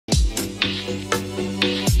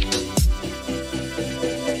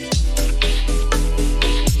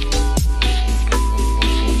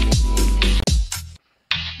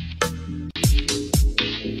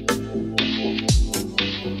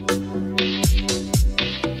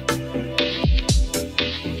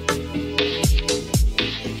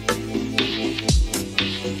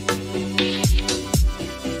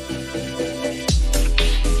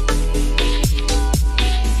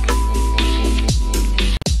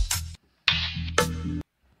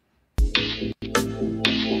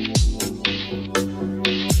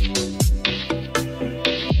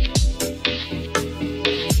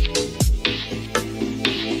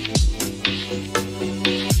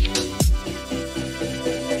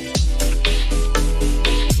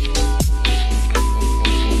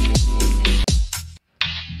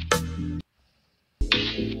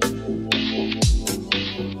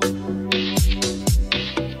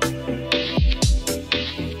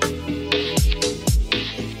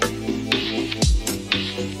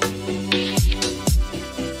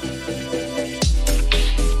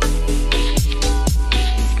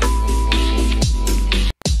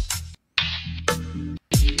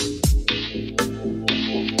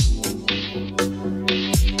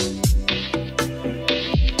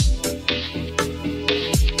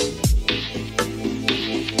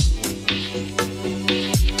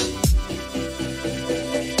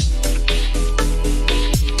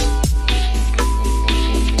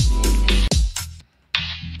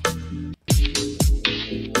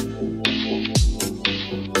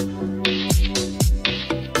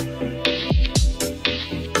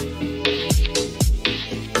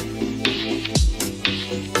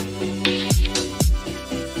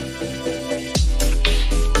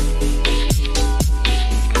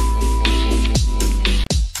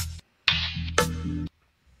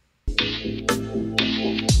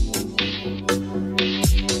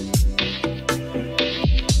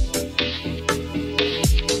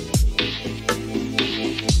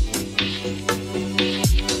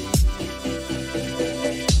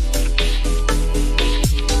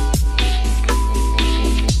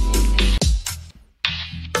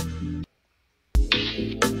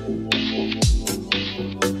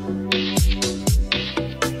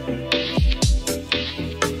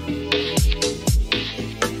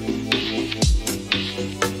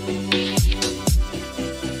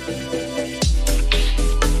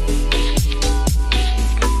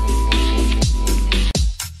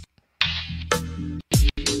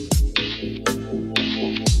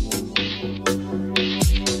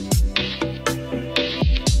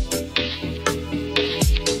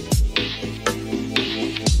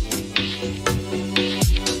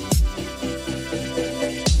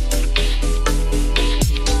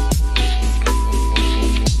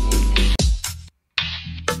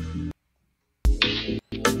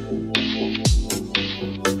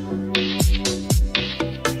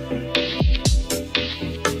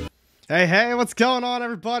Hey, what's going on,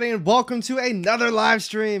 everybody, and welcome to another live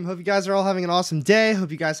stream. Hope you guys are all having an awesome day.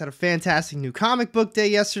 Hope you guys had a fantastic new comic book day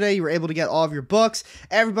yesterday. You were able to get all of your books.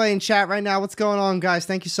 Everybody in chat right now, what's going on, guys?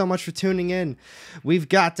 Thank you so much for tuning in. We've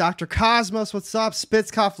got Dr. Cosmos, what's up?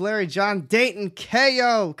 Spitzkoff, Larry, John, Dayton,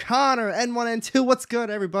 KO, Connor, N1, N2, what's good,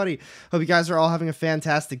 everybody? Hope you guys are all having a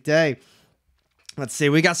fantastic day. Let's see,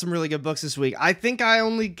 we got some really good books this week. I think I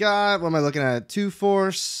only got, what am I looking at? 2,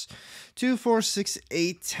 4, 6,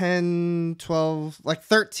 8, 10, 12, like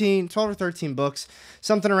 13, 12 or 13 books,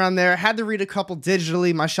 something around there. Had to read a couple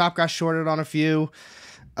digitally. My shop got shorted on a few,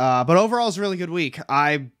 but overall it's a really good week.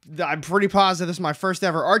 I'm pretty positive this is my first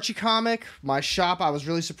ever Archie comic. My shop, I was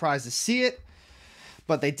really surprised to see it,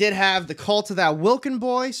 but they did have The Cult of That Wilkin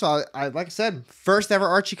Boy. So I like I said, first ever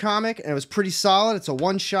Archie comic, and it was pretty solid. It's a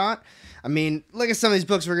one-shot. I mean, look at some of these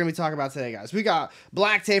books we're going to be talking about today, guys. We got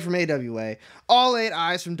Black Tape from AWA, All 8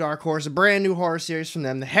 Eyes from Dark Horse, a brand new horror series from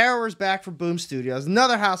them, The Harrower's back from Boom Studios,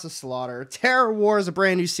 another House of Slaughter, Terror Wars, a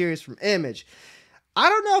brand new series from Image. I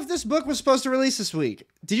don't know if this book was supposed to release this week.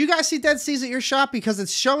 Did you guys see Dead Seas at your shop? Because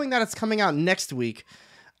it's showing that it's coming out next week.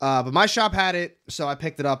 But my shop had it, so I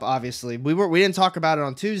picked it up, obviously. We didn't talk about it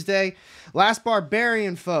on Tuesday. Last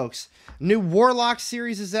Barbarian, folks. New Warlock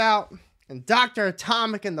series is out. And Dr.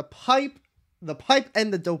 Atomic and the Pipe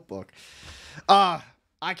and the Dope book. I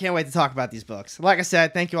can't wait to talk about these books. Like I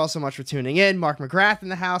said, thank you all so much for tuning in. Mark McGrath in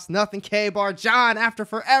the house, Nothing K-Bar, John, After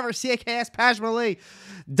Forever, CAKS, Pajmali,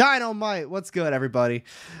 Dynamite. What's good, everybody?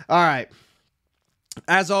 All right.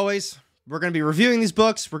 As always, we're going to be reviewing these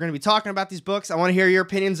books. We're going to be talking about these books. I want to hear your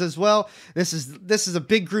opinions as well. This is a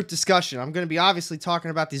big group discussion. I'm going to be obviously talking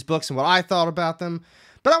about these books and what I thought about them.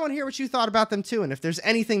 But I want to hear what you thought about them too. And if there's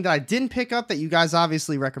anything that I didn't pick up that you guys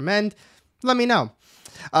obviously recommend, let me know.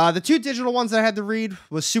 The 2 digital ones that I had to read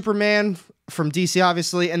was Superman from DC,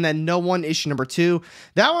 obviously, and then No One issue number 2.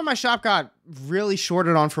 That one my shop got really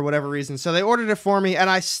shorted on for whatever reason. So they ordered it for me, and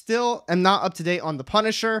I still am not up to date on The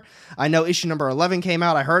Punisher. I know issue number 11 came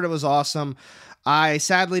out. I heard it was awesome. I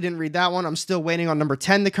sadly didn't read that one. I'm still waiting on number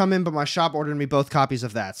 10 to come in, but my shop ordered me both copies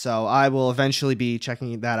of that. So I will eventually be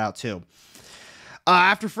checking that out too.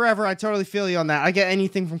 After Forever, I totally feel you on that. I get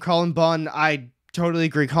anything from Cullen Bunn. I totally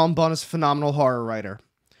agree. Cullen Bunn is a phenomenal horror writer.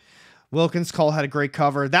 Wilkins Cole had a great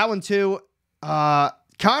cover. That one too. Connor,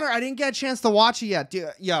 I didn't get a chance to watch it yet.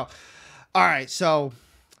 Dude, yo. All right, so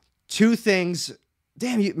 2 things.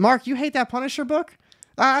 Damn, Mark, you hate that Punisher book?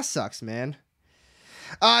 That sucks, man.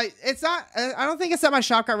 It's not. I don't think it's that my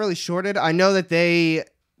shop got really shorted. I know that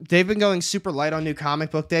they've been going super light on new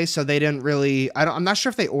comic book day, so they didn't really... I'm not sure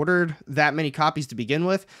if they ordered that many copies to begin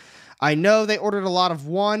with. I know they ordered a lot of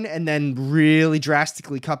 1 and then really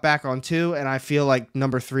drastically cut back on 2, and I feel like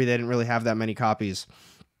number 3, they didn't really have that many copies.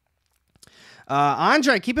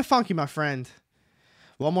 Andre, keep it funky, my friend.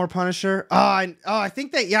 One more Punisher. I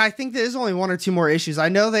think there is only 1 or 2 more issues. I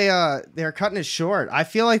know they're cutting it short. I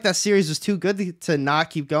feel like that series was too good to not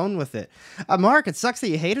keep going with it. Mark, it sucks that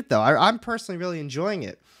you hate it, though. I'm personally really enjoying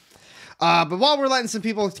it. But while we're letting some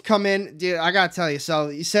people come in, dude, I gotta tell you. So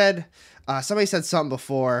you said, somebody said something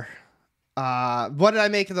before. What did I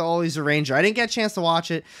make of the Always a Ranger? I didn't get a chance to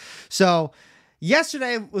watch it. So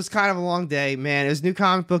yesterday was kind of a long day, man. It was new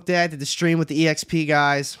comic book day. I did the stream with the EXP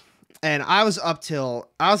guys, and I was up till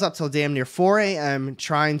damn near 4 a.m.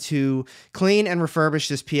 trying to clean and refurbish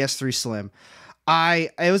this PS3 Slim.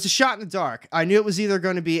 It was a shot in the dark. I knew it was either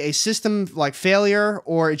going to be a system like failure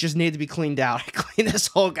or it just needed to be cleaned out. I cleaned this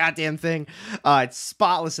whole goddamn thing. It's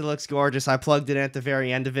spotless. It looks gorgeous. I plugged it in at the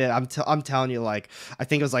very end of it. I'm telling you, like, I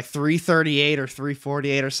think it was like 338 or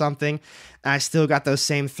 348 or something. And I still got those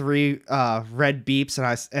same 3 red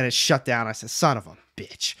beeps, and it shut down. I said, son of a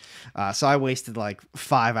bitch. So I wasted like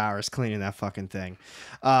 5 hours cleaning that fucking thing.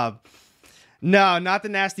 No, not the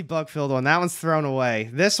nasty bug-filled one. That one's thrown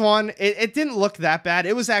away. This one, it didn't look that bad.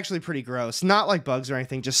 It was actually pretty gross. Not like bugs or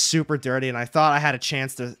anything, just super dirty. And I thought I had a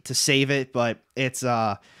chance to save it, but it's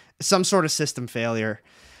some sort of system failure.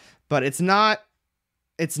 But it's not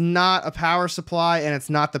a power supply, and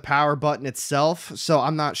it's not the power button itself. So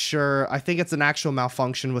I'm not sure. I think it's an actual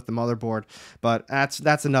malfunction with the motherboard. But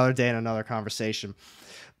that's another day and another conversation.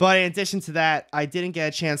 But in addition to that, I didn't get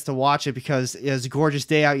a chance to watch it because it was a gorgeous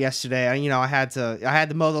day out yesterday. I had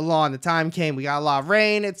to mow the lawn. The time came. We got a lot of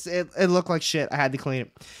rain. It looked like shit. I had to clean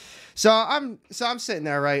it. So I'm sitting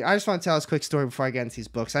there, right? I just want to tell this quick story before I get into these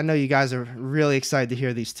books. I know you guys are really excited to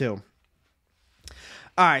hear these too.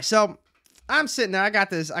 All right, so I'm sitting there. I got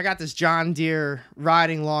this John Deere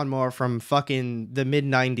riding lawnmower from fucking the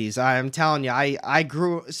mid-90s. I'm telling you, I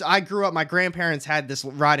grew up. My grandparents had this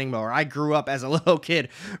riding mower. I grew up as a little kid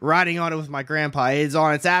riding on it with my grandpa. It's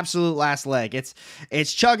on its absolute last leg.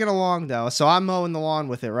 It's chugging along though. So I'm mowing the lawn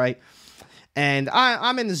with it, right? And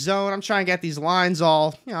I'm in the zone. I'm trying to get these lines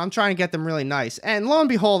all, I'm trying to get them really nice. And lo and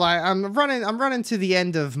behold, I'm running to the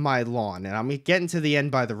end of my lawn, and I'm getting to the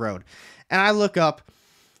end by the road. And I look up,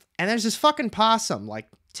 and there's this fucking possum like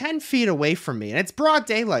 10 feet away from me, and it's broad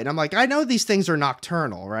daylight. And I'm like, I know these things are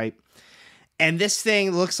nocturnal, right? And this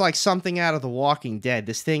thing looks like something out of The Walking Dead.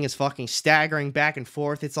 This thing is fucking staggering back and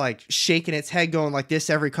forth. It's like shaking its head, going like this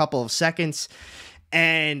every couple of seconds.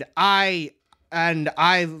 And I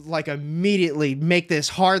like immediately make this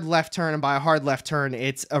hard left turn, and by a hard left turn,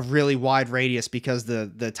 it's a really wide radius because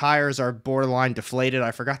the tires are borderline deflated.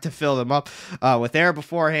 I forgot to fill them up with air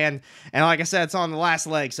beforehand, and like I said, it's on the last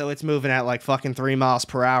leg, so it's moving at like fucking 3 miles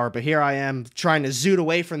per hour. But here I am trying to zoot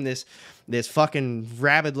away from this fucking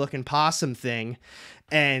rabid looking possum thing,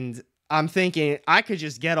 and I'm thinking I could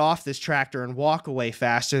just get off this tractor and walk away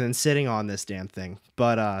faster than sitting on this damn thing.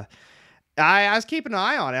 But I was keeping an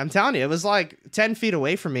eye on it. I'm telling you, it was like 10 feet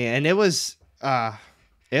away from me, and it was,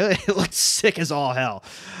 it looked sick as all hell.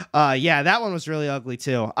 Yeah, that one was really ugly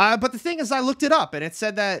too. But the thing is, I looked it up, and it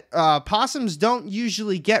said that possums don't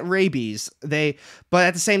usually get rabies. But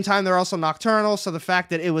at the same time, they're also nocturnal, so the fact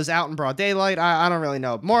that it was out in broad daylight, I don't really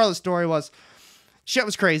know. Moral of the story was, shit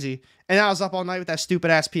was crazy, and I was up all night with that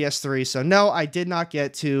stupid-ass PS3, so no, I did not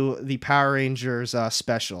get to the Power Rangers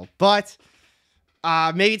special. But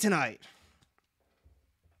maybe tonight.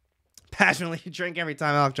 Passionately drink every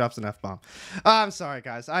time Alec drops an F-bomb. I'm sorry,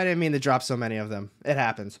 guys. I didn't mean to drop so many of them. It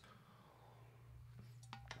happens.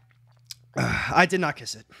 I did not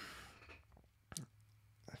kiss it.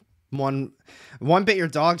 One bit your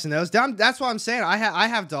dog's nose down. That's what I'm saying. I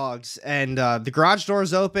have dogs, and the garage door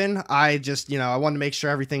is open. I just, I wanted to make sure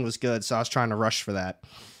everything was good, so I was trying to rush for that.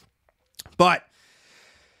 But,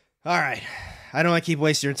 all right. I don't want to keep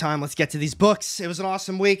wasting your time. Let's get to these books. It was an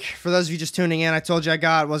awesome week. For those of you just tuning in, I told you I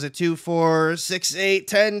got, was it 2, 4, 6, 8,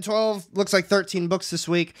 10, 12? Looks like 13 books this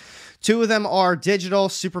week. 2 of them are digital,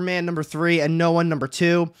 Superman #3 and No One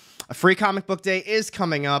 #2. A free comic book day is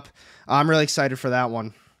coming up. I'm really excited for that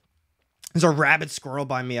one. There's a rabid squirrel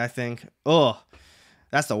by me, I think. Ugh,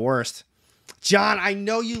 that's the worst. John, I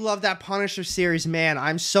know you love that Punisher series, man.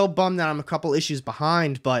 I'm so bummed that I'm a couple issues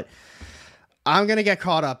behind, but I'm gonna get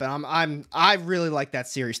caught up, and I really like that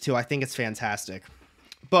series too. I think it's fantastic.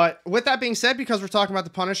 But with that being said, because we're talking about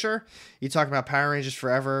the Punisher, you talking about Power Rangers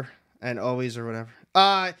Forever and Always or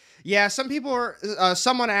whatever. Yeah, some people are.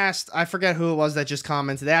 Someone asked, I forget who it was that just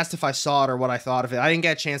commented. They asked if I saw it or what I thought of it. I didn't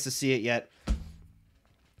get a chance to see it yet.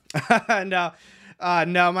 No,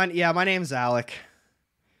 my name's Alec.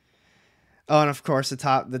 Oh, and of course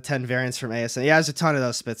the 10 variants from ASN. Yeah, there's a ton of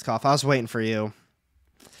those Spitzkoff. I was waiting for you.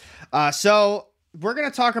 So we're going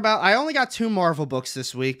to talk about, I only got 2 Marvel books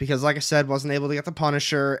this week because, like I said, wasn't able to get the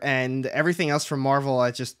Punisher, and everything else from Marvel,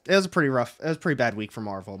 it was a pretty bad week for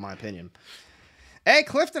Marvel, in my opinion. Hey,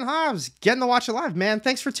 Clifton Hobbs, getting to watch it live, man.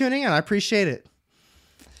 Thanks for tuning in. I appreciate it.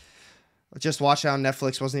 Just watched it on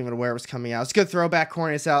Netflix. Wasn't even aware it was coming out. It's a good throwback,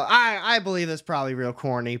 corny as hell. I believe it's probably real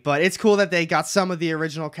corny, but it's cool that they got some of the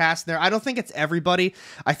original cast in there. I don't think it's everybody.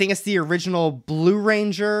 I think it's the original Blue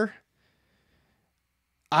Ranger.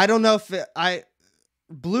 I don't know if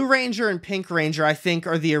Blue Ranger and Pink Ranger, I think,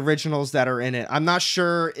 are the originals that are in it. I'm not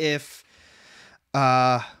sure if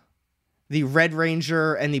the Red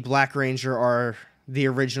Ranger and the Black Ranger are the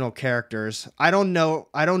original characters. I don't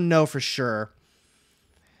know for sure.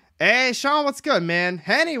 Hey, Sean, what's good, man?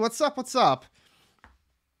 Henny, what's up? What's up?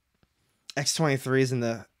 X-23 is in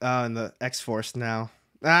the X-Force now.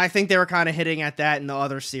 I think they were kind of hitting at that in the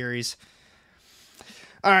other series.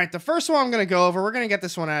 All right, the first one I'm going to go over, we're going to get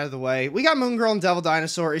this one out of the way. We got Moon Girl and Devil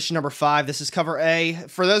Dinosaur, issue number 5. This is cover A.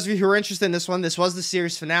 For those of you who are interested in this one, this was the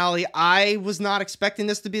series finale. I was not expecting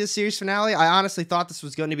this to be the series finale. I honestly thought this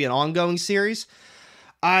was going to be an ongoing series.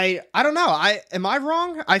 I don't know. Am I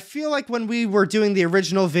wrong? I feel like when we were doing the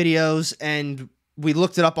original videos and we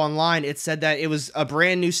looked it up online, it said that it was a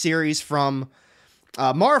brand new series from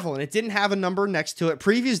Marvel, and it didn't have a number next to it.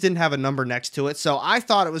 Previews didn't have a number next to it, so I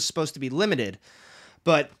thought it was supposed to be limited.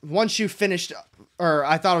 But once you finished, or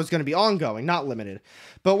I thought it was going to be ongoing, not limited.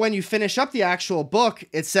 But when you finish up the actual book,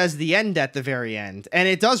 it says the end at the very end. And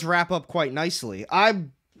it does wrap up quite nicely.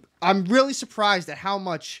 I'm really surprised at how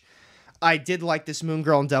much I did like this Moon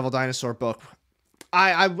Girl and Devil Dinosaur book.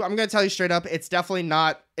 I'm gonna tell you straight up, it's definitely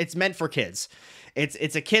not. It's meant for kids.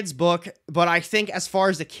 It's a kid's book, but I think as far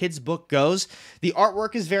as the kid's book goes, the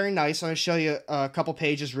artwork is very nice. I'm gonna show you a couple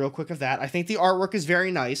pages real quick of that. I think the artwork is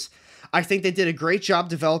very nice. I think they did a great job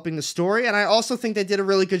developing the story, and I also think they did a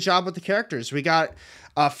really good job with the characters. We got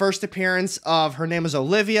first appearance of, her name is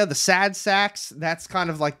Olivia, the Sad Sacks. That's kind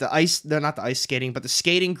of like they're not the ice skating, but the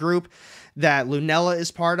skating group that Lunella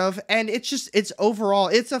is part of. And it's overall,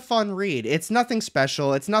 it's a fun read. It's nothing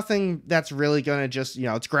special. It's nothing that's really going to just,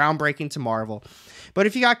 it's groundbreaking to Marvel. But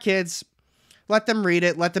if you got kids, let them read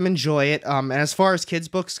it, let them enjoy it. And as far as kids'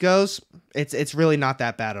 books goes, it's really not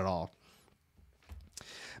that bad at all.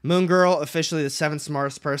 Moon Girl, officially the 7th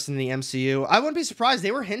smartest person in the MCU. I wouldn't be surprised. They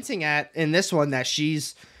were hinting at, in this one, that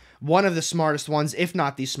she's one of the smartest ones, if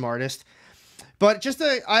not the smartest. But just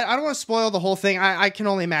I don't want to spoil the whole thing. I can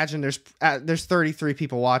only imagine there's 33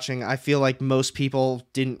 people watching. I feel like most people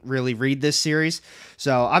didn't really read this series.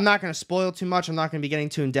 So I'm not going to spoil too much. I'm not going to be getting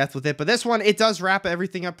too in depth with it. But this one, it does wrap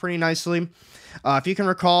everything up pretty nicely. If you can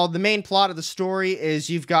recall, the main plot of the story is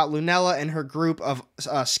you've got Lunella and her group of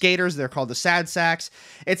skaters. They're called the Sad Sacks.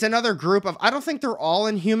 It's another group of, I don't think they're all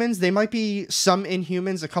Inhumans. They might be some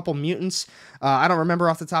Inhumans, a couple mutants. I don't remember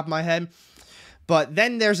off the top of my head. But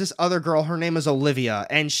then there's this other girl, her name is Olivia,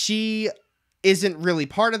 and she isn't really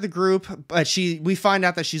part of the group, but we find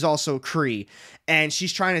out that she's also Kree, and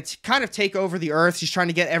she's trying to kind of take over the Earth. She's trying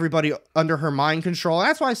to get everybody under her mind control. And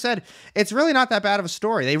that's why I said it's really not that bad of a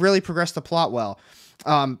story. They really progressed the plot well.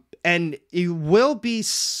 And you will be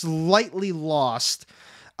slightly lost.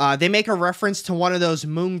 They make a reference to one of those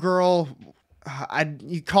Moon Girl,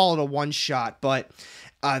 you call it a one-shot, but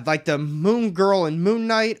like the Moon Girl and Moon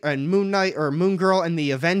Knight, or Moon Girl and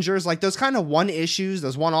the Avengers, like those kind of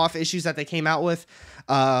those one-off issues that they came out with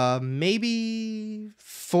maybe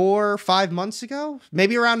 4 or 5 months ago,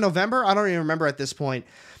 maybe around November. I don't even remember at this point.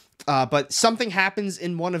 But something happens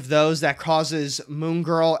in one of those that causes Moon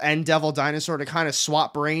Girl and Devil Dinosaur to kind of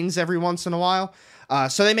swap brains every once in a while.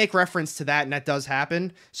 So they make reference to that, and that does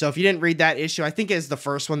happen. So if you didn't read that issue, I think it's the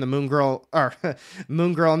first one, the Moon Girl, or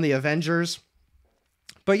Moon Girl and the Avengers.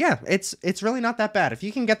 But yeah, it's really not that bad. If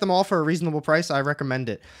you can get them all for a reasonable price, I recommend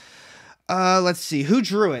it. Let's see. Who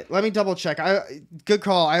drew it? Let me double check. Good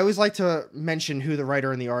call. I always like to mention who the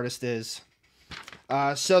writer and the artist is.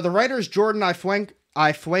 So the writer is Jordan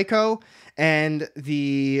Ifueko, and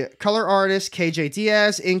the color artist, KJ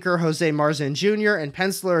Diaz, inker, Jose Marzan Jr., and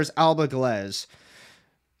penciler is Alba Glez.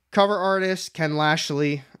 Cover artist, Ken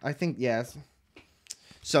Lashley. I think, yeah.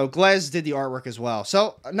 So Glez did the artwork as well.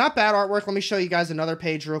 So not bad artwork. Let me show you guys another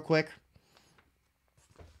page real quick.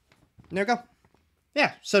 There we go.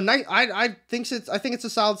 Yeah. So nice. I think it's a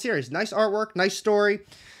solid series. Nice artwork, nice story.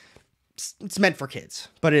 It's meant for kids,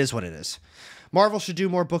 but it is what it is. Marvel should do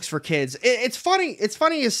more books for kids. It's funny. It's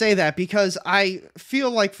funny you say that, because I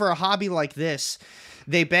feel like for a hobby like this,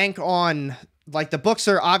 they bank on, like, the books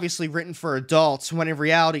are obviously written for adults, when in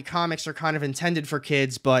reality comics are kind of intended for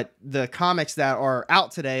kids, but the comics that are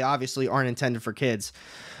out today obviously aren't intended for kids.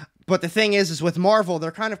 But the thing is with Marvel,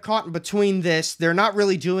 they're kind of caught in between this. They're not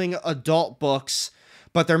really doing adult books,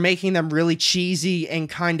 but they're making them really cheesy and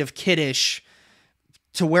kind of kiddish,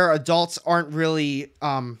 to where adults aren't really,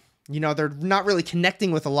 they're not really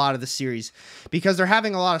connecting with a lot of the series, because they're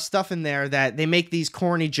having a lot of stuff in there that they make these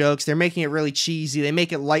corny jokes. They're making it really cheesy. They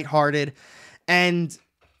make it lighthearted. And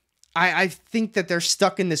I think that they're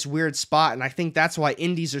stuck in this weird spot, and I think that's why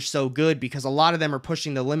indies are so good, because a lot of them are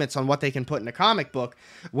pushing the limits on what they can put in a comic book,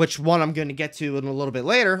 which one I'm going to get to in a little bit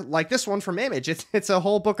later, like this one from Image. It's a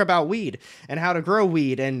whole book about weed and how to grow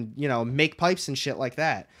weed and, make pipes and shit like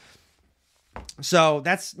that. So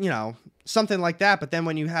that's, something like that. But then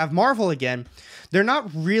when you have Marvel again, they're not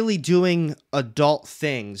really doing adult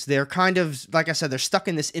things. They're kind of, like I said, they're stuck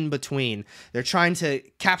in this in-between. They're trying to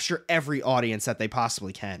capture every audience that they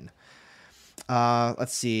possibly can.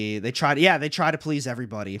 Let's see. They try to please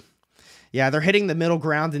everybody. Yeah, they're hitting the middle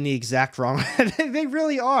ground in the exact wrong. They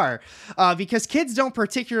really are. Because kids don't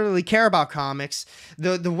particularly care about comics.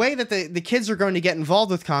 The way that the kids are going to get involved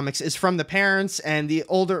with comics is from the parents and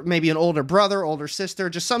maybe an older brother, older sister,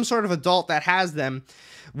 just some sort of adult that has them,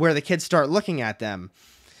 where the kids start looking at them.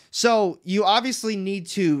 So you obviously need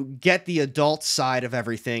to get the adult side of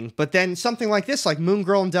everything, but then something like this, like Moon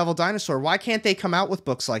Girl and Devil Dinosaur, why can't they come out with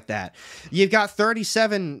books like that? You've got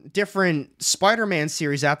 37 different Spider-Man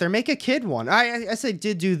series out there. Make a kid one. I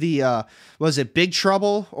did do the, was it Big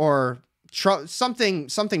Trouble or something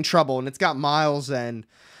Trouble, and it's got Miles and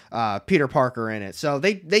Peter Parker in it. So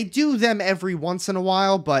they do them every once in a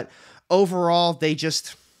while, but overall they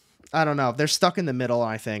just, I don't know, they're stuck in the middle,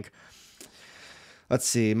 I think. Let's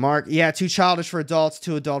see, Mark. Yeah, too childish for adults,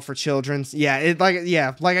 too adult for children. Yeah,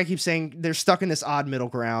 like I keep saying, they're stuck in this odd middle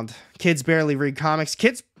ground. Kids barely read comics.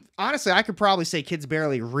 Kids, honestly, I could probably say kids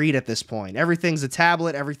barely read at this point. Everything's a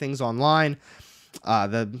tablet. Everything's online.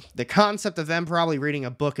 The concept of them probably reading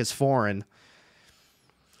a book is foreign.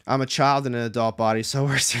 I'm a child in an adult body, so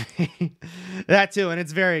worse for me. That too, and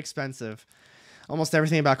it's very expensive. Almost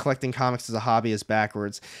everything about collecting comics as a hobby is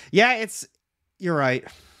backwards. Yeah, you're right.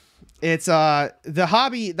 It's the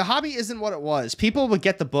hobby isn't what it was. People would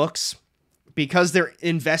get the books because they're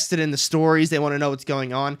invested in the stories. They want to know what's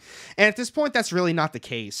going on. And at this point, that's really not the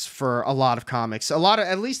case for a lot of comics.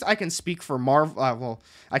 At least I can speak for Marvel. Well,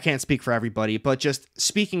 I can't speak for everybody, but just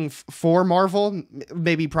speaking for Marvel,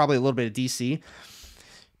 maybe probably a little bit of DC.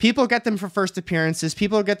 People get them for first appearances.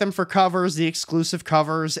 People get them for covers, the exclusive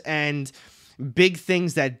covers, and big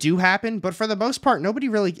things that do happen. But for the most part,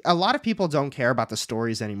 a lot of people don't care about the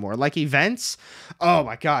stories anymore. Like events. Oh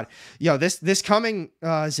my God. Yo, this coming,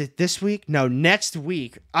 is it this week? No, next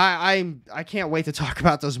week. I can't wait to talk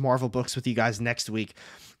about those Marvel books with you guys next week.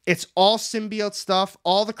 It's all symbiote stuff,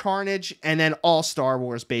 all the Carnage, and then all Star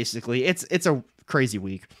Wars, basically. It's a crazy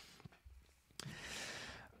week.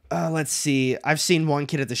 Let's see. I've seen one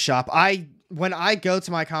kid at the shop. When I go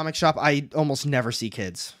to my comic shop, I almost never see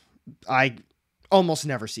kids.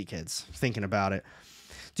 Thinking about it.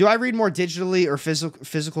 Do I read more digitally or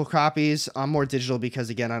physical copies? I'm more digital because,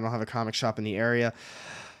 again, I don't have a comic shop in the area.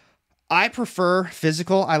 I prefer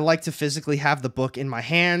physical. I like to physically have the book in my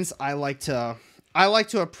hands. I like to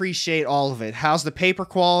appreciate all of it. How's the paper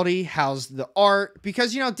quality? How's the art?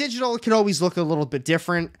 Because, digital could always look a little bit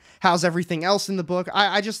different. How's everything else in the book?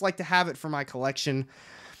 I just like to have it for my collection.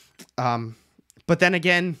 But then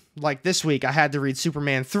again, like this week, I had to read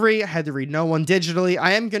Superman 3. I had to read No One digitally.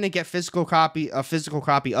 I am going to get a physical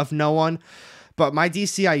copy of No One. But my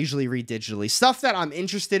DC, I usually read digitally. Stuff that I'm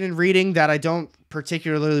interested in reading that I don't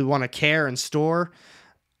particularly want to care and store,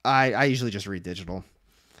 I usually just read digital.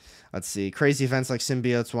 Let's see. Crazy events like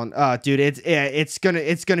Symbiotes one. Dude, it's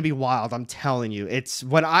gonna be wild. I'm telling you. It's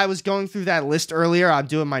when I was going through that list earlier, I'm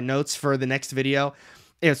doing my notes for the next video.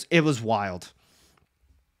 It was wild.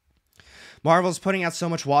 Marvel's putting out so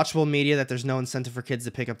much watchable media that there's no incentive for kids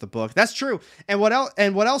to pick up the book. That's true. And what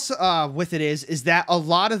else with it is that a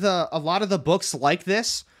lot of the books like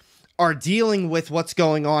this are dealing with what's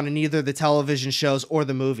going on in either the television shows or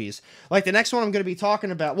the movies. Like the next one I'm going to be talking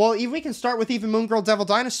about. Well, we can start with even Moon Girl Devil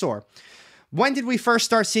Dinosaur. When did we first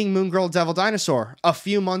start seeing Moon Girl Devil Dinosaur? A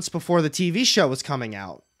few months before the TV show was coming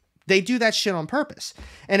out. They do that shit on purpose.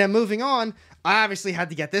 And then moving on, I obviously had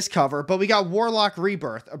to get this cover, but we got Warlock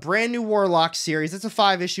Rebirth, a brand new Warlock series. It's a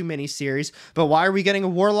 5-issue miniseries. But why are we getting a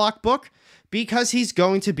Warlock book? Because he's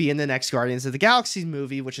going to be in the next Guardians of the Galaxy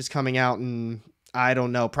movie, which is coming out in, I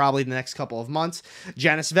don't know, probably the next couple of months.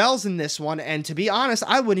 Janice Vell's in this one, and to be honest,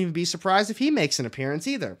 I wouldn't even be surprised if he makes an appearance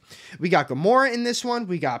either. We got Gamora in this one.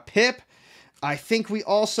 We got Pip. I think we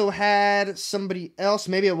also had somebody else.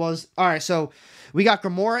 Maybe it was... All right, so we got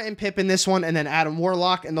Gamora and Pip in this one, and then Adam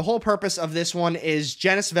Warlock. And the whole purpose of this one is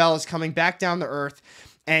Janice Vell is coming back down to Earth,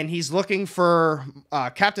 and he's looking for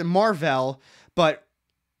Captain Marvel, but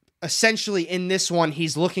essentially in this one,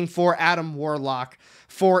 he's looking for Adam Warlock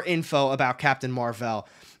for info about Captain Marvel.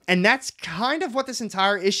 And that's kind of what this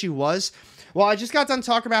entire issue was. Well, I just got done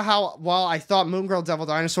talking about how, while I thought Moon Girl Devil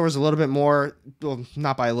Dinosaur is a little bit more, well,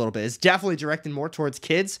 not by a little bit, it's definitely directed more towards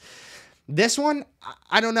kids. This one,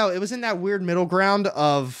 I don't know, it was in that weird middle ground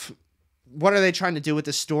of what are they trying to do with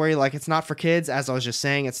this story? Like, it's not for kids, as I was just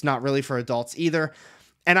saying, it's not really for adults either.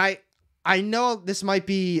 And I know this might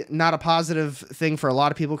be not a positive thing for a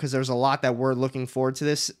lot of people because there's a lot that were looking forward to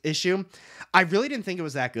this issue. I really didn't think it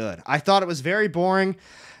was that good. I thought it was very boring.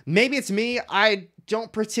 Maybe it's me. I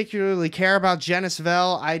don't particularly care about Janice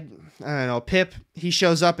Vell. I don't know. Pip, he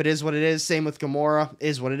shows up. It is what it is. Same with Gamora.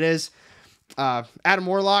 Is what it is. Adam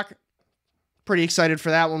Warlock, pretty excited for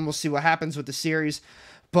that one. We'll see what happens with the series.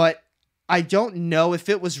 But I don't know if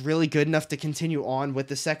it was really good enough to continue on with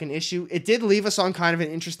the second issue. It did leave us on kind of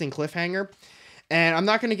an interesting cliffhanger. And I'm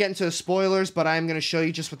not going to get into the spoilers, but I'm going to show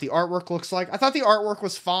you just what the artwork looks like. I thought the artwork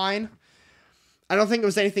was fine. I don't think it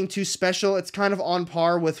was anything too special. It's kind of on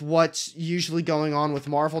par with what's usually going on with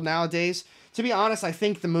Marvel nowadays. To be honest, I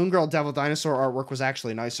think the Moon Girl Devil Dinosaur artwork was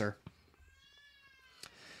actually nicer.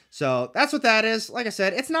 So that's what that is. Like I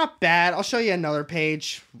said, it's not bad. I'll show you another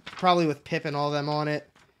page, probably with Pip and all of them on it.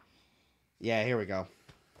 Yeah, here we go.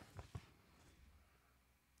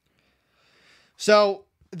 So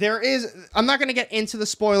I'm not going to get into the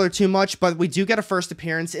spoiler too much, but we do get a first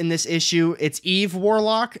appearance in this issue. It's Eve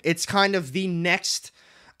Warlock. It's kind of the next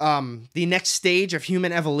the next stage of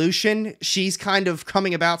human evolution. She's kind of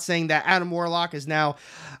coming about saying that Adam Warlock is now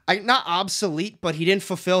not obsolete, but he didn't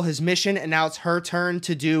fulfill his mission, and now it's her turn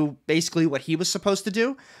to do basically what he was supposed to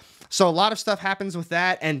do. So a lot of stuff happens with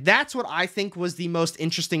that, and that's what I think was the most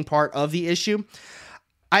interesting part of the issue.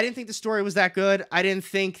 I didn't think the story was that good. I didn't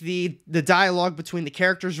think the dialogue between the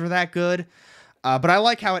characters were that good. But I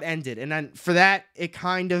like how it ended, and then for that, it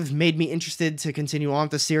kind of made me interested to continue on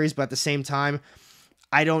with the series, but at the same time,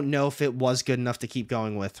 I don't know if it was good enough to keep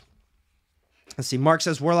going with. Let's see, Mark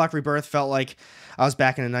says, Warlock Rebirth felt like I was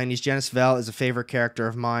back in the 90s. Janice Vell is a favorite character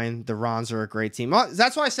of mine. The Rons are a great team. Well,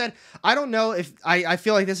 that's why I said, I don't know if, I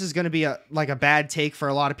feel like this is going to be a bad take for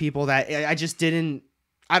a lot of people that I just didn't,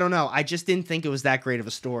 I don't know, I just didn't think it was that great of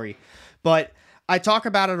a story. But I talk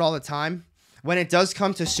about it all the time. When it does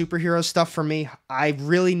come to superhero stuff for me, I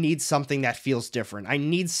really need something that feels different. I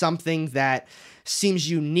need something that seems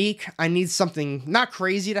unique. I need something not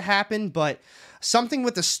crazy to happen, but something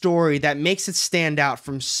with the story that makes it stand out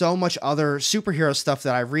from so much other superhero stuff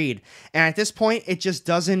that I read. And at this point, it just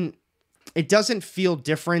doesn't feel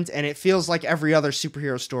different, and it feels like every other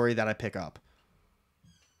superhero story that I pick up.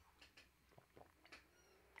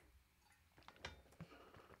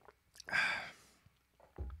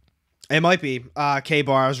 It might be.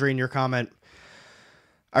 K-Bar, I was reading your comment.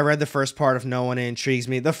 I read the first part of No One. It intrigues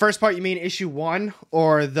me. The first part, you mean issue 1?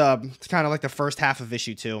 Or the kind of like the first half of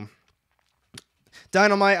issue 2?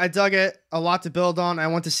 Dynamite, I dug it. A lot to build on. I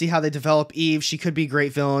want to see how they develop Eve. She could be a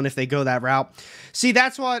great villain if they go that route. See,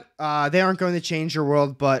 that's what... they aren't going to change your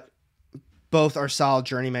world, but both are solid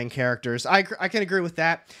journeyman characters. I can agree with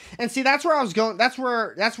that. And see, that's where I was going. That's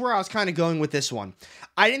where I was kind of going with this one.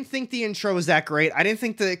 I didn't think the intro was that great. I didn't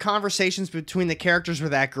think the conversations between the characters were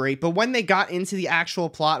that great. But when they got into the actual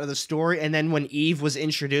plot of the story, and then when Eve was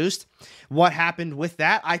introduced, what happened with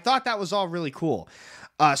that, I thought that was all really cool.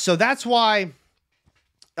 So that's why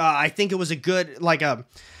I think it was a good, like a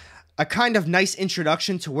kind of nice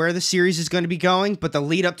introduction to where the series is going to be going. But the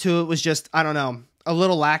lead up to it was just, I don't know, a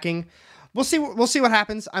little lacking. We'll see what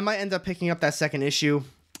happens. I might end up picking up that second issue.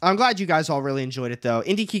 I'm glad you guys all really enjoyed it, though.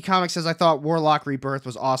 Indie Key Comics says, I thought Warlock Rebirth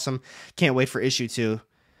was awesome. Can't wait for issue 2.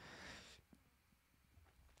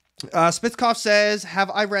 Spitzkoff says, have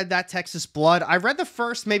I read That Texas Blood? I read the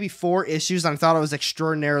first maybe 4 issues, and I thought it was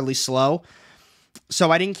extraordinarily slow.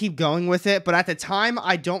 So I didn't keep going with it. But at the time,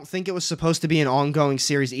 I don't think it was supposed to be an ongoing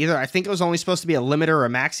series either. I think it was only supposed to be a limiter or a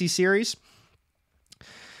maxi series.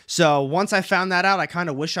 So once I found that out, I kind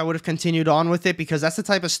of wish I would have continued on with it, because that's the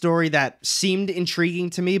type of story that seemed intriguing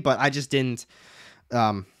to me, but I just didn't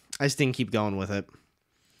keep going with it.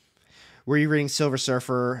 Were you reading Silver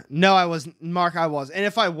Surfer? No, I wasn't. Mark, I was. And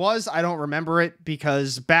if I was, I don't remember it,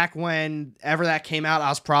 because back whenever that came out, I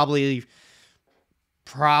was probably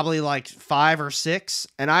like 5 or 6.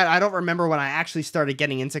 And I don't remember when I actually started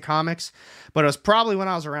getting into comics, but it was probably when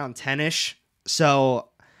I was around 10-ish. So,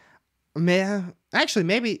 man, actually,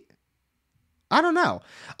 maybe, I don't know.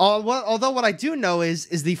 Although what I do know is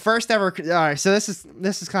the first ever, all right, so this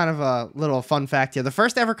is kind of a little fun fact here. The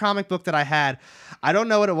first ever comic book that I had, I don't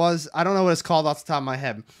know what it was. I don't know what it's called off the top of my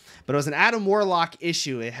head, but it was an Adam Warlock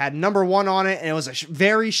issue. It had #1 on it, and it was a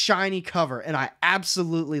very shiny cover, and I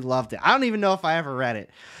absolutely loved it. I don't even know if I ever read it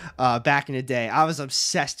back in the day. I was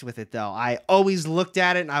obsessed with it, though. I always looked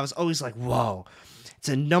at it, and I was always like, whoa. It's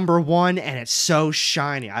a #1, and it's so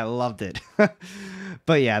shiny. I loved it.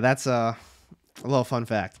 But yeah, that's a little fun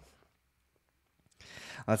fact.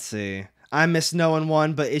 Let's see. I missed No One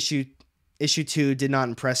 1, but issue 2 did not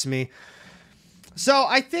impress me. So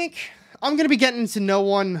I think I'm going to be getting into No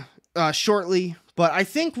One shortly. But I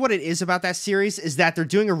think what it is about that series is that they're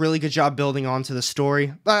doing a really good job building onto the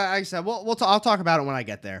story. Like I said, I'll talk about it when I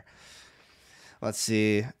get there. Let's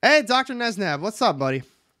see. Hey, Dr. Nesnab. What's up, buddy?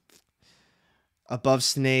 Above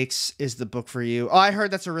Snakes is the book for you. Oh, I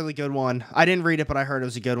heard that's a really good one. I didn't read it, but I heard it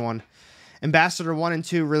was a good one. Ambassador 1 and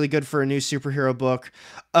 2, really good for a new superhero book.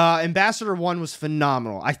 Ambassador 1 was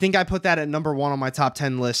phenomenal. I think I put that at #1 on my top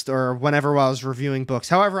 10 list, or whenever I was reviewing books.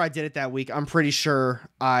 However I did it that week, I'm pretty sure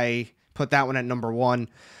I put that one at #1.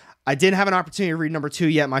 I didn't have an opportunity to read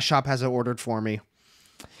 #2 yet. My shop has it ordered for me.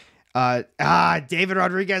 David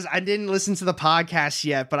Rodriguez, I didn't listen to the podcast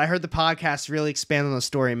yet, but I heard the podcast really expand on the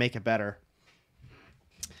story and make it better.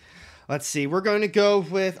 Let's see. We're going to go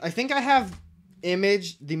with, I think I have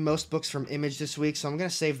Image, the most books from Image this week, so I'm going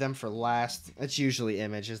to save them for last. It's usually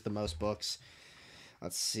Image is the most books.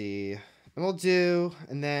 Let's see. And we'll do,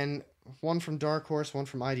 and then one from Dark Horse, one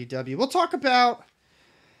from IDW. We'll talk about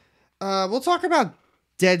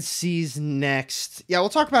Dead Seas next. Yeah, we'll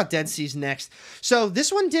talk about Dead Seas next. So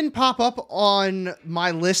this one didn't pop up on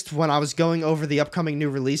my list when I was going over the upcoming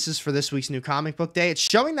new releases for this week's new comic book day. It's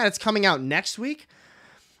showing that it's coming out next week.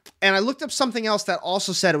 And I looked up something else that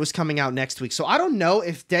also said it was coming out next week. So I don't know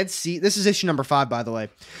if Dead Sea... This is issue number 5, by the way.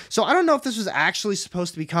 So I don't know if this was actually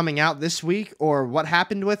supposed to be coming out this week or what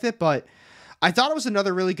happened with it, but I thought it was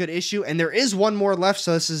another really good issue. And there is one more left,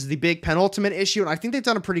 so this is the big penultimate issue. And I think they've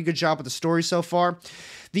done a pretty good job with the story so far.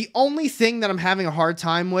 The only thing that I'm having a hard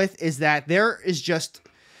time with is that there is just...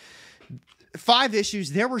 5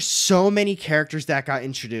 issues. There were so many characters that got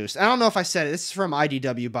introduced. I don't know if I said it. This is from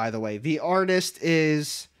IDW, by the way. The artist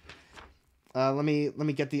is... let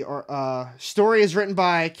me get the story is written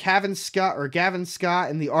by Gavin Scott,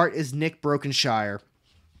 and the art is Nick Brokenshire.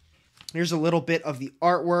 Here's a little bit of the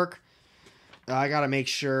artwork. I gotta make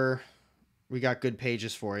sure we got good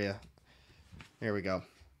pages for you. There we go.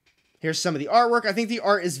 Here's some of the artwork. I think the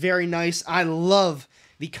art is very nice. I love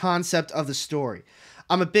the concept of the story.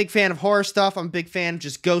 I'm a big fan of horror stuff. I'm a big fan of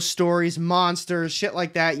just ghost stories, monsters, shit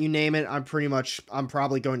like that. You name it, I'm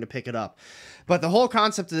probably going to pick it up. But the whole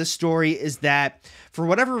concept of this story is that for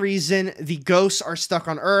whatever reason, the ghosts are stuck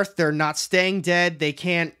on Earth. They're not staying dead. They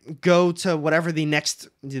can't go to whatever the next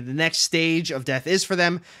stage of death is for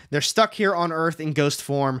them. They're stuck here on Earth in ghost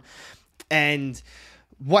form. And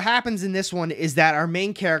what happens in this one is that our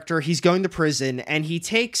main character, he's going to prison, and he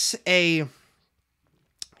takes, I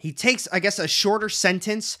guess, a shorter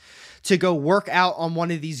sentence to go work out on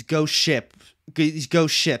one of these ghost ships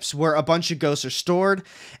where a bunch of ghosts are stored.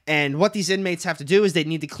 And what these inmates have to do is they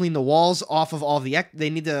need to clean the walls off of all they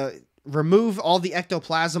need to remove all the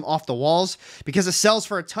ectoplasm off the walls because it sells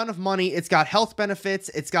for a ton of money. It's got health benefits.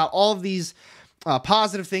 It's got all of these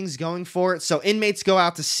positive things going for it. So inmates go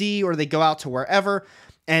out to sea or they go out to wherever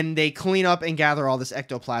and they clean up and gather all this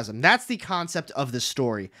ectoplasm. That's the concept of the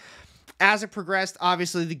story. As it progressed,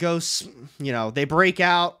 obviously the ghosts, they break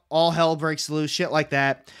out, all hell breaks loose, shit like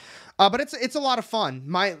that. But it's a lot of fun.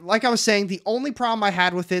 Like I was saying, the only problem I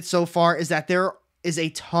had with it so far is that there is a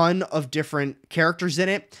ton of different characters in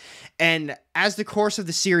it. And as the course of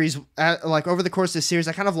the series, over the course of the series,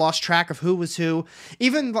 I kind of lost track of who was who.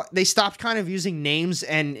 Even they stopped kind of using names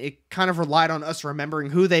and it kind of relied on us remembering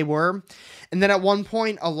who they were. And then at one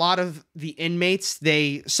point, a lot of the inmates,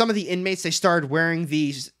 they started wearing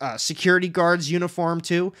these security guards uniform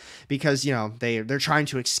too, because, they're trying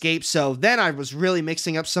to escape. So then I was really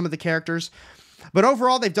mixing up some of the characters. But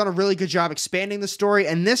overall, they've done a really good job expanding the story.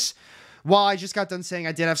 And this, while I just got done saying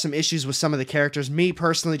I did have some issues with some of the characters, me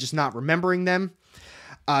personally just not remembering them,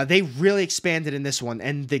 they really expanded in this one.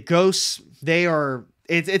 And the ghosts,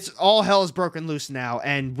 it's all hell is broken loose now.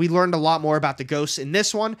 And we learned a lot more about the ghosts in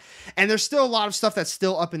this one. And there's still a lot of stuff that's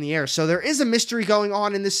still up in the air. So there is a mystery going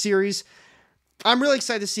on in this series. I'm really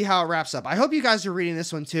excited to see how it wraps up. I hope you guys are reading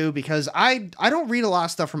this one too, because I don't read a lot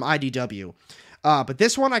of stuff from IDW. But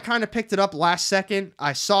this one, I kind of picked it up last second.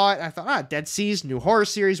 I saw it. I thought, Dead Seas, new horror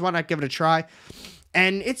series. Why not give it a try?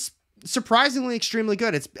 And it's surprisingly extremely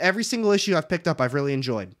good. It's every single issue I've picked up, I've really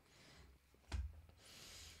enjoyed.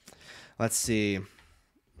 Let's see.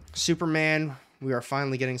 Superman. We are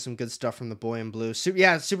finally getting some good stuff from the Boy in Blue.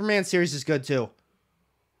 Yeah, the Superman series is good too.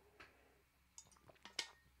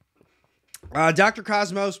 Dr.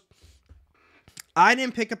 Cosmos. I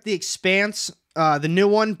didn't pick up The Expanse, the new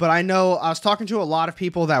one, but I know I was talking to a lot of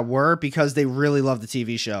people that were because they really love the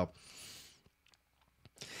TV show.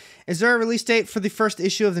 Is there a release date for the first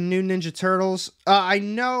issue of the new Ninja Turtles? I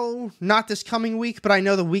know not this coming week, but I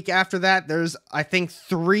know the week after that, there's, I think,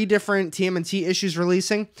 3 different TMNT issues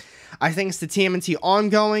releasing. I think it's the TMNT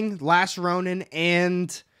Ongoing, Last Ronin,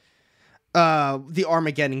 and the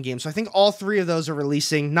Armageddon game. So I think all 3 of those are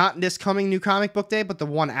releasing, not this coming new comic book day, but the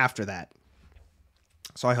one after that.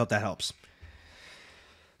 So I hope that helps.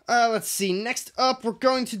 Let's see. Next up, we're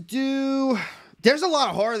going to do... There's a lot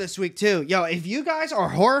of horror this week, too. Yo, if you guys are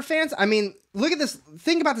horror fans, I mean, look at this.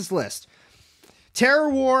 Think about this list. Terror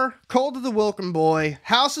War, Cold of the Wilkin Boy,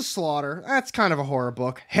 House of Slaughter. That's kind of a horror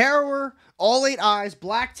book. Harrower, All 8 Eyes,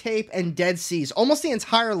 Black Tape, and Dead Seas. Almost the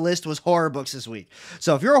entire list was horror books this week.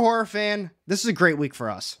 So if you're a horror fan, this is a great week for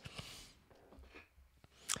us.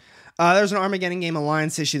 There's an Armageddon Game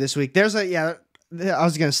Alliance issue this week. I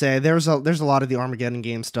was going to say, there's a lot of the Armageddon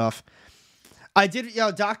Game stuff. Dr.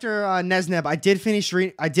 Nesneb, I did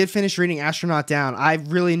finish reading Astronaut Down. I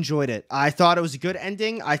really enjoyed it. I thought it was a good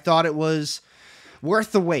ending. I thought it was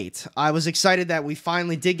worth the wait. I was excited that we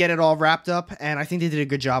finally did get it all wrapped up, and I think they did a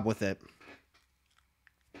good job with it.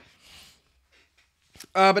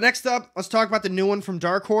 But next up, let's talk about the new one from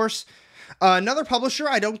Dark Horse. Another publisher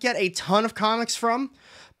I don't get a ton of comics from,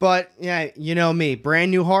 But yeah, you know me, brand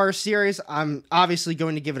new horror series. I'm obviously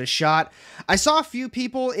going to give it a shot. I saw a few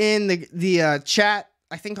people in the chat,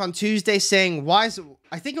 I think on Tuesday, saying, I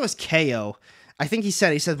think it was KO. I think he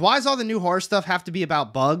said, why does all the new horror stuff have to be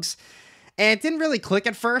about bugs? And it didn't really click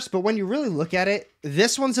at first, but when you really look at it,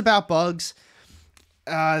 this one's about bugs.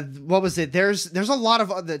 What was it? There's a lot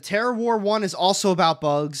of, the Terror War one is also about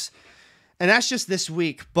bugs. And that's just this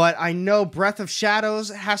week, but I know Breath of Shadows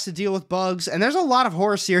has to deal with bugs, and there's a lot of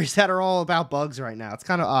horror series that are all about bugs right now. It's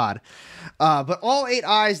kind of odd. But All Eight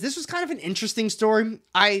Eyes, this was kind of an interesting story.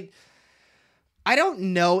 I don't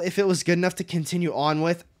know if it was good enough to continue on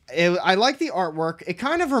with. I like the artwork. It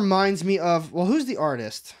kind of reminds me of, well, who's the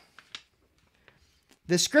artist?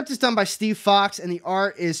 The script is done by Steve Fox, and the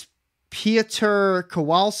art is Piotr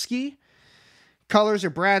Kowalski. Colors are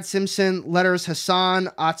Brad Simpson, letters Hassan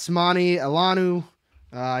Atsmani Elanu.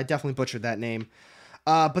 I definitely butchered that name.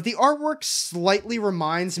 But the artwork slightly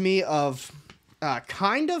reminds me of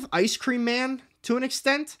kind of Ice Cream Man to an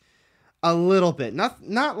extent. A little bit.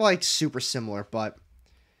 Not like super similar, but...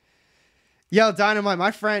 Yo, Dynamite,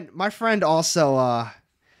 my friend also...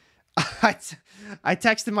 I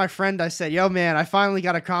texted my friend, I said, yo, man, I finally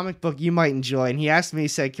got a comic book you might enjoy. And he asked me, he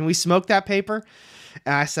said, can we smoke that paper?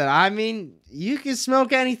 And I said, I mean, you can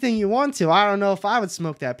smoke anything you want to. I don't know if I would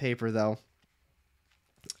smoke that paper, though.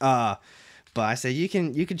 But I said, you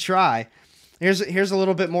can try. Here's a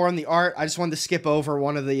little bit more on the art. I just wanted to skip over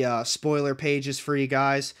one of the spoiler pages for you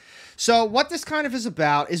guys. So what this kind of is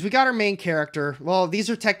about is we got our main character. Well, these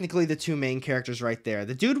are technically the two main characters right there.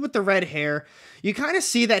 The dude with the red hair, you kind of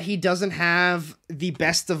see that he doesn't have the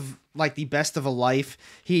best of a life.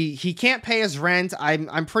 He can't pay his rent.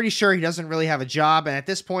 I'm pretty sure he doesn't really have a job, and at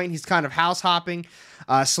this point he's kind of house hopping,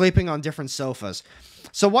 sleeping on different sofas.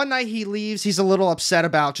 So one night he leaves. He's a little upset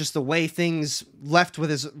about just the way things left with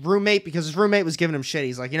his roommate, because his roommate was giving him shit.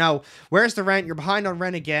 He's like, you know, where's the rent? You're behind on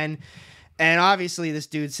rent again. And obviously this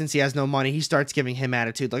dude, since he has no money, he starts giving him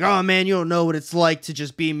attitude like, oh man, you don't know what it's like to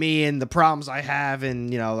just be me and the problems I have,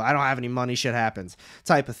 and you know, I don't have any money, shit happens,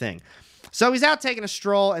 type of thing. So he's out taking a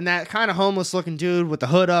stroll, and that kind of homeless looking dude with the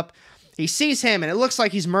hood up, he sees him, and it looks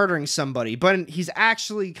like he's murdering somebody, but he's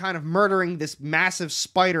actually kind of murdering this massive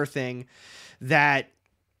spider thing that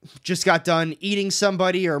just got done eating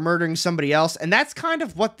somebody or murdering somebody else. And that's kind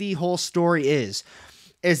of what the whole story is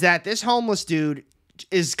that this homeless dude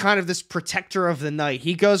is kind of this protector of the night.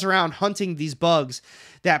 He goes around hunting these bugs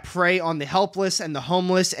that prey on the helpless and the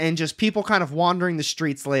homeless and just people kind of wandering the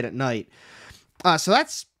streets late at night. So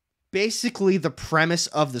that's basically the premise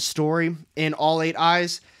of the story in All Eight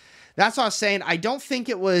Eyes. That's what I was saying. I don't think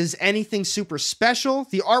it was anything super special.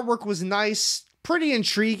 The artwork was nice, pretty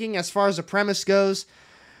intriguing as far as the premise goes.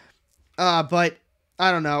 But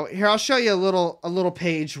I don't know. Here, I'll show you a little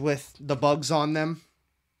page with the bugs on them.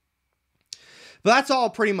 But that's all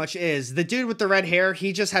it pretty much is. The dude with the red hair,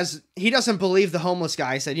 he doesn't believe the homeless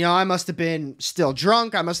guy. He said, you know, I must have been still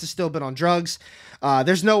drunk. I must have still been on drugs.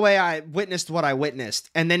 There's no way I witnessed what I witnessed.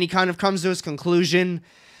 And then he kind of comes to his conclusion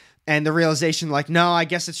and the realization, like, no, I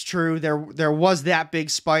guess it's true. There was that big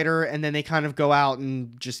spider, and then they kind of go out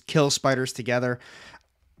and just kill spiders together.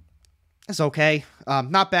 It's okay.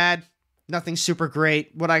 Not bad. Nothing super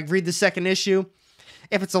great. Would I read the second issue?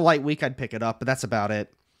 If it's a light week, I'd pick it up, but that's about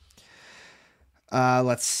it.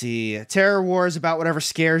 Let's see. Terror War is about whatever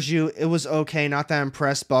scares you. It was okay. Not that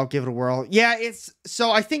impressed, but I'll give it a whirl. Yeah,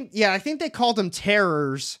 I think they called them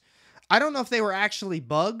terrors. I don't know if they were actually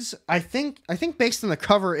bugs. I think based on the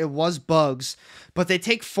cover, it was bugs, but they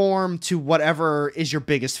take form to whatever is your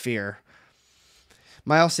biggest fear.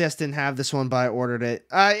 My LCS didn't have this one, but I ordered it.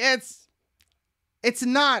 It's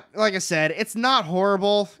not, like I said, it's not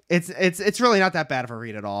horrible. It's really not that bad of a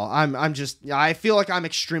read at all. I feel like I'm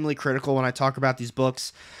extremely critical when I talk about these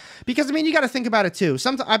books, because I mean, you got to think about it too.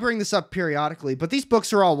 Sometimes I bring this up periodically, but these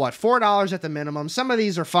books are all what, $4 at the minimum. Some of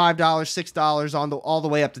these are $5, $6 all the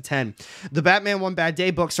way up to $10. The Batman One Bad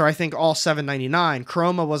Day books are, I think, all $7.99.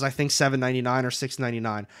 Chroma was, I think, $7.99 or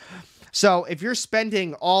 $6.99. So if you're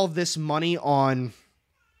spending all this money on,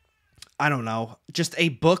 I don't know, just a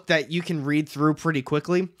book that you can read through pretty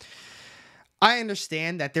quickly, I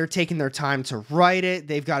understand that they're taking their time to write it.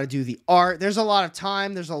 They've got to do the art. There's a lot of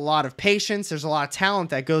time. There's a lot of patience. There's a lot of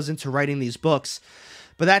talent that goes into writing these books.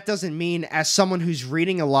 But that doesn't mean, as someone who's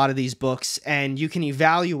reading a lot of these books, and you can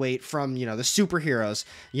evaluate from, you know, the superheroes,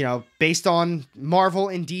 you know, based on Marvel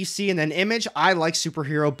and DC and then Image, I like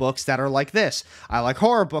superhero books that are like this. I like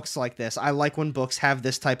horror books like this. I like when books have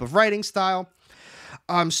this type of writing style.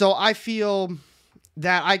 So I feel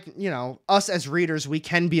that us as readers, we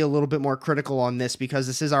can be a little bit more critical on this because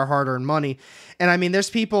this is our hard-earned money. And I mean, there's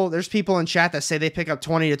people in chat that say they pick up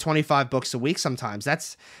 20 to 25 books a week sometimes.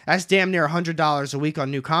 That's damn near $100 a week on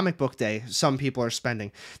New Comic Book Day. Some people are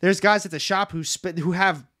spending. There's guys at the shop who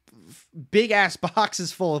have big ass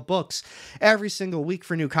boxes full of books every single week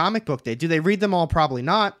for New Comic Book Day. Do they read them all? Probably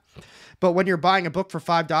not. But when you're buying a book for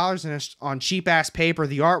 $5 and it's on cheap ass paper,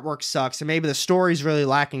 the artwork sucks, and maybe the story's really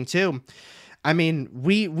lacking too. I mean,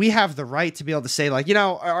 we have the right to be able to say, like,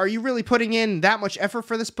 are you really putting in that much effort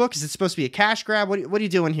for this book? Is it supposed to be a cash grab? What are you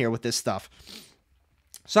doing here with this stuff?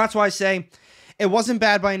 So that's why I say it wasn't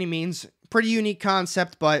bad by any means. Pretty unique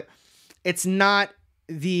concept, but it's not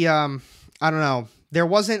the, I don't know. There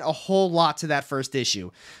wasn't a whole lot to that first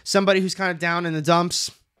issue. Somebody who's kind of down in the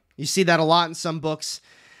dumps, you see that a lot in some books,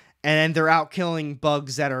 and they're out killing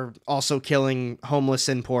bugs that are also killing homeless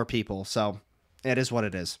and poor people. So it is what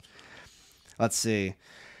it is. Let's see.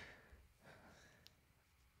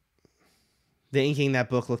 The inking in that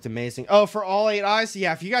book looked amazing. Oh, for all 8 eyes?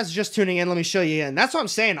 Yeah, if you guys are just tuning in, let me show you. And that's what I'm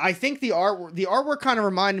saying. I think the artwork kind of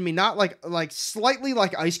reminded me, not like slightly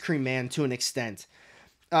like Ice Cream Man to an extent.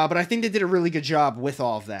 But I think they did a really good job with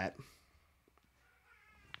all of that.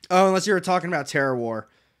 Oh, unless you were talking about Terror War.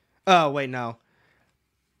 Oh, wait, no.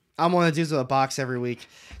 I'm one of the dudes with a box every week.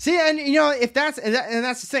 See, and if that's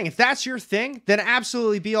the thing, if that's your thing, then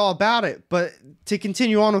absolutely be all about it. But to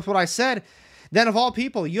continue on with what I said, then of all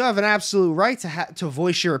people, you have an absolute right to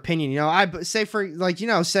voice your opinion. I say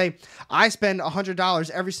say I spend $100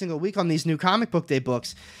 every single week on these New Comic Book Day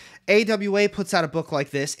books. AWA puts out a book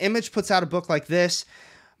like this. Image puts out a book like this.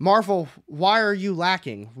 Marvel, why are you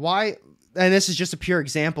lacking? Why? And this is just a pure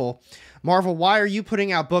example. Marvel, why are you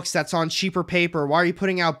putting out books that's on cheaper paper? Why are you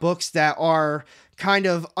putting out books that are kind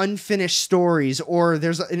of unfinished stories, or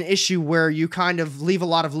there's an issue where you kind of leave a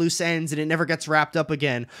lot of loose ends and it never gets wrapped up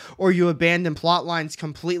again, or you abandon plot lines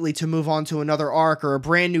completely to move on to another arc or a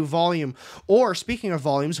brand new volume? Or speaking of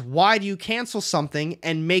volumes, why do you cancel something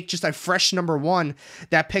and make just a fresh #1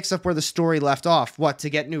 that picks up where the story left off? What, to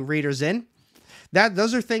get new readers in?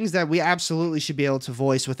 Those are things that we absolutely should be able to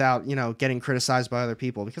voice without, getting criticized by other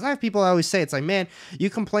people. Because I have people that always say, it's like, man, you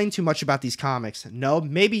complain too much about these comics. No,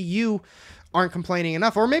 maybe you aren't complaining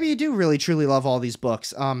enough, or maybe you do really truly love all these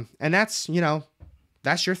books. And that's,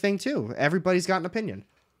 that's your thing too. Everybody's got an opinion.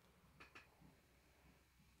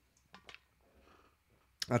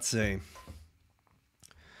 Let's see.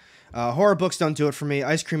 Horror books don't do it for me.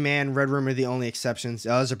 Ice Cream Man, Red Room are the only exceptions.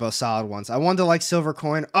 Those are both solid ones. I wanted to like Silver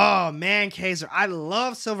Coin. Oh, man, Kaiser. I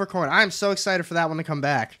love Silver Coin. I'm so excited for that one to come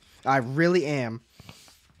back. I really am.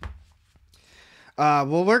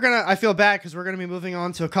 Well, I feel bad because we're going to be moving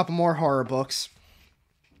on to a couple more horror books.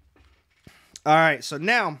 All right, so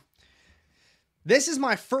now, this is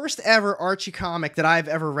my first ever Archie comic that I've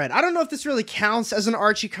ever read. I don't know if this really counts as an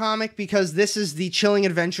Archie comic because this is the Chilling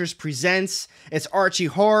Adventures Presents. It's Archie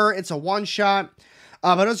horror. It's a one-shot.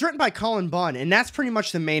 But it was written by Cullen Bunn, and that's pretty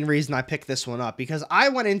much the main reason I picked this one up, because I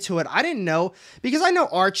went into it, I didn't know, because I know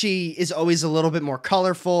Archie is always a little bit more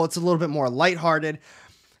colorful. It's a little bit more lighthearted.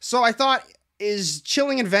 So I thought, is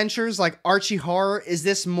Chilling Adventures like Archie horror? Is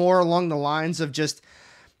this more along the lines of just,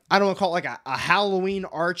 I don't want to call it like a Halloween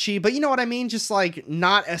Archie, but you know what I mean? Just like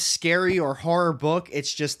not a scary or horror book.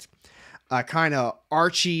 It's just a kind of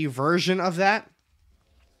Archie version of that.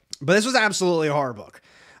 But this was absolutely a horror book.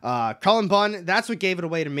 Cullen Bunn, that's what gave it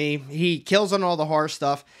away to me. He kills on all the horror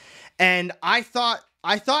stuff. And I thought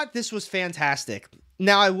this was fantastic.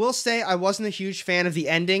 Now, I will say I wasn't a huge fan of the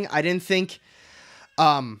ending. I didn't think,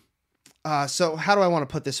 so how do I want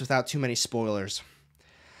to put this without too many spoilers?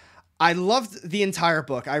 I loved the entire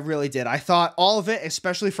book. I really did. I thought all of it,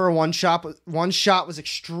 especially for a one shot, was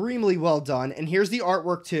extremely well done. And here's the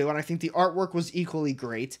artwork too. And I think the artwork was equally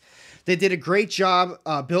great. They did a great job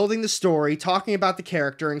building the story, talking about the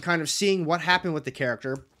character, and kind of seeing what happened with the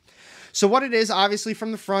character. So what it is, obviously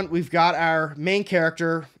from the front, we've got our main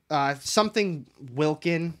character, something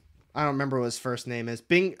Wilkin. I don't remember what his first name is.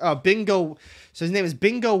 Bingo. So his name is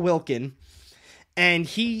Bingo Wilkin. And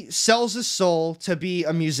he sells his soul to be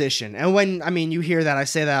a musician. And when, you hear that, I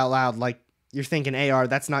say that out loud, like, you're thinking, AR,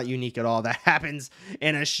 that's not unique at all. That happens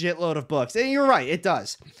in a shitload of books. And you're right, it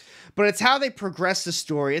does. But it's how they progress the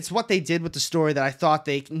story. It's what they did with the story that I thought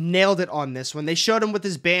they nailed it on this one. They showed him with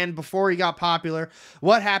his band before he got popular,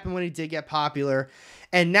 what happened when he did get popular.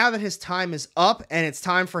 And now that his time is up and it's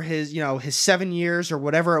time for his, his 7 years or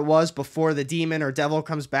whatever it was before the demon or devil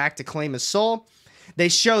comes back to claim his soul, they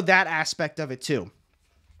showed that aspect of it too.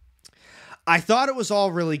 I thought it was all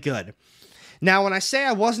really good. Now, when I say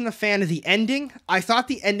I wasn't a fan of the ending, I thought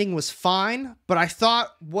the ending was fine, but I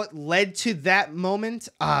thought what led to that moment,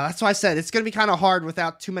 that's why I said it's going to be kind of hard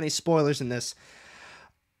without too many spoilers in this.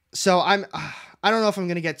 So I don't know if I'm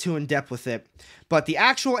going to get too in-depth with it, but the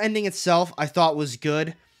actual ending itself I thought was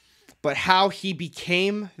good, but how he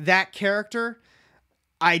became that character,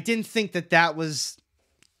 I didn't think that that was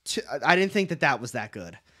that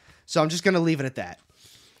good. So I'm just going to leave it at that.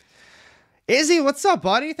 Izzy, what's up,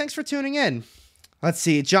 buddy? Thanks for tuning in. Let's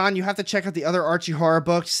see. John, you have to check out the other Archie horror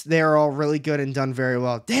books. They're all really good and done very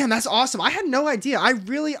well. Damn, that's awesome. I had no idea. I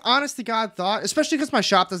really, honest to God, thought, especially because my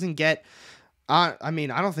shop doesn't get, I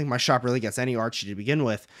mean, I don't think my shop really gets any Archie to begin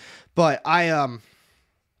with, but I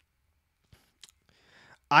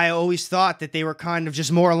always thought that they were kind of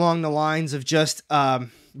just more along the lines of just,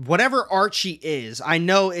 whatever Archie is. I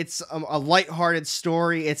know it's a lighthearted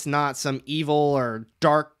story. It's not some evil or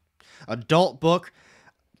dark adult book,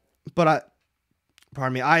 but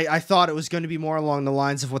pardon me, I thought it was going to be more along the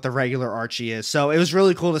lines of what the regular Archie is. So it was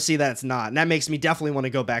really cool to see that it's not, and that makes me definitely want to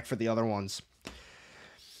go back for the other ones.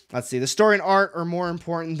 Let's see. The story and art are more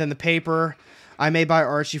important than the paper. I may buy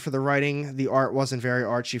Archie for the writing. The art wasn't very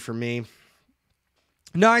Archie for me.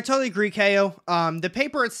 No, I totally agree, KO. The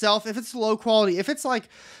paper itself, if it's low quality, if it's like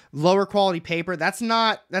lower quality paper, that's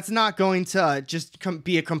not going to just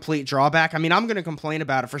be a complete drawback. I mean, I'm going to complain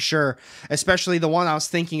about it for sure. Especially the one I was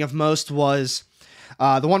thinking of most was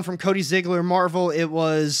the one from Cody Ziegler Marvel. It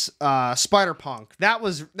was Spider-Punk. That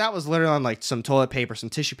was literally on like some toilet paper, some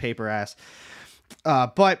tissue paper ass.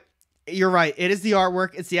 But you're right. It is the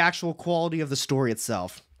artwork. It's the actual quality of the story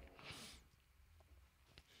itself.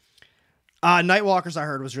 Nightwalkers, I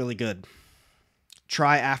heard, was really good.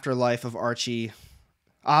 Try Afterlife of Archie.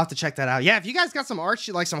 I'll have to check that out. Yeah, if you guys got some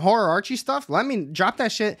Archie, like some horror Archie stuff, let me drop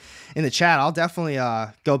that shit in the chat. I'll definitely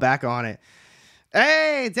go back on it.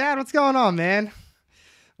 Hey, Dad, what's going on, man?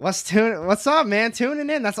 What's up, man? Tuning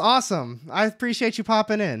in. That's awesome. I appreciate you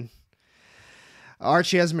popping in.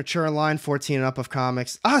 Archie has a mature line, 14 and up of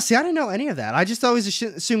comics. See, I didn't know any of that. I just always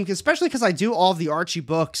assume, especially because I do all of the Archie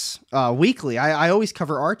books weekly. I always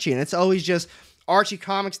cover Archie, and it's always just Archie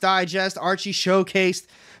Comics Digest, Archie Showcased.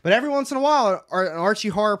 But every once in a while, an Archie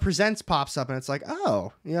Horror Presents pops up, and it's like,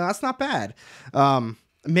 oh, that's not bad.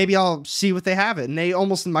 Maybe I'll see what they have it.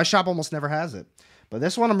 And my shop almost never has it. But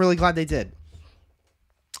this one, I'm really glad they did.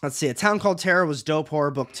 Let's see. A Town Called Terror was dope horror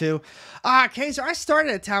book too. Kaiser, I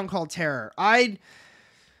started A Town Called Terror.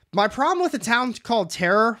 My problem with A Town Called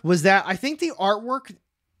Terror was that I think the artwork.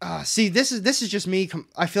 See, this is just me.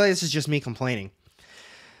 I feel like this is just me complaining.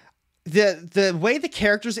 The way the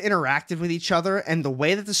characters interacted with each other and the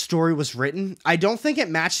way that the story was written, I don't think it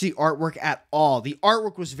matched the artwork at all. The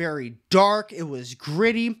artwork was very dark. It was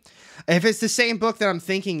gritty. If it's the same book that I'm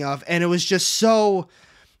thinking of, and it was just so.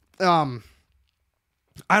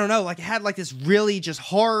 I don't know, like it had like this really just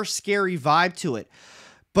horror scary vibe to it.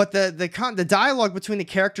 But the dialogue between the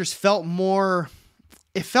characters felt more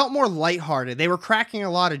lighthearted. They were cracking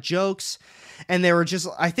a lot of jokes, and they were just,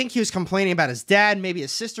 I think he was complaining about his dad, maybe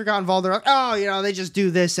his sister got involved. They're like, oh, they just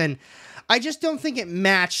do this, and I just don't think it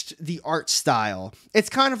matched the art style. It's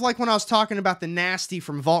kind of like when I was talking about The Nasty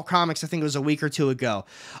from Vault Comics, I think it was a week or two ago.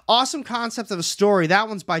 Awesome concept of a story. That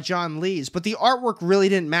one's by John Lees, but the artwork really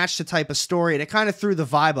didn't match the type of story, and it kind of threw the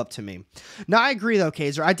vibe up to me. Now, I agree, though,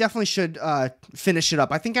 Kaiser. I definitely should finish it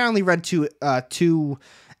up. I think I only read two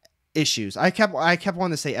issues. I kept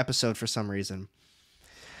wanting to say episode for some reason.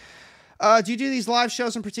 Do you do these live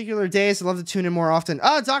shows on particular days? I'd love to tune in more often.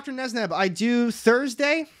 Dr. Nesneb, I do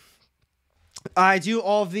Thursday. I do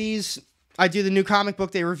all of these. I do the new comic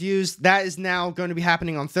book day reviews. That is now going to be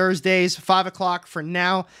happening on Thursdays, 5 o'clock for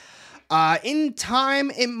now. In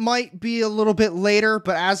time, it might be a little bit later,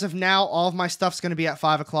 but as of now, all of my stuff's going to be at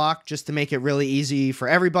 5 o'clock just to make it really easy for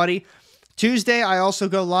everybody. Tuesday, I also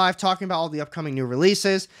go live talking about all the upcoming new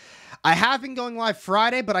releases. I have been going live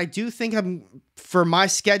Friday, but I do think for my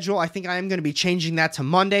schedule, I think I am going to be changing that to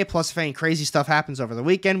Monday. Plus, if any crazy stuff happens over the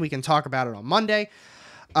weekend, we can talk about it on Monday.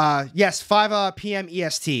 Yes, 5 p.m.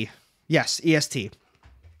 EST. Yes, EST.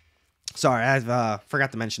 Sorry, I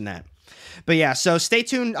forgot to mention that. But yeah, so stay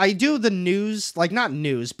tuned. I do the news, like not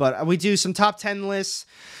news, but we do some top 10 lists.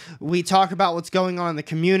 We talk about what's going on in the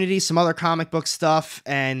community, some other comic book stuff,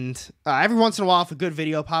 and every once in a while, if a good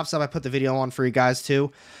video pops up, I put the video on for you guys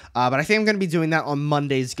too. But I think I'm going to be doing that on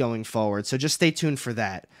Mondays going forward, so just stay tuned for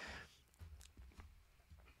that.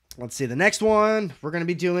 Let's see, the next one, we're going to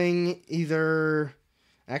be doing either...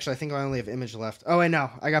 Actually, I think I only have Image left. Oh, wait, no.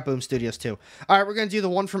 I got Boom Studios, too. All right, we're going to do the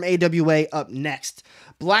one from AWA up next.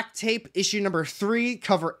 Black Tape, issue number 3,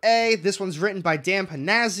 cover A. This one's written by Dan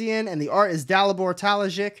Panazian, and the art is Dalibor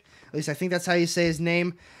Talajic. At least I think that's how you say his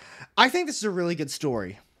name. I think this is a really good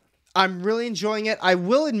story. I'm really enjoying it. I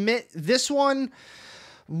will admit this one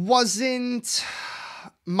wasn't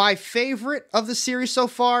my favorite of the series so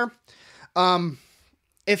far.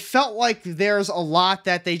 It felt like there's a lot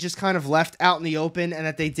that they just kind of left out in the open and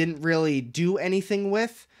that they didn't really do anything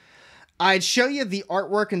with. I'd show you the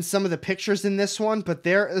artwork and some of the pictures in this one, but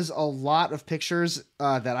there is a lot of pictures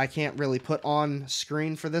that I can't really put on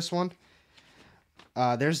screen for this one.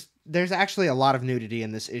 There's actually a lot of nudity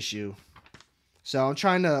in this issue. So I'm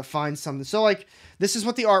trying to find something. So like, this is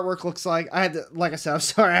what the artwork looks like. I had to, like I said, I'm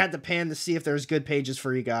sorry, I had to pan to see if there's good pages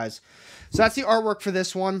for you guys. So that's the artwork for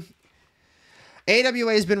this one.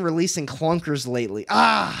 AWA has been releasing clunkers lately.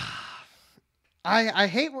 I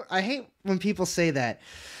hate when people say that,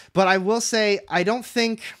 but I will say I don't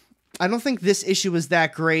think this issue is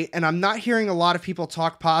that great, and I'm not hearing a lot of people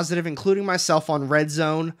talk positive, including myself on Red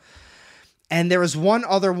Zone. And there was one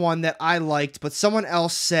other one that I liked, but someone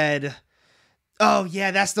else said, "Oh yeah,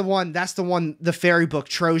 that's the one, the fairy book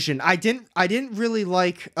Trojan." I didn't really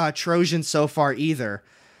like Trojan so far either.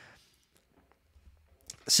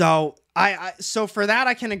 So so for that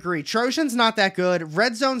I can agree. Trojan's not that good.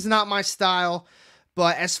 Red Zone's not my style,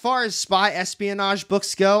 but as far as spy espionage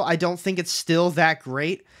books go, I don't think it's still that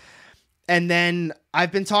great. And then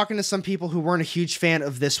I've been talking to some people who weren't a huge fan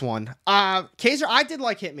of this one. Kaiser, I did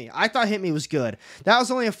like Hit Me. I thought Hit Me was good. That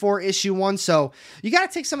was only a 4-issue one, so you got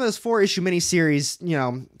to take some of those 4-issue miniseries, you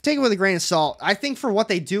know, take it with a grain of salt. I think for what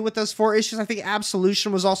they do with those 4 issues, I think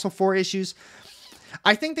Absolution was also 4 issues.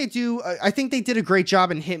 I think they did a great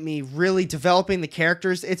job in Hit Me, really developing the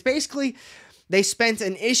characters. It's basically, they spent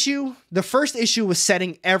an issue. The first issue was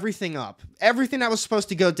setting everything up. Everything that was supposed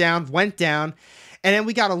to go down went down. And then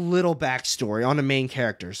we got a little backstory on the main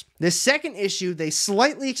characters. The second issue, they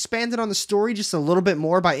slightly expanded on the story just a little bit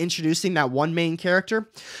more by introducing that one main character.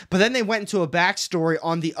 But then they went into a backstory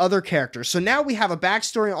on the other characters. So now we have a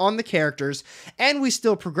backstory on the characters, and we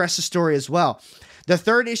still progress the story as well. The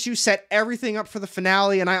third issue set everything up for the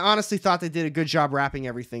finale, and I honestly thought they did a good job wrapping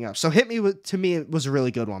everything up. So Hit Me, to me, it was a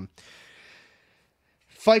really good one.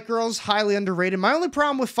 Fight Girls, highly underrated. My only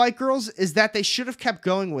problem with Fight Girls is that they should have kept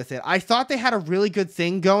going with it. I thought they had a really good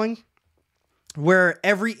thing going where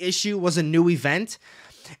every issue was a new event,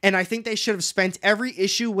 and I think they should have spent every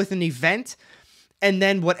issue with an event and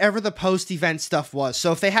then whatever the post-event stuff was.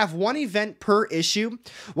 So if they have one event per issue,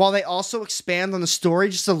 while they also expand on the story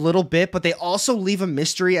just a little bit, but they also leave a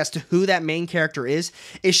mystery as to who that main character is.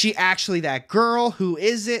 Is she actually that girl? Who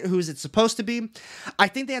is it? Who is it supposed to be? I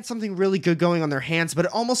think they had something really good going on their hands, but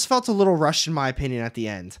it almost felt a little rushed in my opinion at the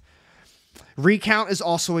end. Recount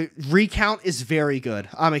is very good.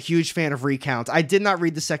 I'm a huge fan of Recount. I did not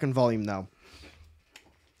read the second volume though.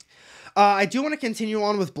 I do want to continue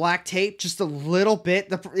on with Black Tape just a little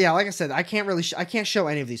bit. Yeah, like I said, I can't show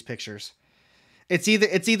any of these pictures. It's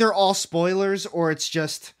either all spoilers or it's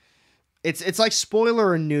just it's like spoiler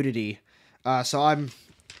or nudity. So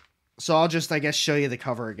I'll just, I guess, show you the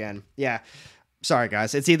cover again. Yeah. Sorry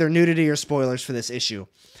guys. It's either nudity or spoilers for this issue.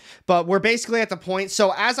 But we're basically at the point.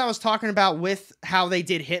 So as I was talking about with how they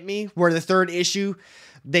did Hit Me, where the third issue,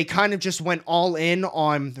 they kind of just went all in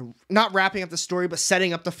on not wrapping up the story, but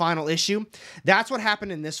setting up the final issue. That's what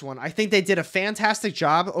happened in this one. I think they did a fantastic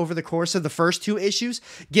job over the course of the first 2 issues,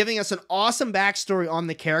 giving us an awesome backstory on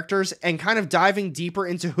the characters and kind of diving deeper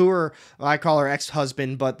into who her, well, I call her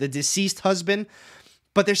ex-husband, but the deceased husband.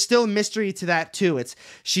 But there's still a mystery to that too.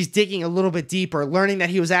 She's digging a little bit deeper, learning that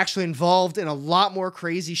he was actually involved in a lot more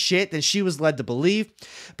crazy shit than she was led to believe.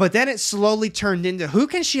 But then it slowly turned into, who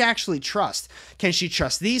can she actually trust? Can she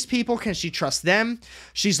trust these people? Can she trust them?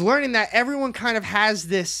 She's learning that everyone kind of has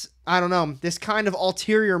this, I don't know, this kind of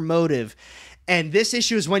ulterior motive. And this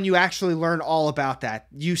issue is when you actually learn all about that.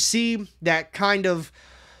 You see that kind of,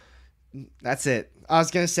 that's it. I was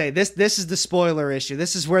going to say, this is the spoiler issue.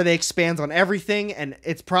 This is where they expand on everything, and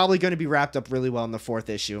it's probably going to be wrapped up really well in the 4th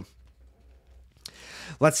issue.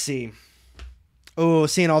 Let's see. Oh,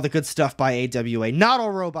 seeing all the good stuff by AWA. Not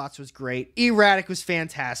All Robots was great. Erratic was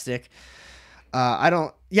fantastic.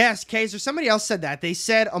 Yes, Kaiser, somebody else said that. They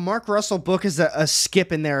said a Mark Russell book is a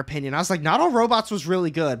skip in their opinion. I was like, Not All Robots was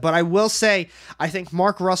really good, but I will say, I think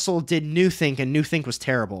Mark Russell did New Think, and New Think was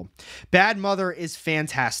terrible. Bad Mother is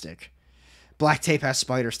fantastic. Black Tape has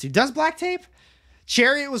spiders too. Does Black Tape?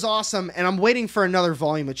 Chariot was awesome, and I'm waiting for another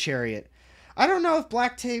volume of Chariot. I don't know if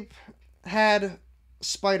Black Tape had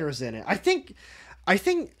spiders in it. I don't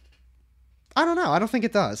know. I don't think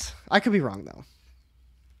it does. I could be wrong, though.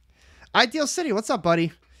 Ideal City, what's up,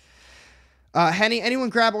 buddy? Henny, anyone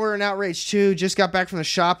grab Order and Outrage 2? Just got back from the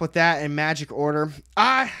shop with that and Magic Order.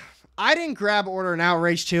 I I didn't grab Order and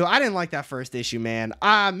Outrage 2. I didn't like that first issue, man.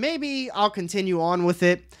 Maybe I'll continue on with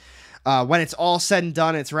it when it's all said and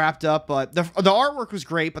done, it's wrapped up. But the artwork was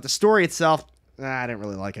great, but the story itself, I didn't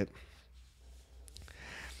really like it.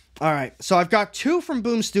 All right, so I've got 2 from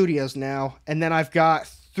Boom Studios now, and then I've got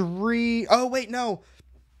 3... Oh, wait, no.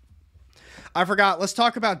 I forgot. Let's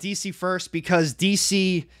talk about DC first, because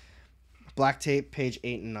DC... Black Tape, page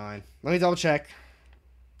 8 and 9. Let me double check.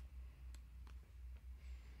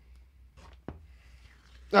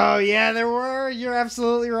 Oh, yeah, there were. You're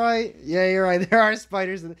absolutely right. Yeah, you're right. There are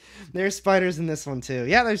spiders. There's spiders in this one, too.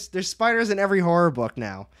 Yeah, there's spiders in every horror book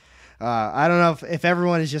now. I don't know if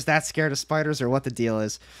everyone is just that scared of spiders or what the deal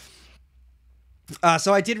is.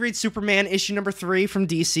 So I did read Superman issue number 3 from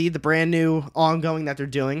DC, the brand new ongoing that they're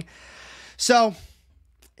doing. So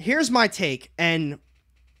here's my take, and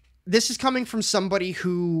this is coming from somebody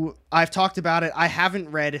who I've talked about it. I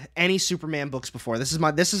haven't read any Superman books before. This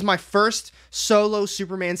is my first solo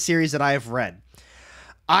Superman series that I have read.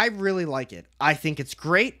 I really like it. I think it's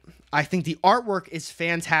great. I think the artwork is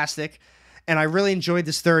fantastic, and I really enjoyed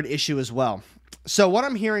this 3rd issue as well. So what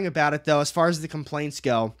I'm hearing about it, though, as far as the complaints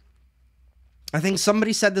go, I think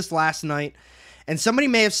somebody said this last night, and somebody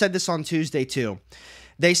may have said this on Tuesday too.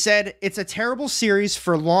 They said it's a terrible series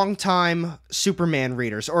for longtime Superman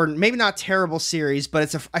readers, or maybe not terrible series,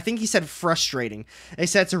 but I think he said frustrating. They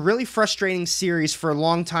said it's a really frustrating series for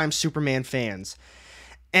longtime Superman fans.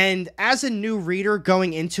 And as a new reader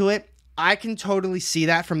going into it, I can totally see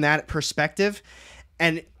that from that perspective.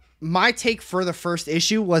 And my take for the first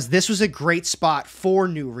issue was this was a great spot for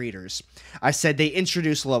new readers. I said they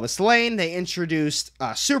introduced Lois Lane, they introduced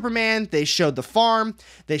Superman, they showed the farm,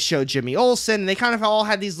 they showed Jimmy Olsen, and they kind of all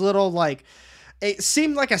had these little, like, it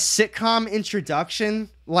seemed like a sitcom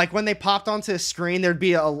introduction. Like, when they popped onto the screen, there'd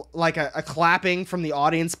be a clapping from the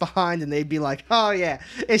audience behind, and they'd be like, oh yeah,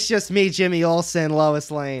 it's just me, Jimmy Olsen,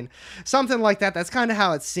 Lois Lane. Something like that. That's kind of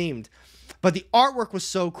how it seemed. But the artwork was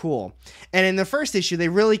so cool. And in the first issue, they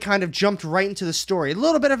really kind of jumped right into the story. A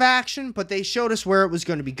little bit of action, but they showed us where it was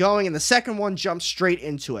going to be going. And the second one jumped straight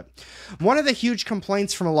into it. One of the huge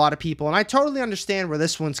complaints from a lot of people, and I totally understand where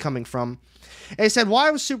this one's coming from, they said, why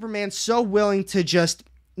was Superman so willing to just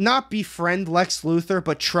not befriend Lex Luthor,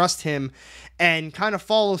 but trust him and kind of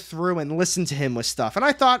follow through and listen to him with stuff? And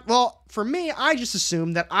I thought, well, for me, I just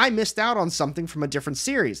assumed that I missed out on something from a different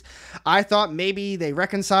series. I thought maybe they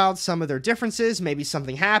reconciled some of their differences, maybe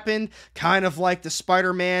something happened, kind of like the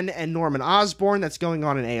Spider-Man and Norman Osborn that's going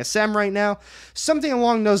on in ASM right now. Something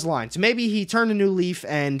along those lines. Maybe he turned a new leaf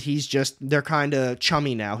and they're kind of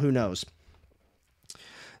chummy now, who knows?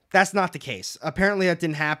 That's not the case. Apparently that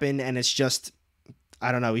didn't happen, and it's just,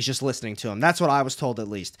 I don't know, he's just listening to him. That's what I was told, at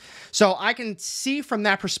least. So I can see from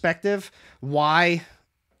that perspective why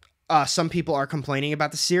some people are complaining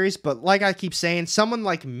about the series, but like I keep saying, someone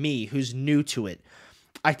like me who's new to it,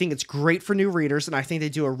 I think it's great for new readers, and I think they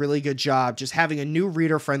do a really good job just having a new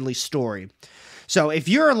reader-friendly story. So if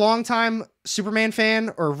you're a longtime Superman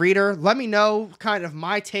fan or reader, let me know kind of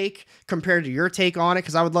my take compared to your take on it,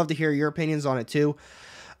 because I would love to hear your opinions on it too.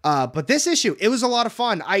 But this issue, it was a lot of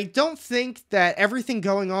fun. I don't think that everything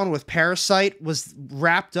going on with Parasite was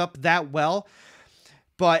wrapped up that well,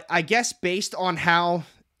 but I guess based on how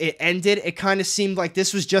it ended, it kind of seemed like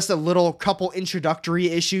this was just a little couple introductory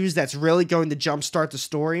issues that's really going to jumpstart the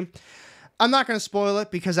story. I'm not going to spoil it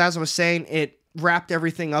because, as I was saying, it wrapped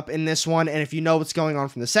everything up in this one, and if you know what's going on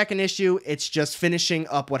from the second issue, it's just finishing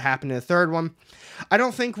up what happened in the third one. I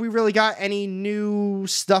don't think we really got any new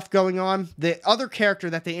stuff going on. The other character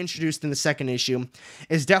that they introduced in the second issue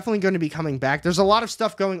is definitely going to be coming back. There's a lot of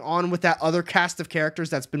stuff going on with that other cast of characters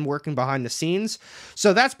that's been working behind the scenes,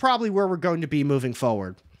 so that's probably where we're going to be moving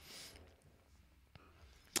forward.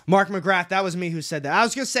 Mark McGrath, that was me who said that. I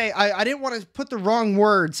was going to say, I didn't want to put the wrong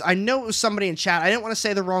words. I know it was somebody in chat. I didn't want to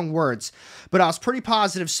say the wrong words, but I was pretty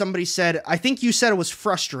positive somebody said, I think you said it was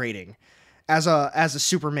frustrating as a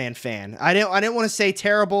Superman fan. I didn't want to say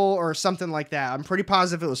terrible or something like that. I'm pretty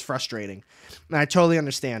positive it was frustrating, and I totally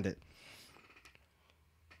understand it.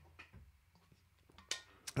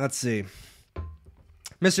 Let's see.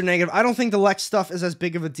 Mr. Negative, I don't think the Lex stuff is as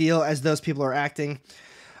big of a deal as those people are acting.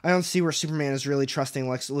 I don't see where Superman is really trusting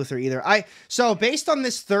Lex Luthor either. So based on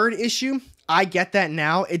this third issue, I get that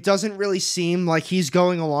now. It doesn't really seem like he's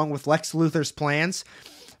going along with Lex Luthor's plans.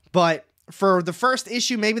 But for the first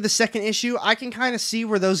issue, maybe the second issue, I can kind of see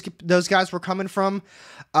where those guys were coming from.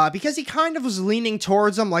 Because he kind of was leaning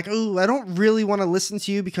towards them like, oh, I don't really want to listen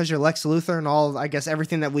to you because you're Lex Luthor and all, I guess,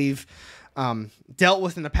 everything that we've dealt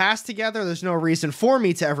with in the past together. There's no reason for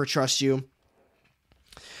me to ever trust you.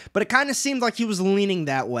 But it kind of seemed like he was leaning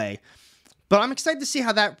that way. But I'm excited to see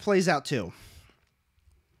how that plays out too.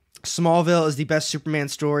 Smallville is the best Superman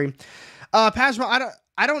story. Pasmo,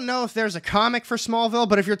 I don't know if there's a comic for Smallville,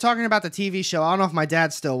 but if you're talking about the TV show, I don't know if my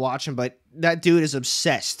dad's still watching, but that dude is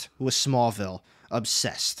obsessed with Smallville.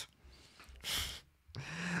 Obsessed.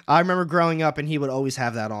 I remember growing up and he would always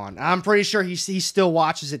have that on. I'm pretty sure he still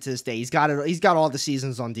watches it to this day. He's got it. He's got all the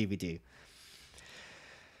seasons on DVD.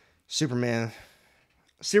 Superman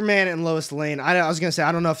and Lois Lane. I was gonna say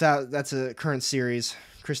I don't know if that's a current series.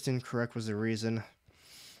 Kristen Correct was the reason.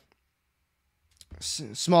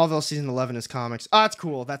 Smallville season 11 is comics. Oh, that's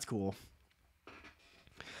cool. That's cool.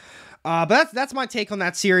 But that's my take on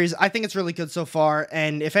that series. I think it's really good so far.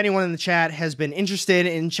 And if anyone in the chat has been interested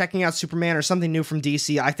in checking out Superman or something new from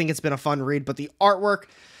DC, I think it's been a fun read. But the artwork,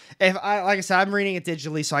 like I said, I'm reading it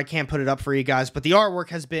digitally, so I can't put it up for you guys. But the artwork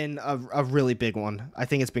has been a really big one. I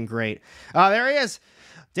think it's been great. There he is.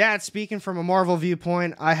 Dad, speaking from a Marvel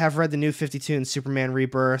viewpoint, I have read the New 52 and Superman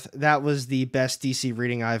Rebirth. That was the best DC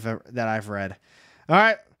reading that I've read. All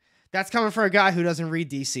right. That's coming from a guy who doesn't read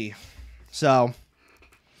DC. So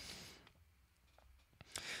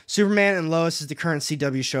Superman and Lois is the current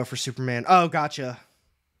CW show for Superman. Oh, gotcha.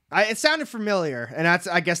 It sounded familiar, and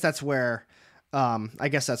I guess that's where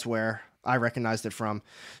I recognized it from.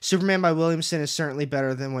 Superman by Williamson is certainly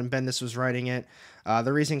better than when Bendis was writing it.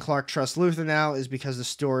 The reason Clark trusts Luthor now is because the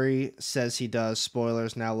story says he does.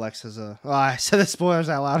 Spoilers. Now Lex has a... Oh, I said the spoilers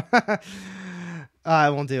out loud.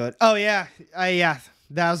 I won't do it. Oh, yeah. Yeah.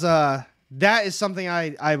 That is something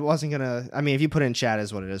I wasn't gonna... I mean, if you put it in chat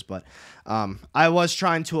is what it is, but I was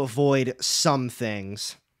trying to avoid some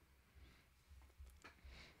things.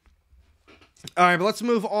 All right, but let's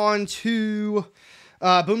move on to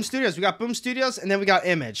Boom Studios. We got Boom Studios, and then we got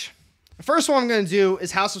Image. The first one I'm going to do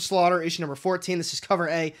is House of Slaughter, issue number 14. This is cover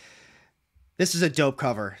A. This is a dope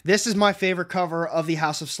cover. This is my favorite cover of the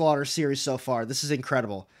House of Slaughter series so far. This is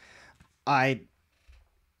incredible.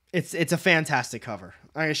 It's a fantastic cover.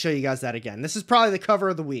 I'm going to show you guys that again. This is probably the cover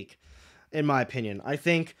of the week, in my opinion. I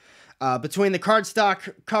think between the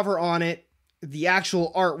cardstock cover on it, the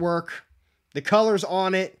actual artwork, the colors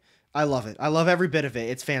on it, I love it. I love every bit of it.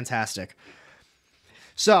 It's fantastic.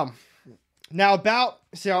 So now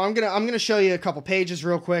I'm gonna show you a couple pages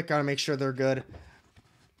real quick. Gotta make sure they're good.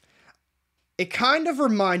 It kind of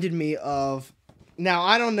reminded me of... Now,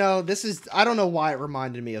 I don't know why it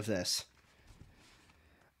reminded me of this.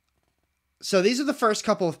 So these are the first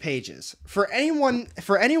couple of pages. For anyone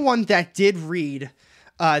that did read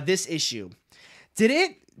this issue,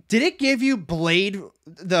 did it give you Blade,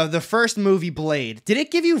 the first movie Blade? Did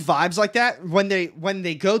it give you vibes like that when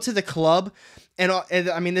they go to the club? And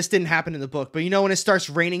I mean, this didn't happen in the book, but you know when it starts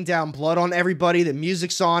raining down blood on everybody, the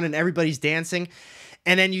music's on and everybody's dancing,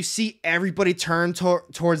 and then you see everybody turn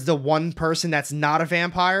towards the one person that's not a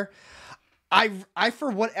vampire. I for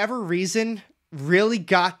whatever reason really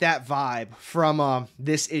got that vibe from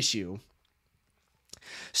this issue.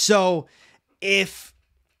 So if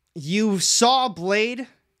you saw Blade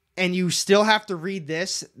and you still have to read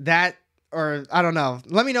this, or I don't know.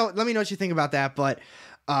 Let me know what you think about that. But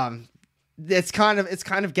it's kind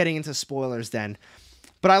of getting into spoilers then.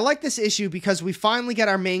 But I like this issue because we finally get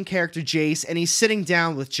our main character Jace, and he's sitting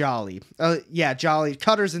down with Jolly. Yeah, Jolly.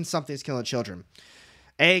 Cutters and Something's Killing Children.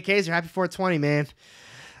 AAKs are happy 420, man.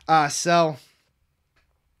 So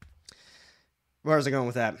where was I going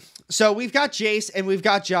with that? So we've got Jace and we've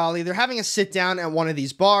got Jolly. They're having a sit down at one of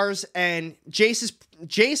these bars, and Jace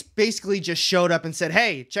basically just showed up and said,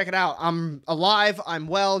 "Hey, check it out. I'm alive. I'm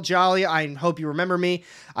well, Jolly. I hope you remember me.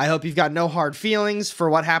 I hope you've got no hard feelings for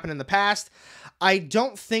what happened in the past." I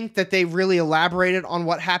don't think that they really elaborated on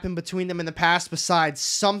what happened between them in the past besides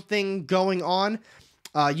something going on.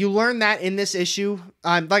 You learn that in this issue.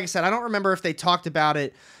 Like I said, I don't remember if they talked about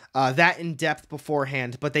it that in depth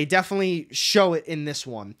beforehand, but they definitely show it in this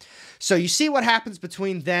one. So you see what happens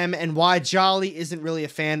between them and why Jolly isn't really a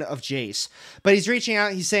fan of Jace. But he's reaching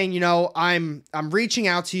out. He's saying, you know, I'm reaching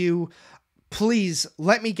out to you. Please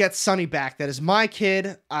let me get Sonny back. That is my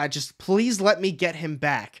kid. Just please let me get him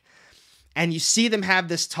back. And you see them have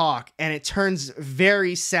this talk, and it turns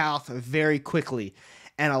very south very quickly,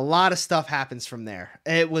 and a lot of stuff happens from there.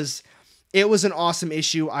 It was an awesome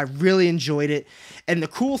issue. I really enjoyed it. And the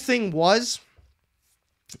cool thing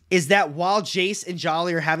is that while Jace and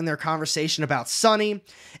Jolly are having their conversation about Sonny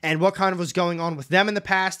and what kind of was going on with them in the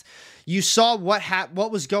past, you saw what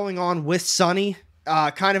was going on with Sonny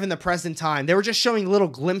kind of in the present time. They were just showing little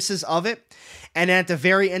glimpses of it. And at the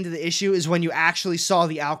very end of the issue is when you actually saw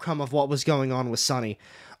the outcome of what was going on with Sonny.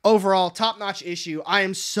 Overall, top-notch issue. I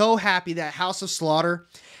am so happy that House of Slaughter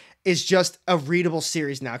is just a readable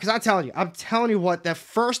series now. Because I'm telling you what, that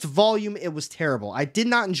first volume, it was terrible. I did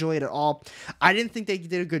not enjoy it at all. I didn't think they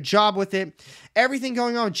did a good job with it. Everything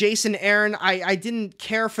going on with Jason and Aaron, I didn't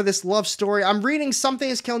care for this love story. I'm reading Something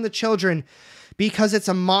is Killing the Children because it's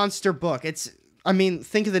a monster book.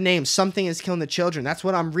 Think of the name, Something is Killing the Children. That's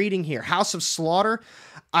what I'm reading here. House of Slaughter.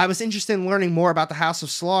 I was interested in learning more about the House of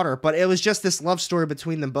Slaughter, but it was just this love story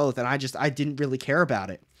between them both, and I didn't really care about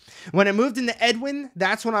it. When it moved into Edwin,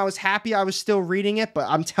 that's when I was happy I was still reading it, but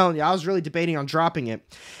I'm telling you, I was really debating on dropping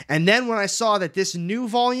it. And then when I saw that this new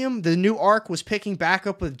volume, the new arc, was picking back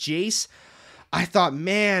up with Jace, I thought,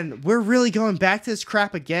 man, we're really going back to this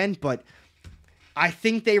crap again, but I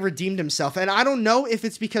think they redeemed himself. And I don't know if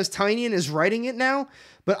it's because Tynion is writing it now,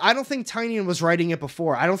 but I don't think Tynion was writing it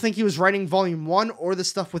before. I don't think he was writing volume 1 or the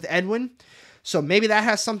stuff with Edwin. So maybe that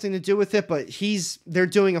has something to do with it, but they're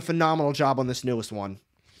doing a phenomenal job on this newest one.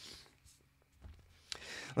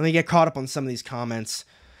 Let me get caught up on some of these comments.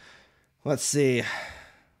 Let's see.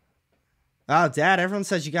 Oh, Dad, everyone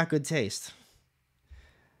says you got good taste.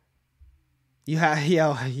 You have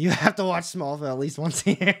to watch Smallville at least once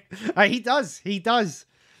a year. He does. He's not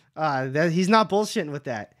bullshitting with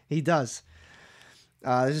that. He does.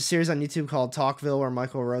 There's a series on YouTube called Talkville where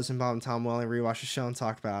Michael Rosenbaum and Tom Welling rewatch the show and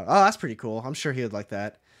talk about it. Oh, that's pretty cool. I'm sure he would like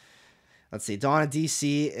that. Let's see. Dawn of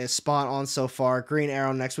DC is spot on so far. Green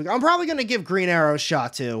Arrow next week. I'm probably going to give Green Arrow a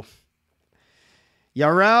shot too.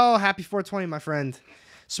 Yarel, happy 420, my friend.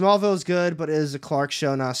 Smallville is good, but it is a Clark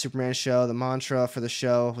show, not a Superman show. The mantra for the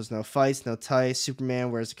show was no fights, no tights. Superman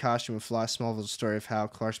wears a costume and flies. Smallville's a story of how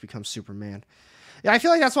Clark becomes Superman. Yeah, I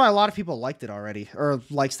feel like that's why a lot of people liked it already, or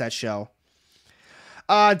likes that show.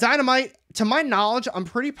 Dynamite, to my knowledge, I'm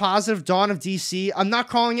pretty positive Dawn of DC. I'm not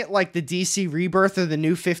calling it like the DC Rebirth or the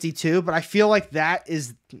New 52, but I feel like that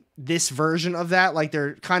is this version of that. Like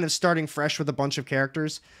they're kind of starting fresh with a bunch of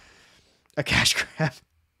characters. A cash grab.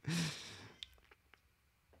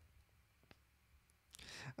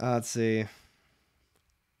 Let's see.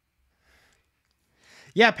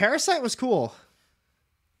 Yeah, Parasite was cool.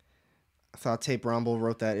 I thought Tape Rumble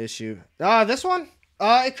wrote that issue. This one?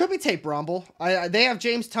 It could be Tape Rumble. They have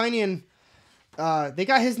James Tynion. They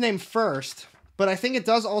got his name first, but I think it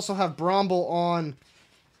does also have Bromble on.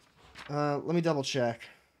 Let me double check.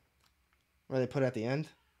 Where they put it at the end.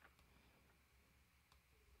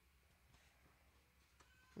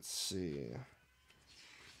 Let's see.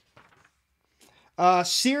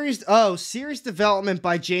 Series development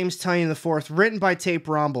by James Tynion IV, written by Tape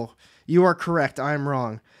Rumble. You are correct. I am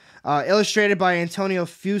wrong. Illustrated by Antonio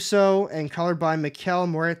Fuso and colored by Mikel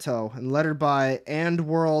Moreto and lettered by And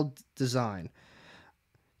World Design.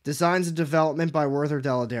 Designs and development by Werther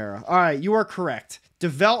Deladera. All right, you are correct.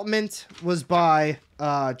 Development was by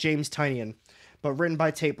James Tynion, but written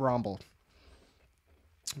by Tape Rumble.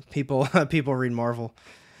 People read Marvel.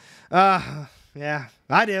 Yeah,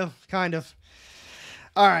 I do, kind of.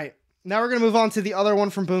 All right. Now we're going to move on to the other one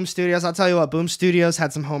from Boom Studios. I'll tell you what, Boom Studios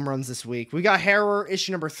had some home runs this week. We got Harrower,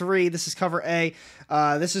 issue number 3. This is cover A.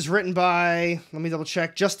 This is written by, let me double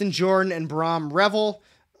check, Justin Jordan and Bram Revel.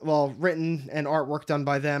 Well, written and artwork done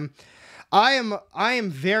by them. I am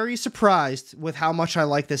very surprised with how much I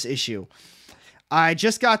like this issue. I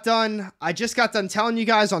just got done telling you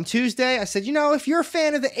guys on Tuesday. I said, if you're a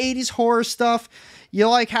fan of the 80s horror stuff, you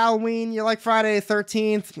like Halloween, you like Friday the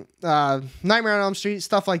 13th, Nightmare on Elm Street,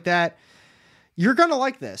 stuff like that, you're going to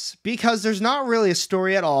like this because there's not really a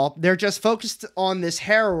story at all. They're just focused on this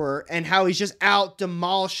Harrower and how he's just out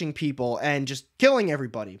demolishing people and just killing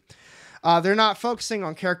everybody. They're not focusing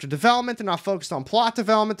on character development. They're not focused on plot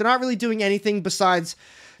development. They're not really doing anything besides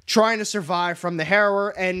trying to survive from the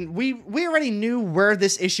Harrower. And we already knew where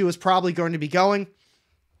this issue was probably going to be going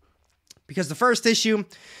because the first issue,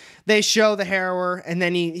 they show the Harrower, and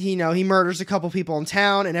then he murders a couple people in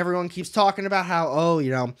town, and everyone keeps talking about how,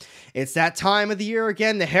 it's that time of the year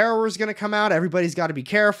again. The Harrower's going to come out. Everybody's got to be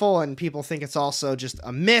careful, and people think it's also just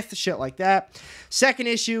a myth, shit like that. Second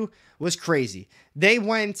issue was crazy. They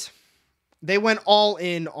went all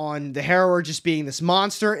in on the Harrower just being this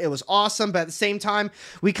monster. It was awesome, but at the same time,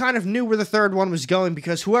 we kind of knew where the third one was going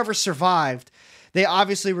because whoever survived, they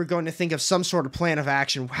obviously were going to think of some sort of plan of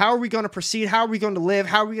action. How are we going to proceed? How are we going to live?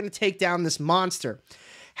 How are we going to take down this monster?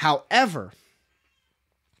 However,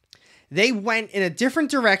 they went in a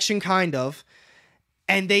different direction, kind of,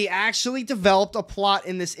 and they actually developed a plot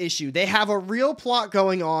in this issue. They have a real plot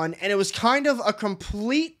going on, and it was kind of a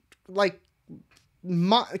complete, kind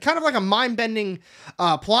of like a mind-bending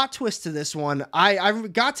plot twist to this one. I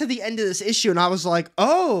got to the end of this issue, and I was like,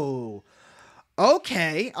 oh,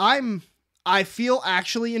 okay, I'm I feel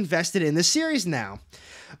actually invested in this series now.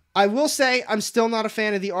 I will say I'm still not a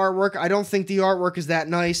fan of the artwork. I don't think the artwork is that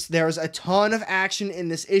nice. There's a ton of action in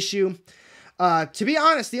this issue. To be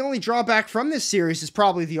honest, the only drawback from this series is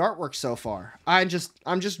probably the artwork so far. I'm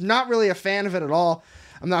just not really a fan of it at all.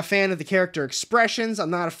 I'm not a fan of the character expressions.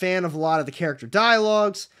 I'm not a fan of a lot of the character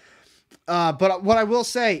dialogues. But what I will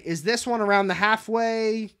say is this one around the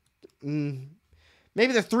halfway, maybe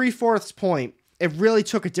the 3/4 point, it really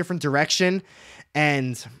took a different direction.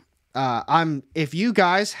 And if you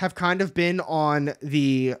guys have kind of been on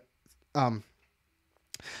the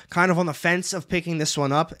fence of picking this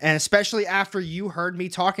one up, and especially after you heard me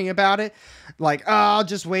talking about it, like, oh, I'll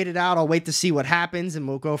just wait it out. I'll wait to see what happens and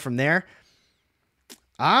we'll go from there.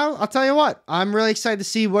 I'll tell you what, I'm really excited to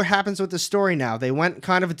see what happens with the story now. They went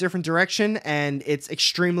kind of a different direction and it's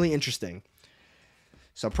extremely interesting.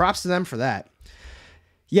 So props to them for that.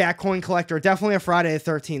 Yeah, Coin Collector, definitely a Friday the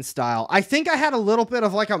 13th style. I think I had a little bit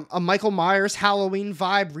of like a Michael Myers Halloween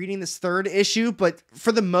vibe reading this 3rd issue, but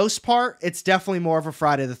for the most part, it's definitely more of a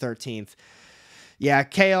Friday the 13th. Yeah,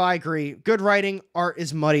 KO, I agree. Good writing, art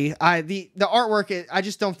is muddy. The artwork, I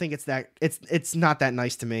just don't think it's not that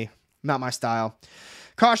nice to me. Not my style.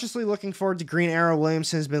 Cautiously looking forward to Green Arrow.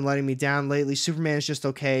 Williamson has been letting me down lately. Superman is just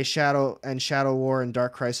okay. Shadow War and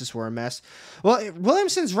Dark Crisis were a mess. Well,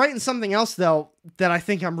 Williamson's writing something else, though, that I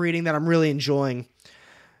think I'm reading that I'm really enjoying.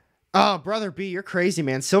 Oh, Brother B, you're crazy,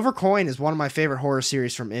 man. Silver Coin is one of my favorite horror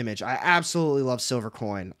series from Image. I absolutely love Silver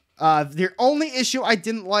Coin. The only issue I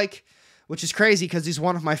didn't like, which is crazy because he's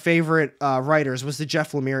one of my favorite writers, was the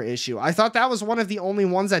Jeff Lemire issue. I thought that was one of the only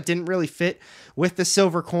ones that didn't really fit with the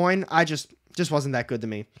Silver Coin. Just wasn't that good to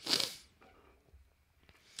me.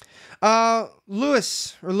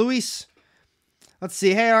 Luis. Let's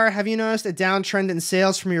see. Hey, R, have you noticed a downtrend in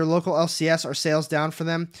sales from your local LCS? Are sales down for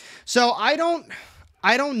them? So I don't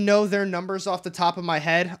know their numbers off the top of my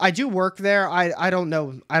head. I do work there. I don't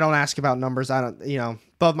know. I don't ask about numbers. I don't,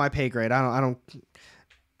 above my pay grade. I don't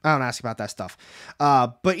ask about that stuff.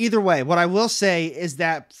 But either way, what I will say is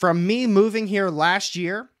that from me moving here last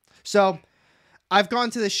year, so I've gone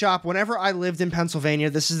to the shop whenever I lived in Pennsylvania.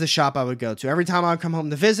 This is the shop I would go to. Every time I would come home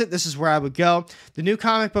to visit, this is where I would go. The new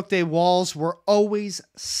comic book day walls were always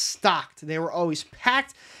stocked. They were always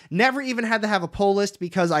packed. Never even had to have a pull list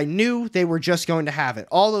because I knew they were just going to have it.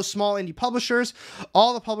 All those small indie publishers,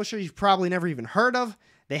 all the publishers you've probably never even heard of,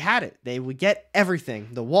 they had it. They would get everything.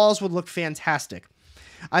 The walls would look fantastic.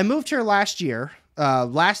 I moved here last year,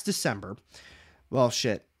 last December. Well,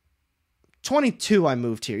 shit. 22 I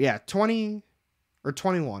moved here. Yeah, 20... or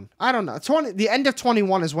 21. I don't know. The end of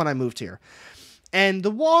 21 is when I moved here. And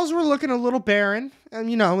the walls were looking a little barren. And,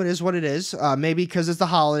 it is what it is. Maybe because it's the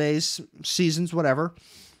holidays, seasons, whatever.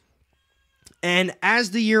 And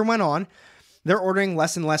as the year went on, they're ordering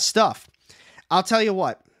less and less stuff. I'll tell you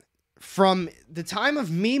what. From the time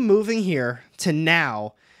of me moving here to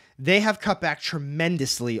now, they have cut back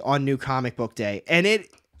tremendously on New Comic Book Day. And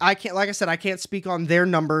I can't speak on their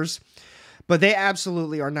numbers, but they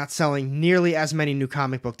absolutely are not selling nearly as many New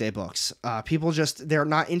Comic Book Day books. People they're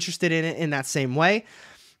not interested in it in that same way.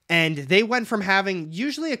 And they went from having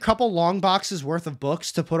usually a couple long boxes worth of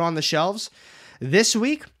books to put on the shelves. This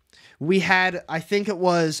week, we had, I think it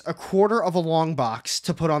was a quarter of a long box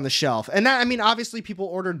to put on the shelf. And that, obviously people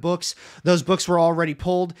ordered books. Those books were already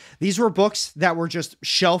pulled. These were books that were just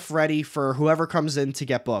shelf ready for whoever comes in to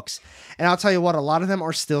get books. And I'll tell you what, a lot of them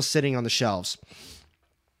are still sitting on the shelves.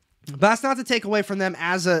 But that's not to take away from them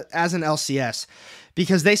as an LCS,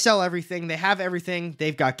 because they sell everything. They have everything.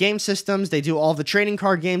 They've got game systems. They do all the trading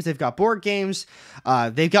card games. They've got board games.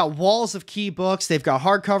 They've got walls of key books. They've got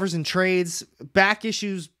hardcovers and trades, back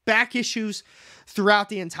issues throughout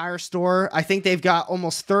the entire store. I think they've got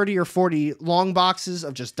almost 30 or 40 long boxes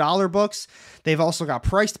of just dollar books. They've also got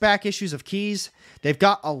priced back issues of keys. They've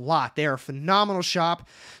got a lot. They are a phenomenal shop.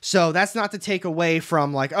 So that's not to take away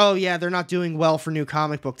from like, oh yeah, they're not doing well for New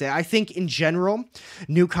Comic Book Day. I think in general,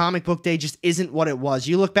 New Comic Book Day just isn't what it was.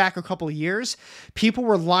 You look back a couple of years, people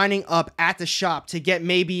were lining up at the shop to get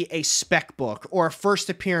maybe a spec book or a first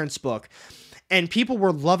appearance book. And people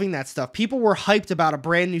were loving that stuff. People were hyped about a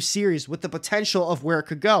brand new series with the potential of where it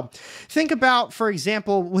could go. Think about, for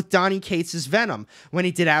example, with Donny Cates' Venom, when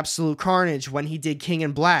he did Absolute Carnage, when he did King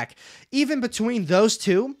in Black. Even between those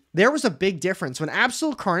two, there was a big difference. When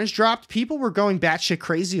Absolute Carnage dropped, people were going batshit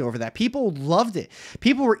crazy over that. People loved it.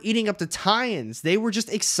 People were eating up the tie-ins. They were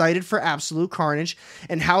just excited for Absolute Carnage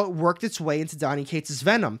and how it worked its way into Donny Cates'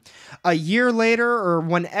 Venom. A year later, or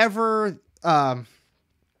whenever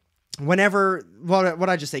what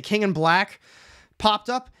I just say, King in Black popped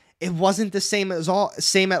up, it wasn't the same at all.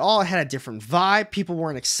 It had a different vibe. People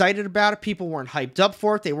weren't excited about it. People weren't hyped up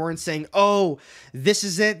for it. They weren't saying, "Oh, this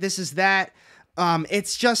is it. This is that."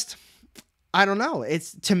 It's just, I don't know.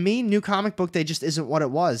 It's, to me, New Comic Book Day just isn't what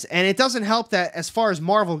it was. And it doesn't help that as far as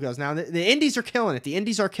Marvel goes. Now, the indies are killing it. The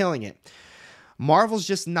indies are killing it. Marvel's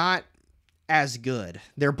just not as good.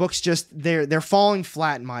 Their books just, they're falling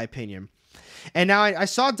flat, in my opinion. And now I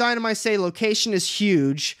saw Dynamite say location is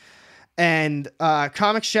huge. And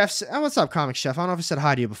Comic Chef, what's up, Comic Chef? I don't know if I said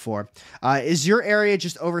hi to you before. Is your area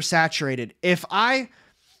just oversaturated?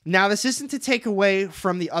 Now this isn't to take away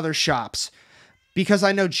from the other shops, because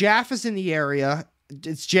I know Jaff is in the area.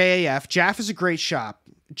 It's JAF. Jaff is a great shop.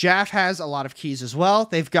 Jaff has a lot of keys as well.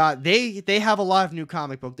 They have a lot of New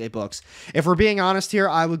Comic Book Day books. If we're being honest here,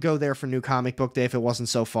 I would go there for New Comic Book Day if it wasn't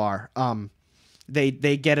so far. They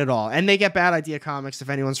get it all, and they get Bad Idea Comics if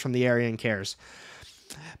anyone's from the area and cares.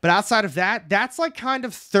 But outside of that, that's like kind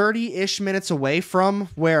of 30-ish minutes away from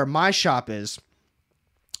where my shop is.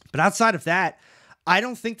 But outside of that, I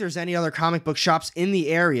don't think there's any other comic book shops in the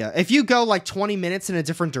area. If you go like 20 minutes in a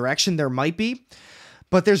different direction, there might be,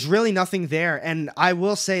 but there's really nothing there. And I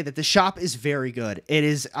will say that the shop is very good. It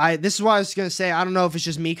is, this is what I was going to say. I don't know if it's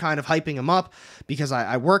just me kind of hyping them up because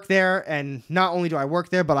I work there, and not only do I work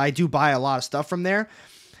there, but I do buy a lot of stuff from there.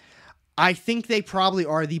 I think they probably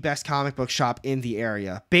are the best comic book shop in the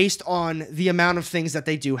area based on the amount of things that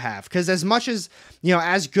they do have. Because as much as,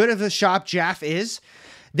 as good of a shop Jaff is,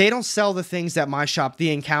 they don't sell the things that my shop,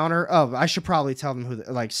 The Encounter. Oh, I should probably tell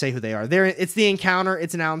them say who they are. It's The Encounter.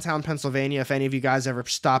 It's in Allentown, Pennsylvania. If any of you guys ever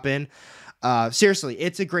stop in, seriously,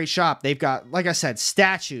 it's a great shop. They've got, like I said,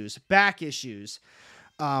 statues, back issues.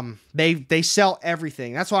 They sell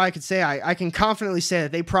everything. That's why I could say, I can confidently say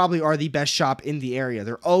that they probably are the best shop in the area.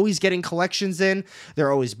 They're always getting collections in.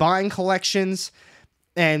 They're always buying collections,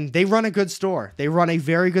 and they run a good store. They run a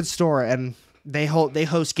very good store, and they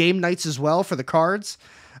host game nights as well for the cards.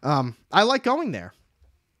 I like going there.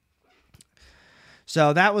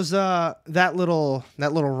 So that was, that little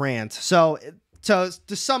rant. So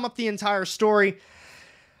to sum up the entire story,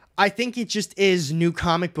 I think it just is New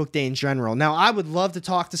Comic Book Day in general. Now, I would love to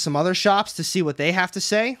talk to some other shops to see what they have to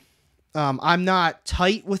say. I'm not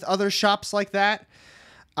tight with other shops like that.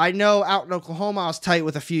 I know out in Oklahoma, I was tight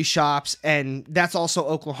with a few shops, and that's also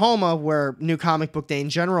Oklahoma, where New Comic Book Day in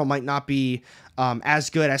general might not be as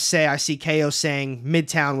good as, say, I see KO saying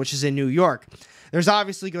Midtown, which is in New York. There's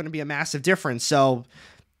obviously going to be a massive difference. So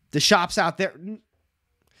the shops out there,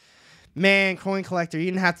 man, Coin Collector, you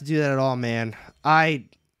didn't have to do that at all, man. I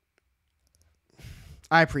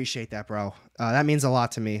appreciate that, bro. That means a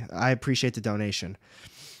lot to me. I appreciate the donation.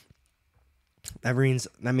 That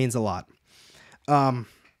means a lot.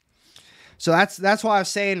 So that's why I was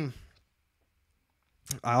saying,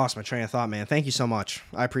 I lost my train of thought, man. Thank you so much.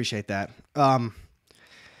 I appreciate that.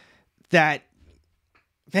 That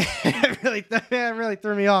really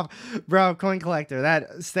threw me off, bro. Coin Collector,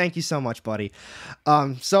 thank you so much, buddy.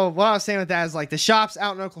 So what I was saying with that is, like, the shops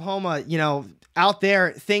out in Oklahoma, out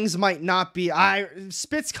there, things might not be.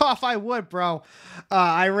 Spitzkoff, I would, bro.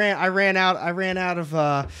 I ran out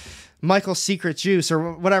of Michael's Secret Juice,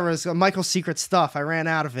 or whatever it's called, Michael's Secret Stuff. I ran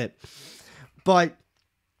out of it. But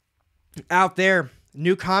out there,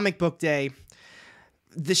 New Comic Book Day,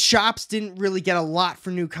 the shops didn't really get a lot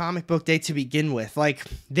for New Comic Book Day to begin with. Like,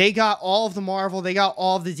 they got all of the Marvel, they got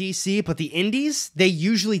all of the DC, but the indies, they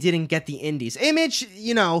usually didn't get the indies. Image,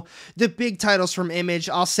 the big titles from Image,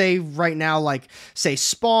 I'll say right now, like, say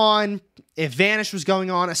Spawn, if Vanish was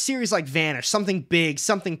going on, a series like Vanish, something big,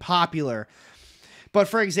 something popular. But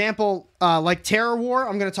for example, like Terror War,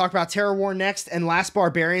 I'm going to talk about Terror War next, and Last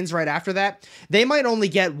Barbarians right after that. They might only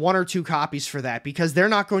get 1 or 2 copies for that, because they're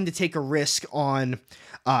not going to take a risk on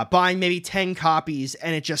buying maybe 10 copies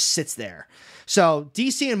and it just sits there. So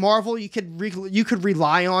DC and Marvel, you could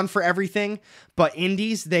rely on for everything, but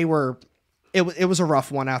indies, it was a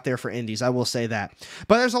rough one out there for indies. I will say that.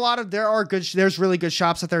 But there's really good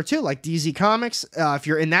shops out there too, like DZ Comics. If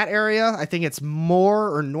you're in that area, I think it's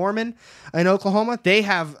Moore or Norman in Oklahoma. They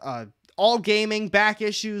have all gaming, back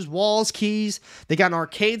issues, walls, keys. They got an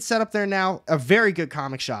arcade set up there now. A very good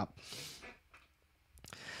comic shop.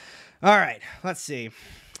 All right, let's see.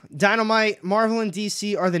 Dynamite, Marvel, and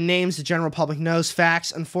DC are the names the general public knows.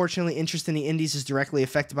 Facts. Unfortunately, interest in the indies is directly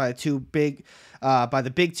affected by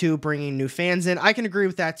the big two bringing new fans in. I can agree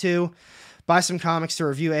with that too. Buy some comics to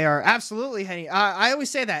review AR. Absolutely, Henny. I always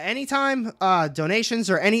say that anytime donations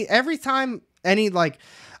or every time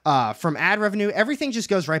from ad revenue, everything just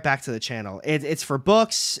goes right back to the channel. It's for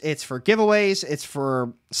books, it's for giveaways, it's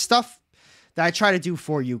for stuff that I try to do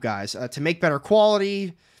for you guys to make better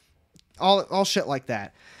quality, all shit like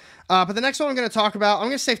that. But the next one I'm going to talk about, I'm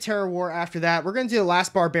going to save Terror War after that. We're going to do The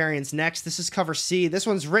Last Barbarians next. This is cover C. This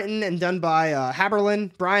one's written and done by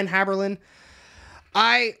Brian Haberlin.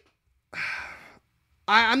 I've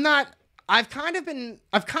kind of been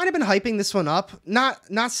hyping this one up.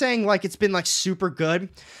 Not saying like it's been like super good,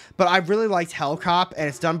 but I really liked Hellcop, and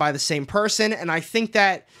it's done by the same person, and I think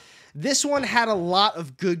that this one had a lot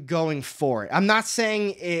of good going for it. I'm not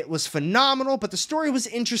saying it was phenomenal, but the story was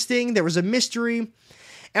interesting. There was a mystery.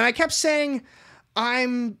 And I kept saying,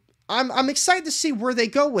 I'm excited to see where they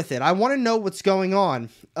go with it. I want to know what's going on.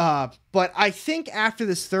 But I think after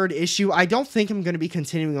this third issue, I don't think I'm going to be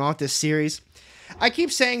continuing on with this series. I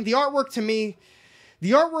keep saying the artwork to me,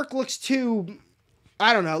 the artwork looks too,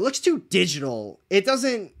 I don't know, it looks too digital. It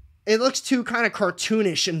looks too kind of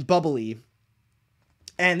cartoonish and bubbly.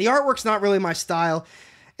 And the artwork's not really my style.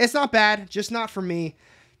 It's not bad, just not for me.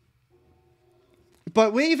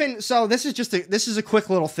 But this is a quick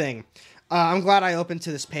little thing. I'm glad I opened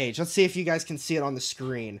to this page. Let's see if you guys can see it on the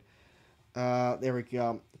screen. There we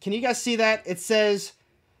go. Can you guys see that? It says,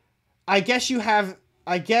 I guess you have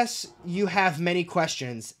many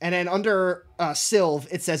questions. And then under Sylve,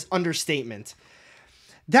 it says understatement.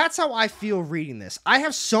 That's how I feel reading this. I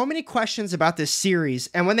have so many questions about this series.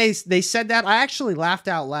 And when they said that, I actually laughed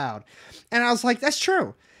out loud. And I was like, that's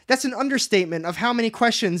true. That's an understatement of how many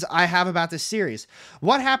questions I have about this series.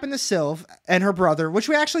 What happened to Sylve and her brother, which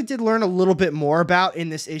we actually did learn a little bit more about in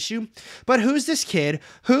this issue. But who's this kid?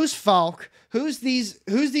 Who's Falk? Who's these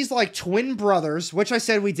like twin brothers, which I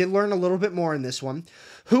said we did learn a little bit more in this one.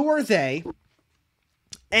 Who are they?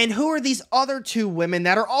 And who are these other two women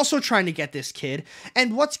that are also trying to get this kid?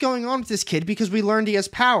 And what's going on with this kid? Because we learned he has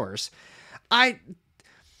powers.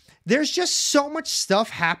 There's just so much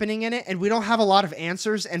stuff happening in it, and we don't have a lot of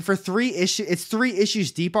answers. And for it's 3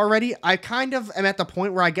 issues deep already. I kind of am at the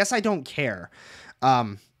point where I guess I don't care.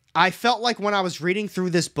 I felt like when I was reading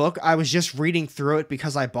through this book, I was just reading through it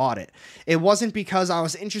because I bought it. It wasn't because I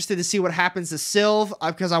was interested to see what happens to Sylve,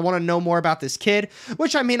 because I want to know more about this kid,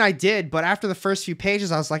 which I mean I did. But after the first few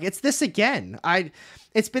pages, I was like, it's this again.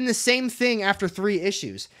 It's been the same thing after 3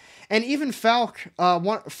 issues. And even Falk,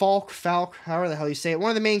 however the hell you say it, one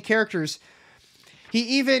of the main characters, he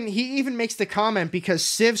even makes the comment because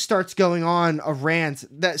Civ starts going on a rant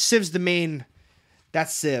that Civ's the main,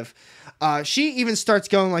 that's Civ. She even starts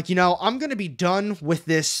going like, I'm going to be done with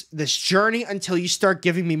this journey until you start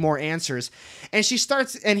giving me more answers. And he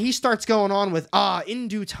starts going on with, in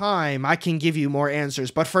due time, I can give you more answers,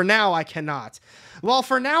 but for now I cannot. Well,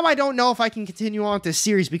 for now, I don't know if I can continue on with this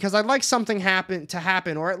series because I'd like something to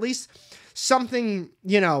happen, or at least something,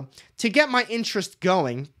 to get my interest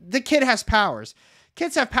going. The kid has powers.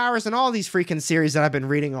 Kids have powers in all these freaking series that I've been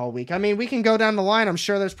reading all week. I mean, we can go down the line. I'm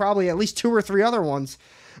sure there's probably at least 2 or 3 other ones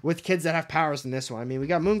with kids that have powers in this one. I mean, we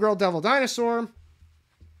got Moon Girl, Devil Dinosaur.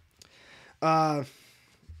 Well,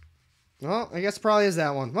 I guess it probably is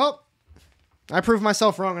that one. Well, I proved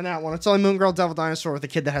myself wrong on that one. It's only Moon Girl, Devil Dinosaur with a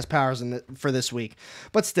kid that has powers for this week.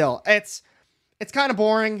 But still, it's kind of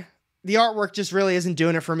boring. The artwork just really isn't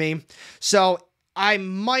doing it for me. So I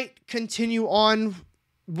might continue on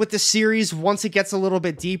with the series once it gets a little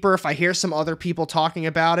bit deeper. If I hear some other people talking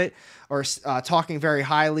about it or talking very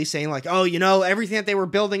highly, saying like, oh, everything that they were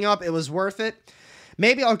building up, it was worth it.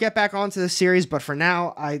 Maybe I'll get back onto the series. But for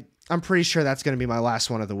now, I'm pretty sure that's going to be my last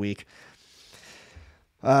one of the week.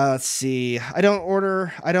 Let's see. I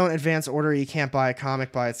don't advance order. You can't buy a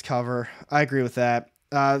comic by its cover. I agree with that.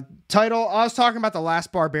 Title. I was talking about The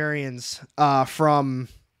Last Barbarians from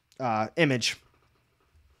Image.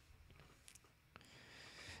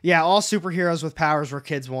 Yeah, all superheroes with powers were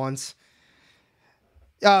kids once.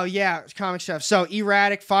 Oh yeah, Comic Chef. So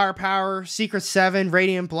Erratic, Firepower, Secret 7,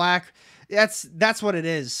 Radiant Black. That's what it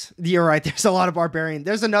is. You're right. There's a lot of barbarian.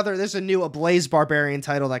 There's a new Ablaze Barbarian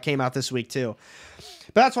title that came out this week too.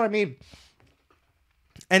 But that's what I mean.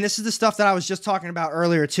 And this is the stuff that I was just talking about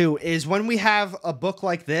earlier too, is when we have a book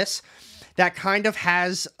like this that kind of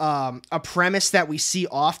has a premise that we see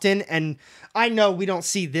often, and I know we don't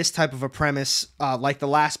see this type of a premise like The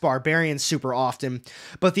Last Barbarian super often,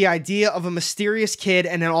 but the idea of a mysterious kid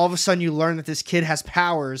and then all of a sudden you learn that this kid has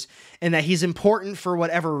powers and that he's important for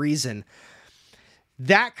whatever reason.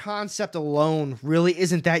 That concept alone really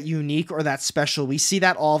isn't that unique or that special. We see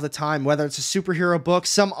that all the time, whether it's a superhero book,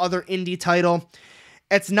 some other indie title.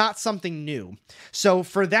 It's not something new. So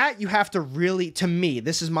for that, you have to really, to me,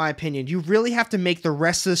 this is my opinion, you really have to make the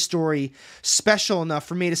rest of the story special enough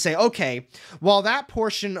for me to say, okay, while that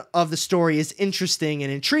portion of the story is interesting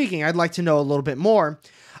and intriguing, I'd like to know a little bit more.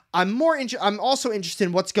 I'm also interested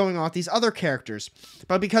in what's going on with these other characters.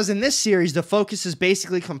 But because in this series, the focus is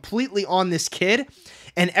basically completely on this kid,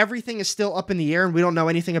 and everything is still up in the air and we don't know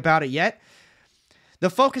anything about it yet. The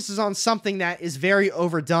focus is on something that is very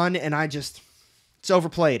overdone, and it's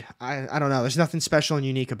overplayed. I don't know. There's nothing special and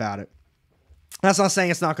unique about it. That's not saying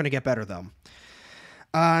it's not going to get better, though.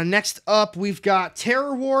 Next up, we've got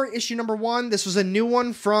Terror War, issue number 1. This was a new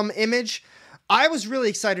one from Image. I was really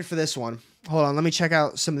excited for this one. Hold on, let me check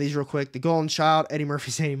out some of these real quick. The Golden Child, Eddie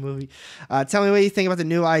Murphy's any movie. Tell me what you think about the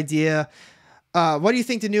new idea. What do you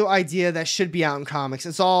think the new idea that should be out in comics?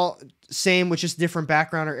 It's all same with just different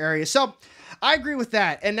background or area. So I agree with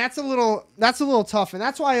that, and that's a little tough, and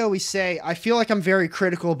that's why I always say I feel like I'm very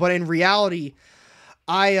critical, but in reality,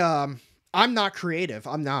 I'm not creative.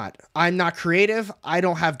 I'm not creative. I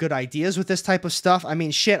don't have good ideas with this type of stuff. I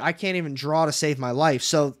mean, shit, I can't even draw to save my life.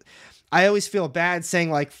 So I always feel bad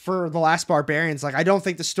saying, like, for The Last Barbarians, like, I don't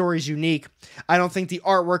think the story's unique. I don't think the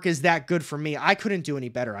artwork is that good for me. I couldn't do any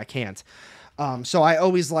better. I can't. So I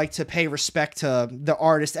always like to pay respect to the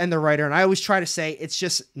artist and the writer, and I always try to say it's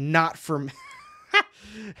just not for me.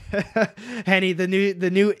 Henny, the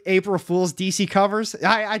new April Fool's DC covers,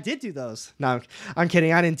 I did do those. No, I'm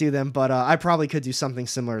kidding. I didn't do them, but I probably could do something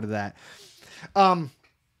similar to that.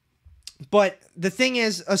 But the thing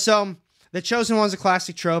is, so The Chosen One's a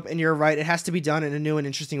classic trope, and you're right. It has to be done in a new and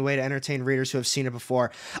interesting way to entertain readers who have seen it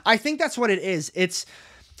before. I think that's what it is.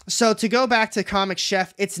 So to go back to Comic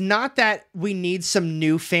Chef, it's not that we need some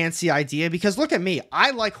new fancy idea, because look at me. I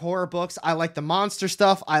like horror books. I like the monster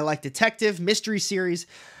stuff. I like detective, mystery series.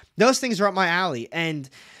 Those things are up my alley, and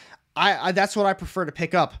I that's what I prefer to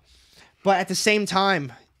pick up. But at the same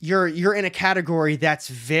time, you're in a category that's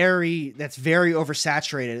very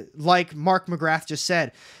oversaturated. Like Mark McGrath just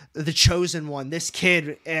said, The Chosen One, this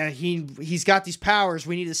kid, he's got these powers.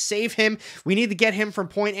 We need to save him. We need to get him from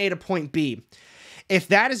point A to point B. If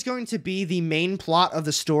that is going to be the main plot of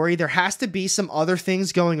the story, there has to be some other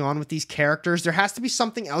things going on with these characters. There has to be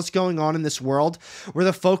something else going on in this world where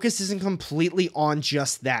the focus isn't completely on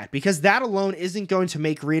just that, because that alone isn't going to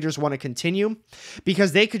make readers want to continue,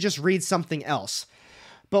 because they could just read something else.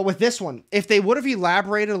 But with this one, if they would have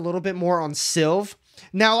elaborated a little bit more on Sylve,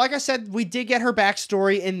 now, like I said, we did get her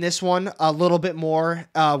backstory in this one a little bit more,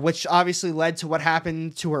 which obviously led to what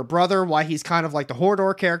happened to her brother, why he's kind of like the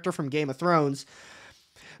Hodor character from Game of Thrones.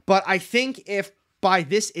 But I think if by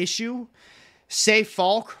this issue, say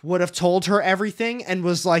Falk would have told her everything and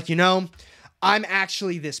was like, you know, I'm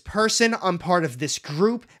actually this person. I'm part of this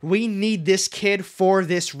group. We need this kid for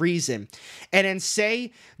this reason. And then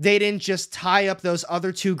say they didn't just tie up those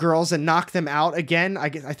other two girls and knock them out again. I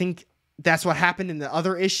think that's what happened in the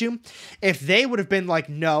other issue. If they would have been like,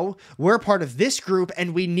 no, we're part of this group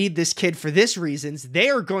and we need this kid for this reasons,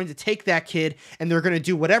 they are going to take that kid and they're going to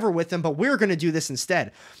do whatever with him, but we're going to do this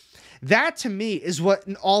instead. That, to me, is what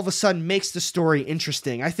all of a sudden makes the story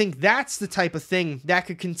interesting. I think that's the type of thing that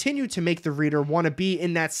could continue to make the reader want to be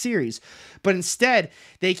in that series. But instead,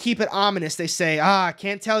 they keep it ominous. They say, I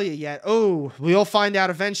can't tell you yet. Oh, we'll find out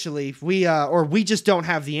eventually. Or we just don't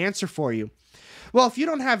have the answer for you. Well, if you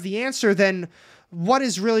don't have the answer, then what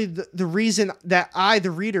is really the reason that I,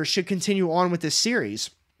 the reader, should continue on with this series?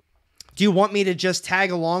 Do you want me to just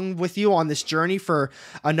tag along with you on this journey for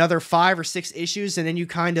another 5 or 6 issues and then you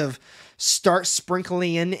kind of start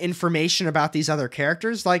sprinkling in information about these other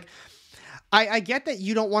characters? Like, I get that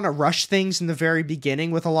you don't want to rush things in the very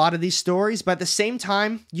beginning with a lot of these stories, but at the same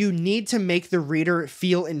time, you need to make the reader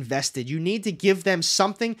feel invested. You need to give them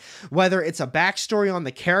something, whether it's a backstory on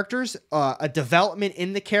the characters, a development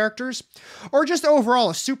in the characters, or just overall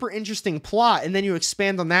a super interesting plot, and then you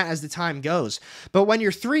expand on that as the time goes. But when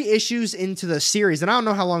you're 3 issues into the series, and I don't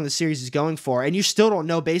know how long the series is going for, and you still don't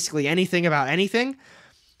know basically anything about anything,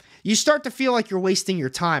 you start to feel like you're wasting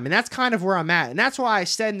your time, and that's kind of where I'm at. And that's why I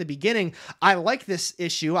said in the beginning, I like this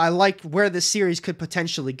issue. I like where this series could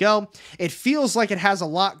potentially go. It feels like it has a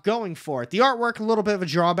lot going for it. The artwork, a little bit of a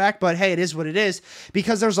drawback, but hey, it is what it is,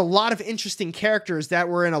 because there's a lot of interesting characters that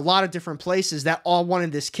were in a lot of different places that all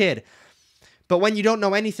wanted this kid. But when you don't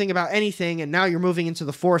know anything about anything, and now you're moving into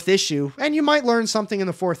the 4th issue, and you might learn something in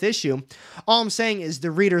the 4th issue, all I'm saying is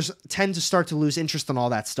the readers tend to start to lose interest in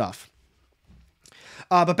all that stuff.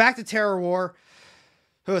 But back to Terror War.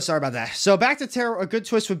 Oh, sorry about that. So back to Terror. A good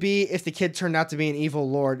twist would be if the kid turned out to be an evil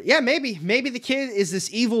lord. Yeah, maybe. Maybe the kid is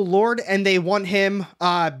this evil lord and they want him.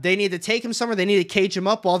 They need to take him somewhere. They need to cage him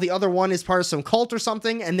up while the other one is part of some cult or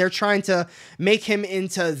something. And they're trying to make him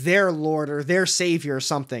into their lord or their savior or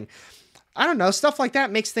something. I don't know. Stuff like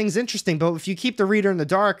that makes things interesting. But if you keep the reader in the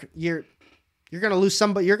dark, you're going to lose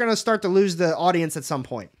somebody. You're going to start to lose the audience at some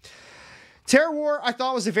point. Terror War, I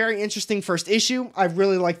thought was a very interesting first issue. I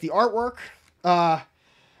really liked the artwork.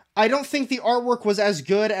 I don't think the artwork was as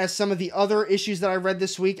good as some of the other issues that I read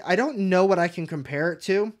this week. I don't know what I can compare it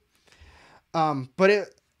to. But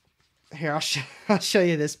here, I'll show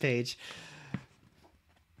you this page.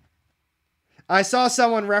 I saw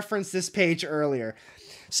someone reference this page earlier.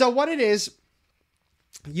 So what it is,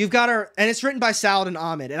 you've got and it's written by Saladin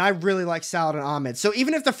Ahmed, and I really like Saladin Ahmed. So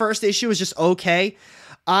even if the first issue is just okay,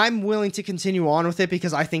 I'm willing to continue on with it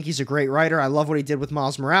because I think he's a great writer. I love what he did with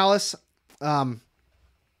Miles Morales.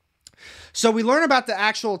 So we learn about the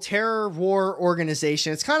actual terror war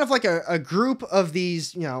organization. It's kind of like a group of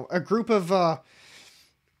these, a group of, I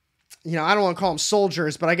don't want to call them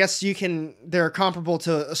soldiers, but I guess they're comparable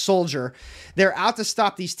to a soldier. They're out to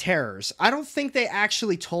stop these terrors. I don't think they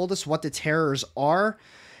actually told us what the terrors are.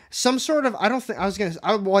 Some sort of, I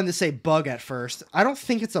wanted to say bug at first. I don't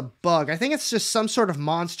think it's a bug. I think it's just some sort of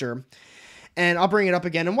monster. And I'll bring it up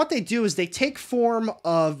again. And what they do is they take form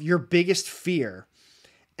of your biggest fear.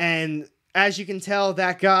 And as you can tell,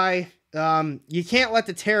 that guy, you can't let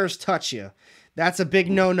the terrors touch you. That's a big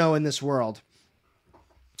no-no in this world.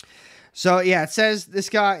 So, yeah, it says this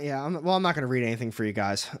guy, I'm not going to read anything for you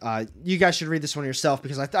guys. You guys should read this one yourself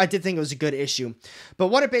because I did think it was a good issue. But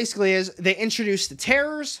what it basically is, they introduce the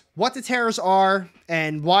terrors, what the terrors are,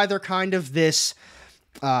 and why they're kind of this,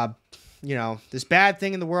 this bad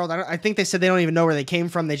thing in the world. I think they said they don't even know where they came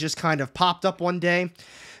from. They just kind of popped up one day.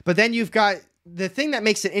 But then you've got, the thing that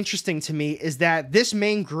makes it interesting to me is that this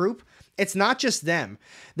main group, it's not just them.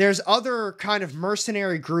 There's other kind of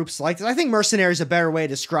mercenary groups like this. I think mercenary is a better way to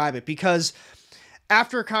describe it because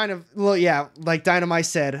after kind of, like Dynamite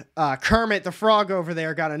said, Kermit the Frog over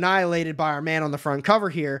there got annihilated by our man on the front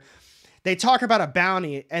cover here. They talk about a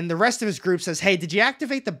bounty and the rest of his group says, hey, did you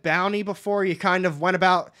activate the bounty before you kind of went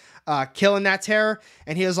about killing that terror?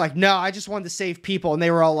 And he was like, no, I just wanted to save people. And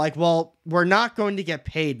they were all like, well, we're not going to get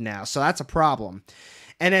paid now. So that's a problem.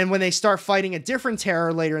 And then when they start fighting a different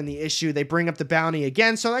terror later in the issue, they bring up the bounty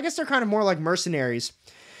again. So I guess they're kind of more like mercenaries.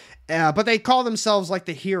 But they call themselves like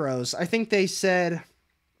the heroes. I think they said,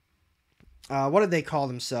 what did they call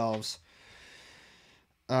themselves?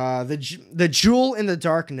 The jewel in the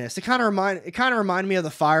darkness. It kind of reminded me of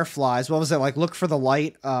the Fireflies. What was it like? Look for the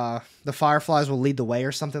light. The Fireflies will lead the way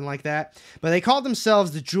or something like that. But they called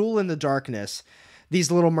themselves the jewel in the darkness. These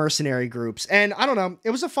little mercenary groups. And I don't know,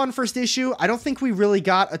 it was a fun first issue. I don't think we really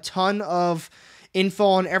got a ton of info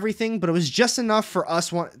on everything, but it was just enough for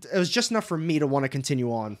me to want to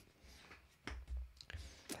continue on.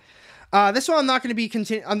 This one I'm not going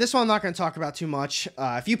to talk about too much.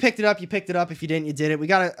 If you picked it up, you picked it up. If you didn't, you did it. We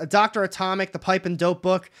got a Dr. Atomic, the Pipe and Dope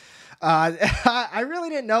book. I really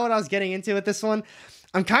didn't know what I was getting into with this one.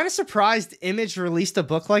 I'm kind of surprised Image released a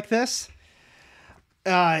book like this.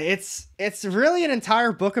 It's really an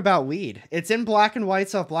entire book about weed. It's in black and white,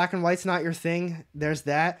 so if black and white's not your thing, there's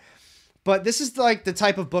that. But this is like the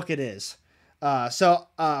type of book it is.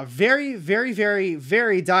 Very, very, very,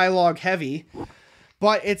 very dialogue heavy,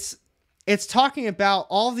 but it's talking about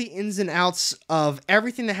all the ins and outs of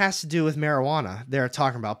everything that has to do with marijuana. They're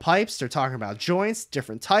talking about pipes, they're talking about joints,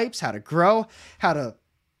 different types, how to grow, how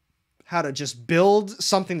to just build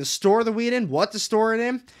something to store the weed in, what to store it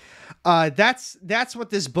in. That's what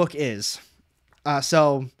this book is.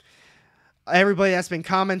 So everybody that's been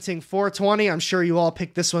commenting 420, I'm sure you all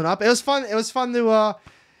picked this one up. It was fun. It was fun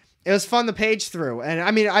to page through. And I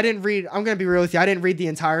mean, I'm going to be real with you. I didn't read the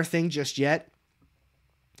entire thing just yet.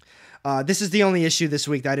 This is the only issue this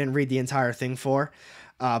week that I didn't read the entire thing for.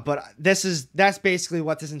 But that's basically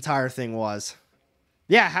what this entire thing was.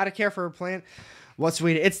 Yeah. How to care for a plant. What's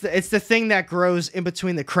weed? It's the thing that grows in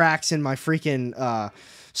between the cracks in my freaking,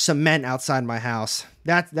 cement outside my house.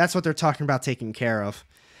 That's what they're talking about taking care of.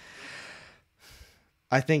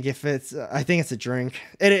 I think it's a drink.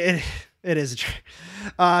 It is a drink.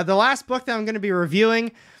 The last book that I'm going to be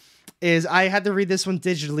reviewing is, I had to read this one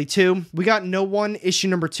digitally too. We got No One issue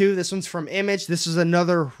number 2. This one's from Image. This is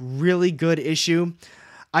another really good issue.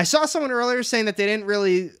 I saw someone earlier saying that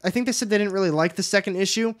I think they said they didn't really like the second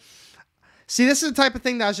issue. See, this is the type of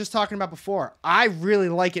thing that I was just talking about before. I really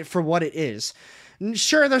like it for what it is.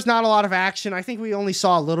 Sure, there's not a lot of action. I think we only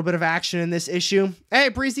saw a little bit of action in this issue. Hey,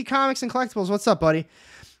 Breezy Comics and Collectibles, what's up, buddy?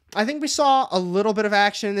 I think we saw a little bit of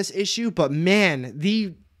action in this issue, but man,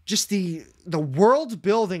 the world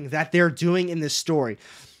building that they're doing in this story.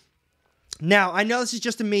 Now, I know this is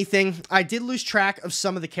just a me thing. I did lose track of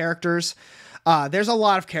some of the characters. There's a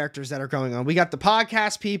lot of characters that are going on. We got the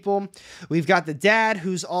podcast people. We've got the dad,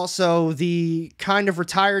 who's also the kind of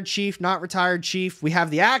retired chief, not retired chief. We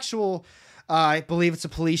have the actual I believe it's a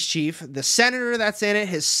police chief. The senator that's in it,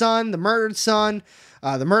 his son, the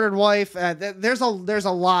murdered wife. There's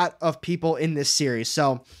a lot of people in this series.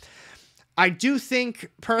 So I do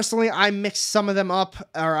think, personally, I mixed some of them up,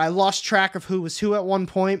 or I lost track of who was who at one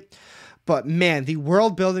point. But man, the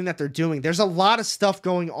world building that they're doing, there's a lot of stuff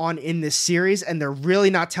going on in this series, and they're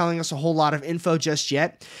really not telling us a whole lot of info just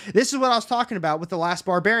yet. This is what I was talking about with The Last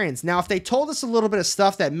Barbarians. Now, if they told us a little bit of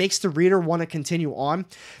stuff that makes the reader want to continue on,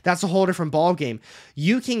 that's a whole different ballgame.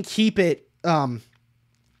 You can keep it,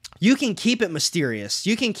 mysterious.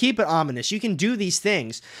 You can keep it ominous. You can do these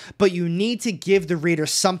things, but you need to give the reader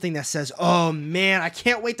something that says, oh man, I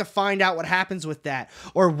can't wait to find out what happens with that.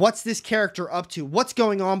 Or what's this character up to? What's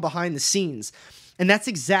going on behind the scenes? And that's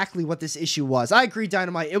exactly what this issue was. I agree,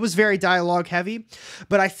 Dynamite. It was very dialogue heavy,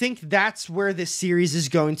 but I think that's where this series is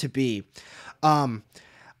going to be.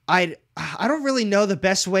 I don't really know the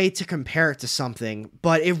best way to compare it to something,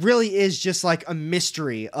 but it really is just like a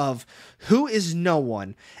mystery of who is no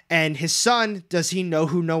one, and his son, does he know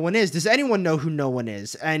who no one is? Does anyone know who no one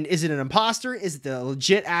is? And is it an imposter? Is it the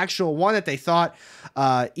legit actual one that they thought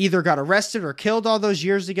either got arrested or killed all those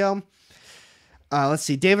years ago? Let's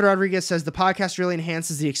see. David Rodriguez says the podcast really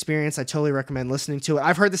enhances the experience. I totally recommend listening to it.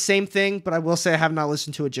 I've heard the same thing, but I will say I have not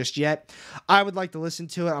listened to it just yet. I would like to listen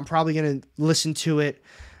to it. I'm probably going to listen to it.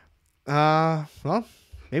 Well,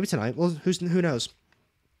 maybe tonight. Well, who knows?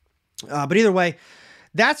 But either way,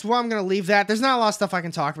 that's where I'm going to leave that. There's not a lot of stuff I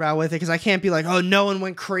can talk about with it because I can't be like, oh, no one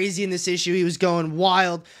went crazy in this issue. He was going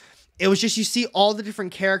wild. It was just, you see all the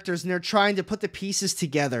different characters and they're trying to put the pieces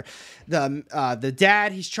together. The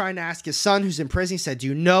dad, he's trying to ask his son who's in prison. He said, do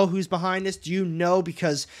you know who's behind this? Do you know?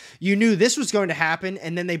 Because you knew this was going to happen.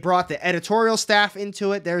 And then they brought the editorial staff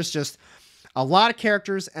into it. There's just a lot of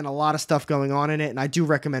characters and a lot of stuff going on in it, and I do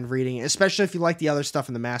recommend reading it, especially if you like the other stuff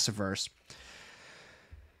in the Massiverse.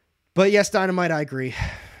 But yes, Dynamite, I agree.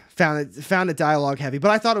 Found it dialogue heavy,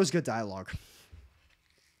 but I thought it was good dialogue.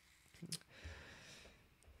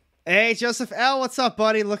 Hey, Joseph L., what's up,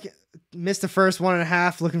 buddy? Missed the first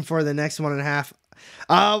 1.5, looking for the next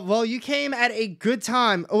 1.5. Well, you came at a good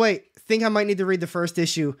time. Oh, wait, think I might need to read the first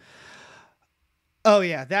issue. Oh,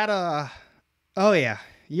 yeah, oh, yeah.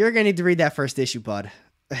 You're going to need to read that first issue, bud.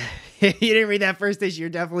 If you didn't read that first issue, you're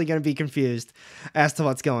definitely going to be confused as to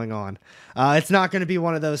what's going on. It's not going to be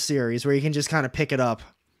one of those series where you can just kind of pick it up.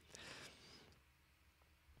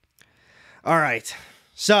 All right.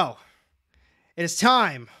 So, it is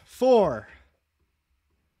time for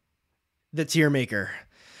the tier maker.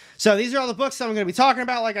 So, these are all the books I'm going to be talking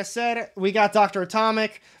about. Like I said, we got Dr.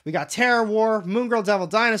 Atomic, we got Terror War, Moon Girl Devil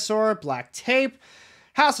Dinosaur, Black Tape,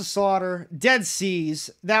 House of Slaughter, Dead Seas.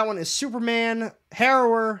 That one is Superman,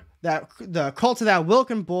 Harrower, the Cult of That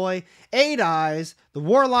Wilkin Boy, 8 Eyes, the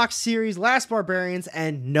Warlock series, Last Barbarians,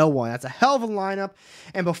 and No One. That's a hell of a lineup.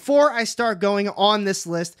 And before I start going on this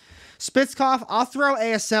list, Spitzkoff, I'll throw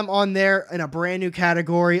ASM on there in a brand new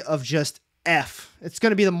category of just F. It's going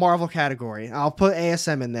to be the Marvel category. I'll put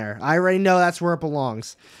ASM in there. I already know that's where it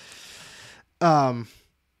belongs.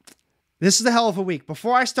 This is a hell of a week.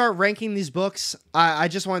 Before I start ranking these books, I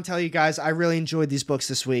just want to tell you guys, I really enjoyed these books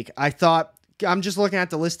this week. I thought, I'm just looking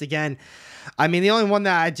at the list again. I mean, the only one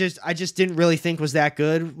that I just didn't really think was that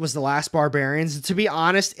good was The Last Barbarians. To be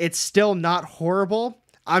honest, it's still not horrible.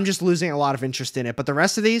 I'm just losing a lot of interest in it. But the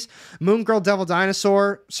rest of these, Moon Girl Devil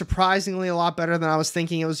Dinosaur, surprisingly a lot better than I was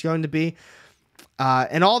thinking it was going to be.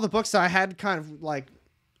 And all the books that I had kind of like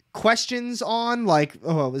questions on, like,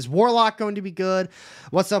 oh, is Warlock going to be good?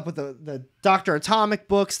 What's up with the Dr. Atomic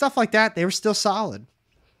book? Stuff like that. They were still solid.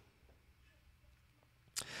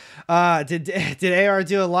 Did AR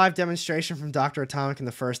do a live demonstration from Dr. Atomic in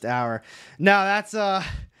the first hour? No,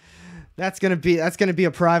 that's gonna be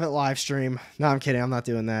a private live stream. No, I'm kidding. I'm not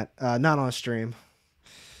doing that. Not on a stream.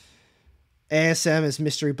 ASM is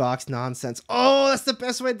mystery box nonsense. Oh, that's the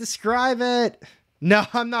best way to describe it. No,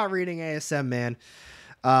 I'm not reading ASM, man.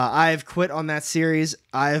 I've quit on that series.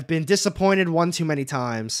 I have been disappointed one too many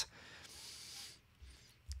times.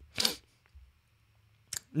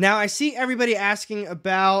 Now, I see everybody asking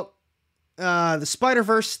about the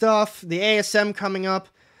Spider-Verse stuff, the ASM coming up.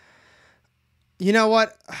 You know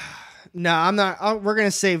what? No, I'm not. We're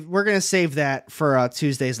gonna save that for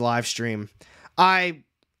Tuesday's live stream. I'm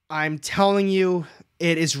telling you,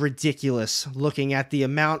 it is ridiculous looking at the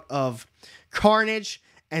amount of carnage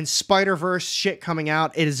and Spider-Verse shit coming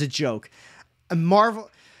out. It is a joke. Marvel,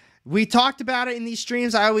 we talked about it in these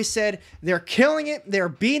streams. I always said they're killing it. They're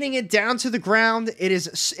beating it down to the ground. It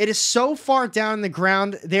is so far down in the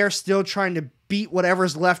ground. They're still trying to beat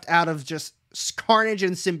whatever's left out of just carnage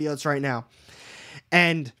and symbiotes right now.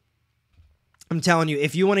 And I'm telling you,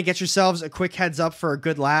 if you want to get yourselves a quick heads up for a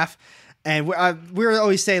good laugh, and we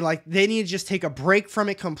always say, like, they need to just take a break from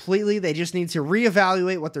it completely. They just need to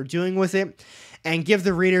reevaluate what they're doing with it and give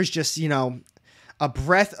the readers just, you know, a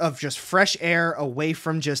breath of just fresh air away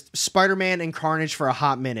from just Spider-Man and Carnage for a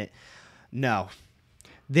hot minute. No.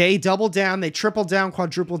 They doubled down, they tripled down,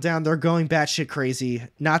 quadrupled down. They're going batshit crazy.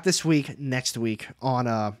 Not this week, next week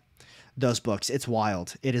on those books. It's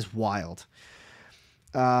wild. It is wild.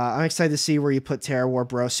 I'm excited to see where you put Terror War,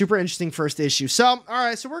 bro. Super interesting first issue. So, all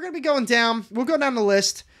right, so we're going to be going down. We'll go down the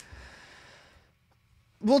list.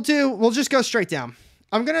 We'll just go straight down.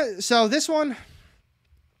 So this one,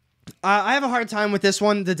 I have a hard time with this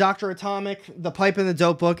one. The Dr. Atomic, The Pipe and the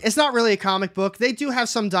Dope book. It's not really a comic book. They do have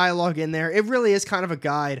some dialogue in there. It really is kind of a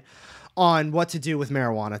guide on what to do with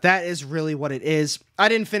marijuana. That is really what it is. I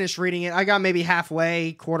didn't finish reading it. I got maybe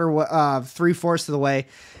halfway, three-fourths of the way.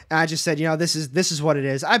 And I just said, you know, this is what it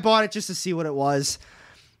is. I bought it just to see what it was.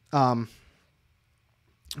 But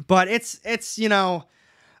it's you know,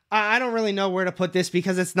 I don't really know where to put this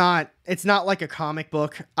because it's not like a comic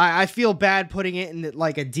book. I feel bad putting it in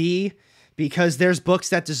like a D because there's books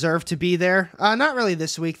that deserve to be there. Not really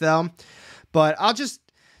this week though, but I'll just,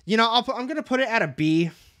 you know, I'm going to put it at a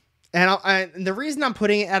B. And the reason I'm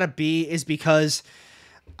putting it at a B is because,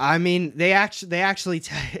 I mean, they actually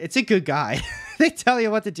it's a good guide. They tell you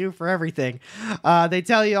what to do for everything. They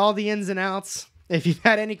tell you all the ins and outs. If you've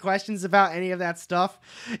had any questions about any of that stuff,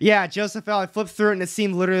 yeah, Joseph L., I flipped through it and it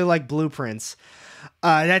seemed literally like blueprints.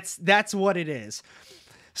 That's what it is.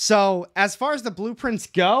 So as far as the blueprints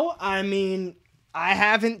go, I mean, I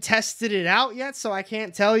haven't tested it out yet, so I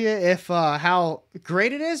can't tell you if how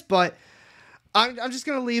great it is, but I'm just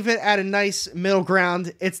going to leave it at a nice middle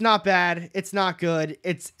ground. It's not bad. It's not good.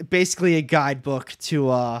 It's basically a guidebook to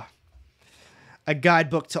all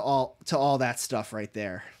that stuff right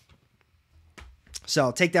there.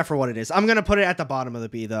 So take that for what it is. I'm going to put it at the bottom of the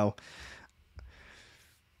B though.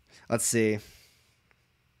 Let's see.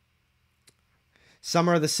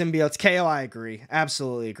 Summer of the Symbiotes. KO, I agree.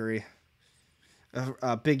 Absolutely agree.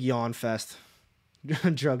 A big yawn fest.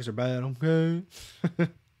 Drugs are bad, okay?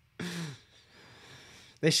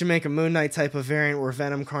 They should make a Moon Knight type of variant where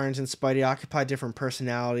Venom, Carnage, and Spidey occupy different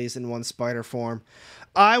personalities in one spider form.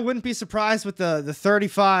 I wouldn't be surprised with the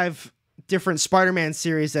 35 different Spider-Man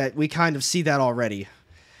series that we kind of see that already.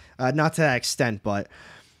 Not to that extent, but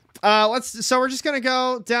so we're just gonna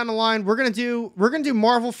go down the line. We're gonna do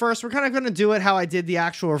Marvel first. We're kind of gonna do it how I did the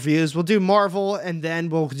actual reviews. We'll do Marvel and then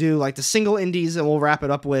we'll do like the single indies and we'll wrap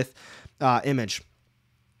it up with Image.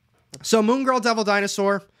 So Moon Girl, Devil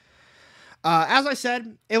Dinosaur. As I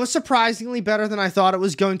said, it was surprisingly better than I thought it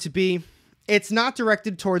was going to be. It's not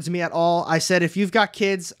directed towards me at all. I said if you've got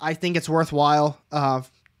kids, I think it's worthwhile to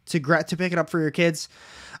pick it up for your kids.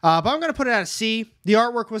 But I'm going to put it at a C. The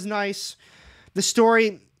artwork was nice. The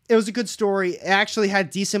story, it was a good story. It actually had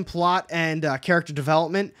decent plot and character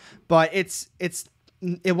development, but it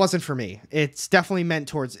wasn't for me. It's definitely meant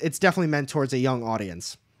towards a young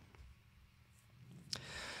audience.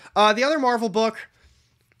 The other Marvel book.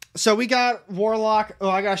 So we got Warlock. Oh,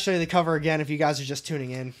 I gotta show you the cover again if you guys are just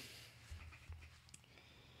tuning in.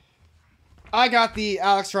 I got the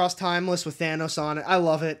Alex Ross Timeless with Thanos on it. I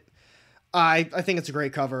love it. I think it's a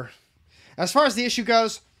great cover. As far as the issue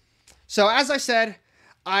goes, so as I said,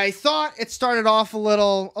 I thought it started off a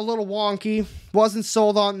little wonky. Wasn't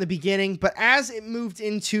sold on in the beginning, but as it moved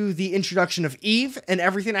into the introduction of Eve and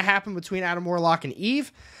everything that happened between Adam Warlock and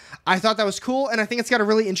Eve, I thought that was cool, and I think it's got a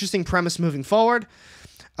really interesting premise moving forward.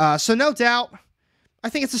 So no doubt, I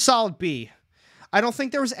think it's a solid B. I don't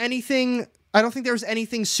think there was anything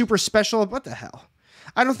super special. What the hell?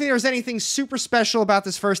 I don't think there was anything super special about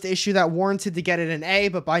this first issue that warranted to get it an A,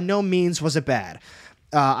 but by no means was it bad.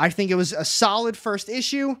 I think it was a solid first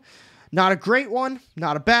issue. Not a great one,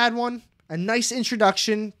 not a bad one. A nice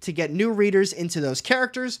introduction to get new readers into those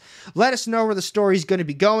characters. Let us know where the story's going to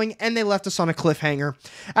be going, and they left us on a cliffhanger.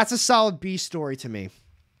 That's a solid B story to me.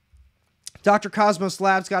 Dr. Cosmos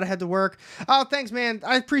Labs got to head to work. Oh, thanks, man.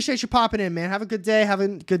 I appreciate you popping in, man. Have a good day. Have a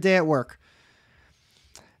good day at work.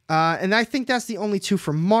 And I think that's the only two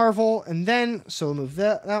for Marvel. And then, so we'll move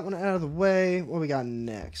that one out of the way. What do we got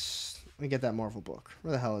next? Let me get that Marvel book.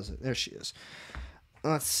 Where the hell is it? There she is.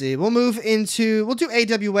 Let's see. We'll do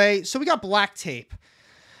AWA. So we got Black Tape.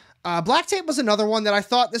 Black Tape was another one that I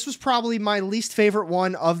thought this was probably my least favorite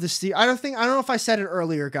one of the series. I don't know if I said it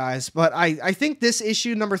earlier, guys, but I think this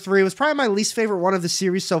issue number 3 was probably my least favorite one of the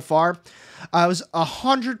series so far. I was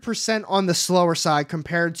 100% on the slower side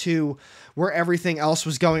compared to where everything else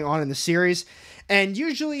was going on in the series. And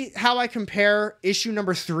usually how I compare issue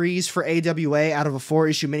number 3s for AWA out of a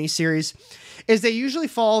 4-issue miniseries is they usually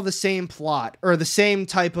follow the same plot or the same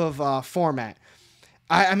type of format.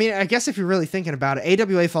 I mean, I guess if you're really thinking about it,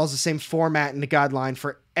 AWA follows the same format and the guideline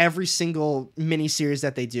for every single miniseries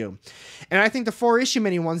that they do. And I think the 4-issue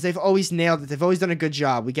mini ones, they've always nailed it. They've always done a good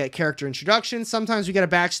job. We get character introductions. Sometimes we get a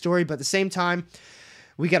backstory, but at the same time,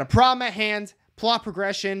 we get a problem at hand, plot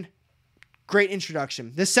progression, great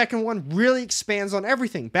introduction. This second one really expands on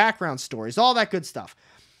everything, background stories, all that good stuff.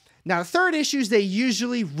 Now, the 3rd issues, they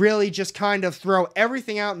usually really just kind of throw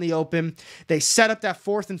everything out in the open. They set up that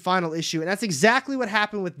 4th and final issue, and that's exactly what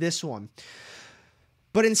happened with this one.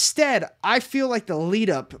 But instead, I feel like the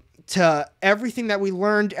lead up to everything that we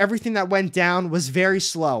learned, everything that went down was very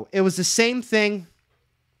slow. It was the same thing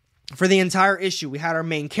for the entire issue. We had our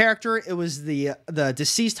main character. It was the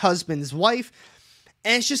deceased husband's wife.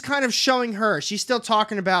 And it's just kind of showing her. She's still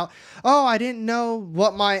talking about, oh, I didn't know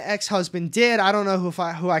what my ex-husband did. I don't know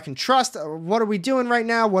who I can trust. What are we doing right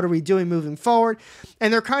now? What are we doing moving forward?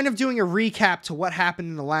 And they're kind of doing a recap to what happened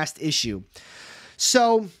in the last issue.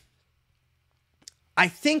 So I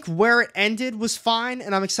think where it ended was fine,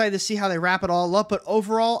 and I'm excited to see how they wrap it all up. But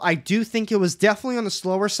overall, I do think it was definitely on the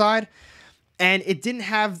slower side. And it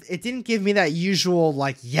didn't give me that usual,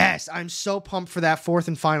 like, yes, I'm so pumped for that 4th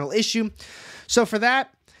and final issue. So for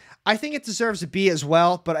that, I think it deserves a B as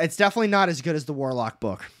well, but it's definitely not as good as the Warlock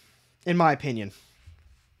book, in my opinion.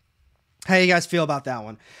 How do you guys feel about that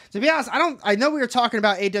one? To be honest, I know we were talking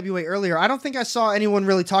about AWA earlier. I don't think I saw anyone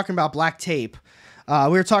really talking about Black Tape. We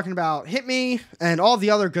were talking about Hit Me and all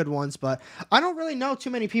the other good ones, but I don't really know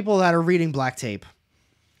too many people that are reading Black Tape.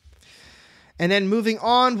 And then moving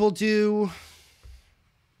on, we'll do...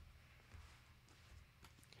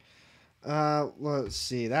 let's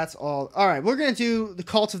see. That's all. All right, we're going to do The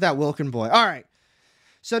Cult of That Wilkin Boy. All right.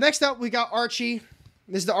 So next up, we got Archie.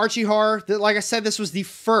 This is the Archie horror. Like I said, this was the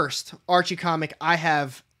first Archie comic I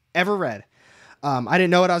have ever read. I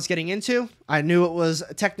didn't know what I was getting into. I knew it was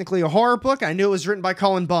technically a horror book. I knew it was written by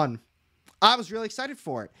Cullen Bunn. I was really excited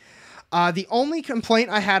for it. The only complaint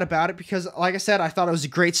I had about it, because like I said, I thought it was a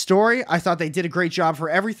great story. I thought they did a great job for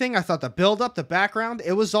everything. I thought the build-up, the background,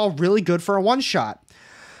 it was all really good for a one-shot.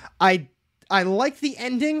 I liked the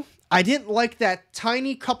ending. I didn't like that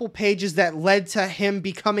tiny couple pages that led to him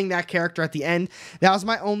becoming that character at the end. That was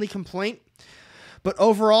my only complaint. But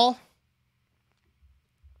overall,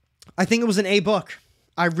 I think it was an A book.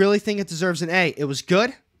 I really think it deserves an A. It was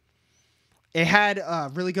good. It had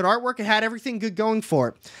really good artwork. It had everything good going for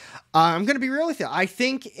it. I'm going to be real with you. I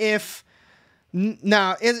think if...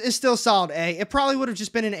 No, it's still solid A. It probably would have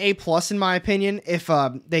just been an A+ in my opinion if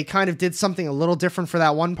they kind of did something a little different for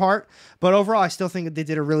that one part. But overall, I still think that they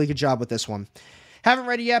did a really good job with this one. Haven't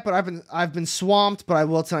read it yet, but I've been swamped, but I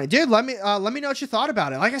will tonight. Dude, let me know what you thought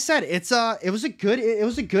about it. Like I said, it was a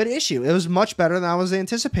good issue. It was much better than I was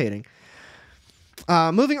anticipating.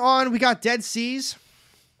 Moving on, we got Dead Seas.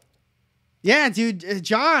 Yeah, dude,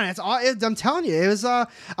 John, it's all. I'm telling you, it was.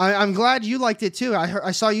 I'm glad you liked it too. I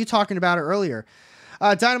saw you talking about it earlier.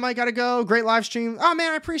 Dynamite gotta go. Great live stream. Oh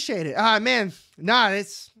man, I appreciate it. Man, nah,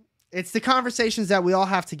 it's the conversations that we all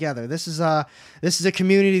have together. This is a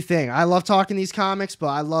community thing. I love talking these comics, but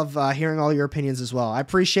I love hearing all your opinions as well. I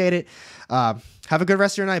appreciate it. Have a good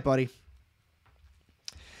rest of your night, buddy.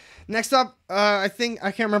 Next up, I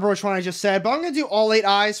can't remember which one I just said, but I'm gonna do All 8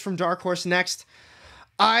 Eyes from Dark Horse next.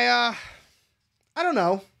 I don't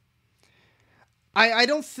know. I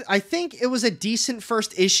think it was a decent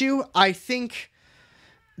first issue. I think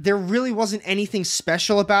there really wasn't anything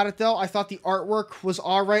special about it though. I thought the artwork was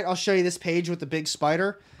all right. I'll show you this page with the big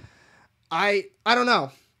spider. I don't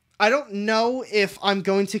know. I don't know if I'm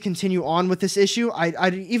going to continue on with this issue.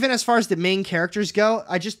 I even as far as the main characters go,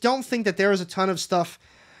 I just don't think that there was a ton of stuff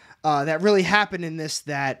that really happened in this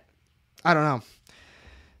that, I don't know,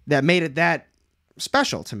 that made it that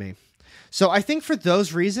special to me. So I think for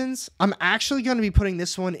those reasons, I'm actually going to be putting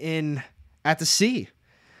this one in at the C.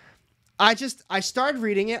 I started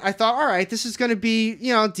reading it. I thought, all right, this is going to be,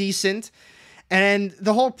 decent. And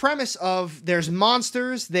the whole premise of there's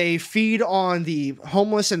monsters, they feed on the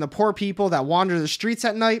homeless and the poor people that wander the streets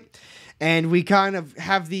at night. And we kind of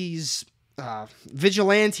have these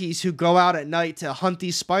vigilantes who go out at night to hunt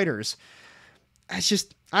these spiders. It's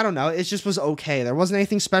just, I don't know. It just was okay. There wasn't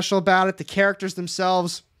anything special about it. The characters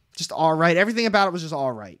themselves, just all right. Everything about it was just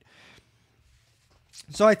all right.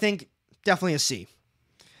 So I think definitely a C.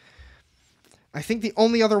 I think the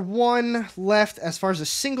only other one left as far as a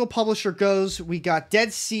single publisher goes, we got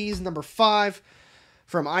Dead Seas number 5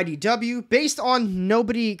 from IDW. Based on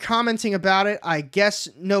nobody commenting about it, I guess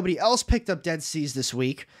nobody else picked up Dead Seas this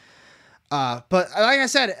week. But like I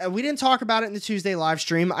said, we didn't talk about it in the Tuesday live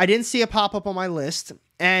stream. I didn't see it pop up on my list.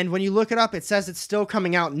 And when you look it up, it says it's still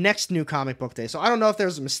coming out next New Comic Book Day. So I don't know if there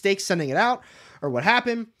was a mistake sending it out or what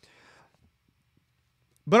happened.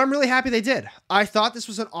 But I'm really happy they did. I thought this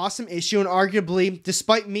was an awesome issue, and arguably,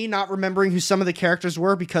 despite me not remembering who some of the characters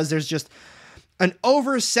were, because there's just an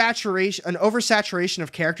oversaturation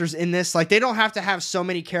of characters in this. Like, they don't have to have so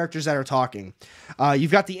many characters that are talking.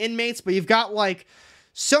 You've got the inmates, but you've got, like,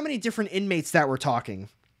 so many different inmates that were talking.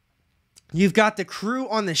 You've got the crew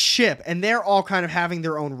on the ship, and they're all kind of having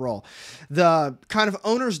their own role. The kind of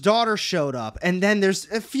owner's daughter showed up, and then there's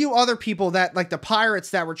a few other people that, like the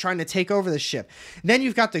pirates that were trying to take over the ship. Then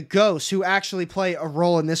you've got the ghosts who actually play a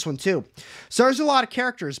role in this one too. So there's a lot of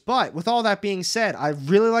characters, but with all that being said, I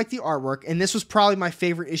really like the artwork, and this was probably my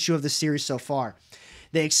favorite issue of the series so far.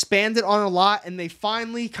 They expanded on a lot, and they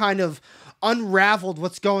finally kind of unraveled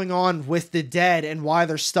what's going on with the dead and why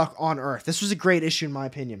they're stuck on Earth. This was a great issue in my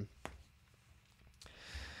opinion.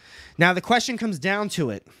 Now, the question comes down to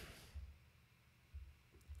it,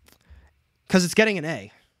 because it's getting an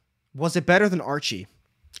A. Was it better than Archie?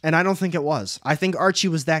 And I don't think it was. I think Archie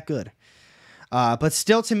was that good. But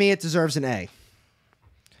still, to me, it deserves an A.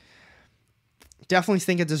 Definitely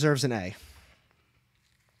think it deserves an A.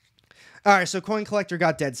 All right, so Coin Collector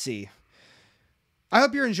got Dead Sea. I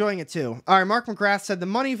hope you're enjoying it too. All right, Mark McGrath said, the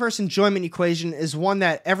money versus enjoyment equation is one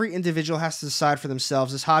that every individual has to decide for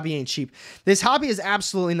themselves. This hobby ain't cheap. This hobby is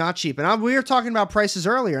absolutely not cheap. And we were talking about prices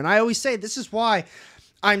earlier, and I always say this is why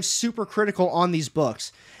I'm super critical on these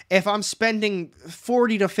books. If I'm spending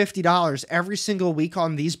 $40 to $50 every single week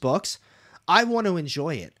on these books, I want to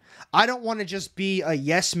enjoy it. I don't want to just be a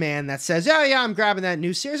yes man that says, oh yeah, I'm grabbing that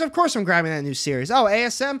new series. Of course I'm grabbing that new series. Oh,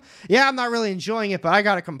 ASM? Yeah, I'm not really enjoying it, but I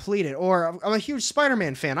got to complete it. Or I'm a huge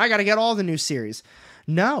Spider-Man fan. I got to get all the new series.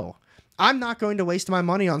 No, I'm not going to waste my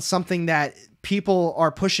money on something that people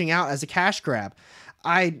are pushing out as a cash grab.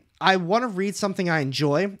 I want to read something I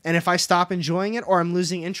enjoy, and if I stop enjoying it or I'm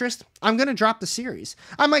losing interest, I'm going to drop the series.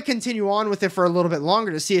 I might continue on with it for a little bit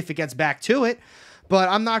longer to see if it gets back to it. But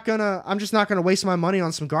I'm just not gonna waste my money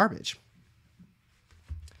on some garbage.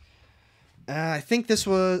 I think this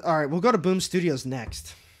was, all right, we'll go to Boom Studios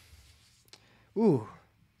next. Ooh,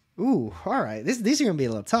 all right. These are gonna be a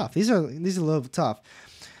little tough. These are a little tough.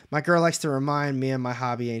 My girl likes to remind me of my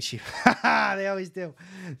hobby, ain't she? They always do.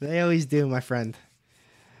 They always do, my friend.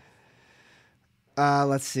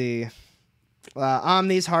 Let's see.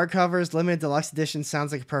 Omni's hardcovers, limited deluxe edition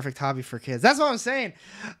sounds like a perfect hobby for kids. That's what I'm saying.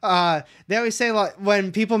 They always say, like,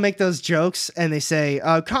 when people make those jokes and they say,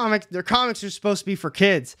 their comics are supposed to be for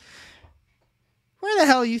kids. Where the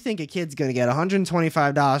hell you think a kid's going to get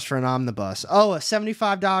 $125 for an omnibus? Oh, a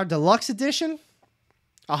 $75 deluxe edition?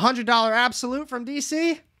 $100 absolute from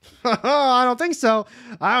DC? I don't think so.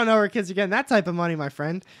 I don't know where kids are getting that type of money, my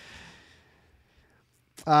friend.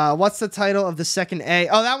 What's the title of the second A?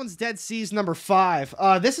 Oh, that one's Dead Seas number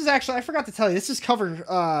 5. This is actually, I forgot to tell you, this is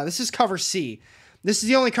cover C. This is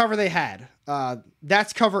the only cover they had.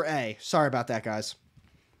 That's cover A. Sorry about that, guys.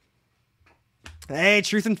 Hey,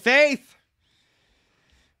 Truth and Faith.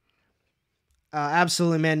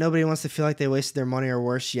 Absolutely, man. Nobody wants to feel like they wasted their money or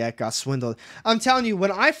worse yet, got swindled. I'm telling you,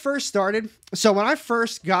 when I first started, so when I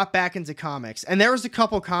first got back into comics, and there was a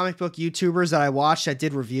couple comic book YouTubers that I watched that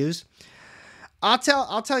did reviews, I'll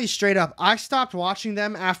tell you straight up, I stopped watching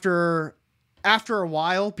them after a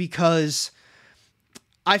while because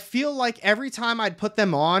I feel like every time I'd put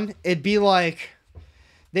them on, it'd be like,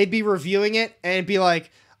 they'd be reviewing it and it'd be like,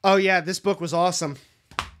 oh yeah, this book was awesome.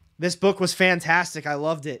 This book was fantastic. I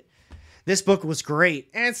loved it. This book was great.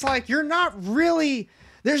 And it's like, you're not really,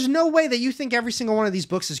 there's no way that you think every single one of these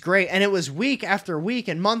books is great. And it was week after week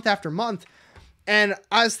and month after month. And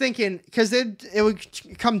I was thinking, because it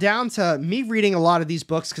would come down to me reading a lot of these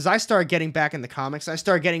books, because I started getting back in the comics. I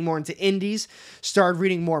started getting more into indies, started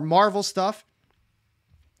reading more Marvel stuff.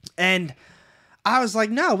 And I was like,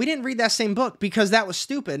 no, we didn't read that same book because that was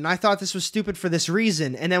stupid. And I thought this was stupid for this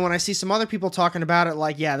reason. And then when I see some other people talking about it,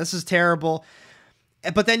 like, yeah, this is terrible.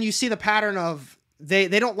 But then you see the pattern of they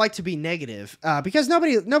don't like to be negative because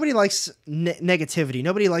nobody likes negativity.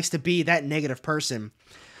 Nobody likes to be that negative person.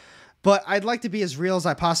 But I'd like to be as real as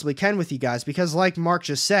I possibly can with you guys because, like Mark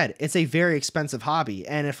just said, it's a very expensive hobby.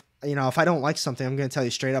 And if I don't like something, I'm going to tell you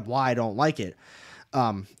straight up why I don't like it.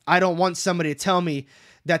 I don't want somebody to tell me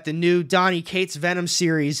that the new Donny Cates Venom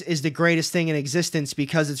series is the greatest thing in existence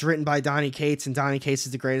because it's written by Donny Cates, and Donny Cates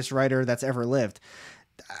is the greatest writer that's ever lived.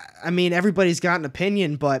 I mean, everybody's got an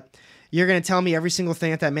opinion, but you're going to tell me every single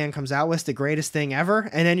thing that man comes out with is the greatest thing ever,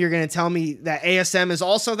 and then you're going to tell me that ASM is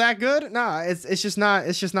also that good? No, it's just not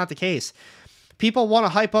the case. People want to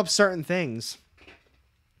hype up certain things,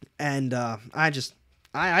 and I just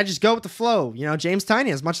go with the flow. You know, James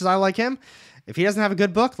Tynion, as much as I like him, if he doesn't have a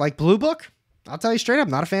good book like Blue Book, I'll tell you straight up,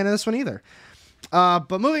 not a fan of this one either.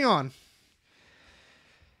 But moving on.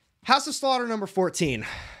 House of Slaughter number 14.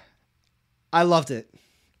 I loved it.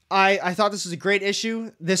 I thought this was a great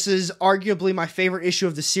issue. This is arguably my favorite issue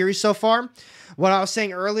of the series so far. What I was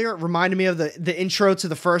saying earlier, it reminded me of the intro to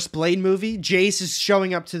the first Blade movie. Jace is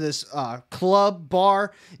showing up to this club,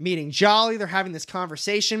 bar, meeting Jolly. They're having this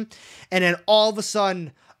conversation. And then all of a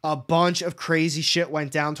sudden, a bunch of crazy shit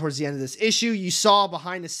went down towards the end of this issue. You saw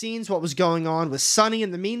behind the scenes what was going on with Sunny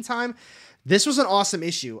in the meantime. This was an awesome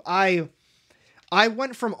issue. I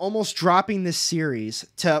went from almost dropping this series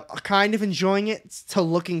to kind of enjoying it to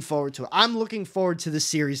looking forward to it. I'm looking forward to this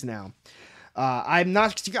series now. I'm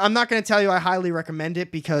not going to tell you I highly recommend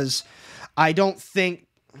it because I don't think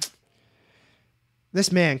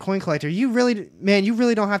this man, Coin Collector, you really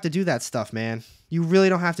don't have to do that stuff, man. You really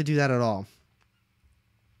don't have to do that at all.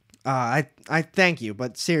 I thank you,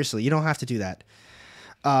 but seriously, you don't have to do that.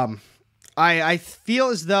 I feel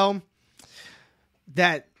as though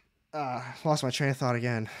that, lost my train of thought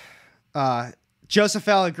again. Joseph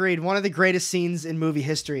L. agreed. One of the greatest scenes in movie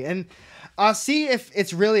history. And I'll see if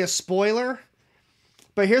it's really a spoiler.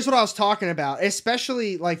 But here's what I was talking about.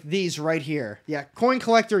 Especially like these right here. Yeah, Coin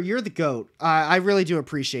Collector, you're the GOAT. I really do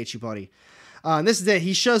appreciate you, buddy. This is it.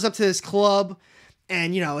 He shows up to this club.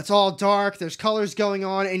 And, you know, it's all dark. There's colors going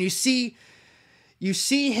on. And you see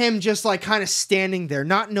him just like kind of standing there,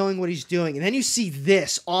 not knowing what he's doing. And then you see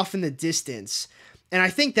this off in the distance. And I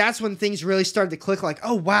think that's when things really started to click, like,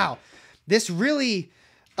 oh, wow, this really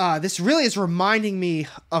is reminding me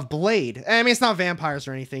of Blade. I mean, it's not vampires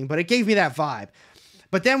or anything, but it gave me that vibe.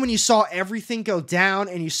 But then when you saw everything go down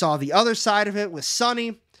and you saw the other side of it with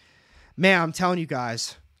Sunny, man, I'm telling you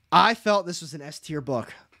guys, I felt this was an S-tier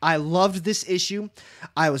book. I loved this issue.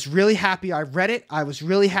 I was really happy I read it. I was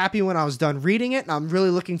really happy when I was done reading it, and I'm really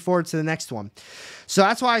looking forward to the next one. So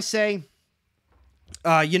that's why I say,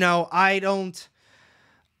 you know,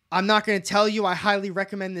 I'm not going to tell you I highly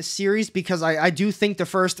recommend this series because I do think the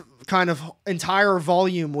first kind of entire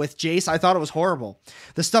volume with Jace, I thought it was horrible.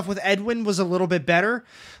 The stuff with Edwin was a little bit better,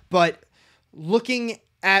 but looking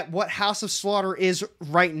at what House of Slaughter is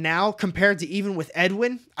right now compared to even with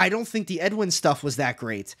Edwin, I don't think the Edwin stuff was that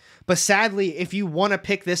great. But sadly, if you want to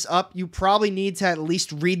pick this up, you probably need to at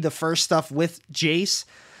least read the first stuff with Jace.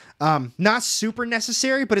 Not super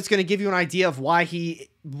necessary, but it's going to give you an idea of why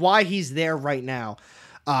he's there right now.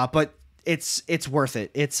 But it's worth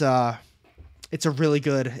it. It's a really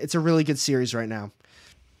good series right now.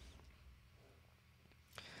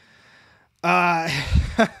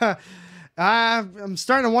 I'm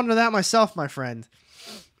starting to wonder that myself, my friend.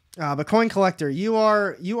 But Coin Collector, you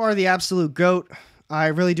are the absolute GOAT. I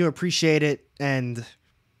really do appreciate it, and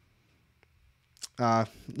it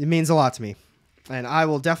means a lot to me. And I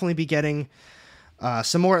will definitely be getting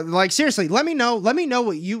some more. Like, seriously, let me know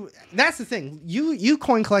what you, that's the thing. You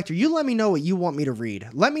Coin Collector, you let me know what you want me to read.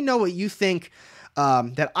 Let me know what you think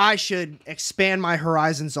that I should expand my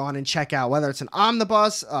horizons on and check out, whether it's an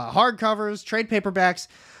omnibus, hardcovers, trade paperbacks,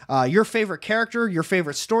 your favorite character, your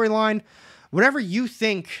favorite storyline, whatever you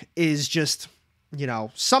think is just, you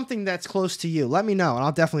know, something that's close to you. Let me know, and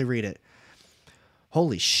I'll definitely read it.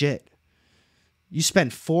 Holy shit. You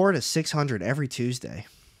spend $400 to $600 every Tuesday.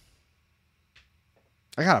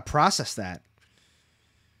 I gotta process that.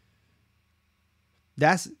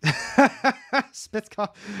 That's spits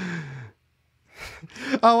cough.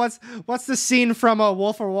 Oh, what's the scene from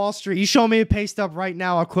Wolf of Wall Street? You show me a pay stub right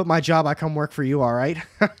now, I'll quit my job. I come work for you. All right.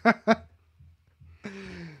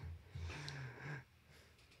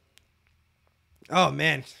 Oh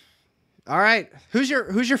man. All right. Who's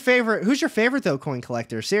your favorite though, Coin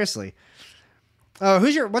Collector? Seriously.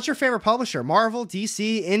 What's your favorite publisher? Marvel,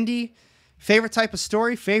 DC, Indie? Favorite type of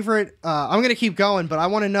story? Favorite? I'm going to keep going, but I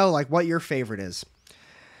want to know like what your favorite is.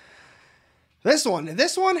 This one.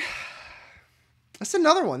 That's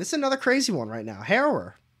another one. This is another crazy one right now.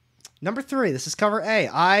 Harrower. Number 3. This is cover A.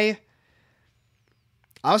 I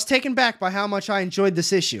was taken back by how much I enjoyed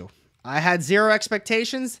this issue. I had zero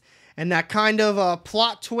expectations, and that kind of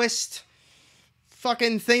plot twist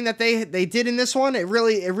fucking thing that they did in this one, it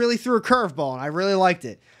really threw a curveball, and I really liked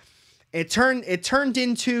it. It turned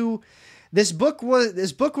into This book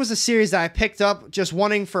was a series that I picked up just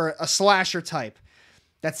wanting for a slasher type.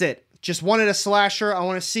 That's it. Just wanted a slasher. I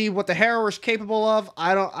want to see what the harrower's capable of.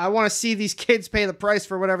 I want to see these kids pay the price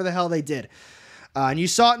for whatever the hell they did. And you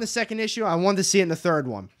saw it in the second issue. I wanted to see it in the third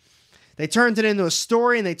one. They turned it into a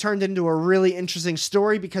story, and they turned it into a really interesting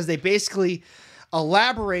story because they basically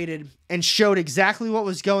elaborated and showed exactly what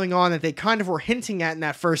was going on that they kind of were hinting at in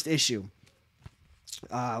that first issue.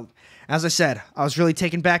 As I said, I was really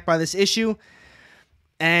taken back by this issue,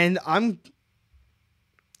 and I'm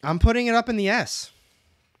putting it up in the S.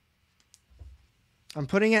 I'm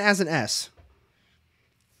putting it as an S.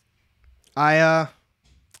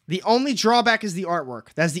 The only drawback is the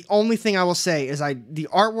artwork. That's the only thing I will say is the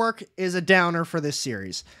artwork is a downer for this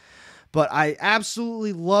series. But I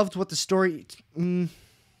absolutely loved what the story... No,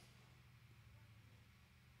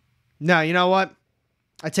 you know what?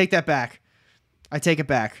 I take that back. I take it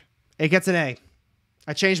back. It gets an A.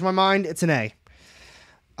 I changed my mind. It's an A.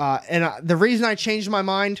 The reason I changed my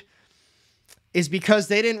mind is because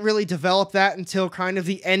they didn't really develop that until kind of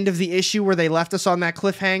the end of the issue where they left us on that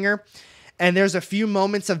cliffhanger. And there's a few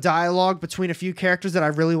moments of dialogue between a few characters that I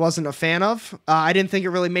really wasn't a fan of. I didn't think it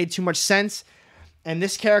really made too much sense. And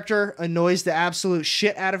this character annoys the absolute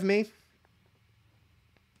shit out of me.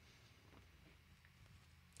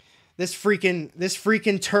 This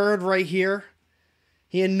freaking turd right here.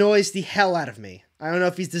 He annoys the hell out of me. I don't know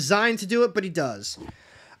if he's designed to do it, but he does.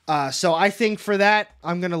 So I think for that,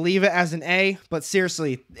 I'm going to leave it as an A. But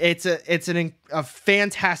seriously, it's a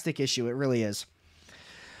fantastic issue. It really is.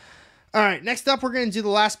 All right, next up, we're going to do The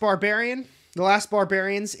Last Barbarian. The Last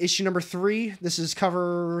Barbarians, issue number 3. This is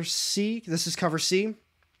cover C.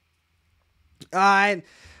 I'm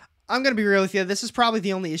going to be real with you. This is probably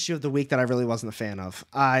the only issue of the week that I really wasn't a fan of.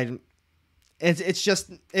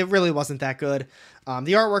 It really wasn't that good.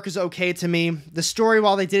 The artwork is okay to me. The story,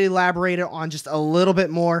 while they did elaborate it on just a little bit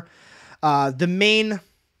more, the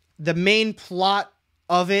main plot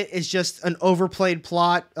of it is just an overplayed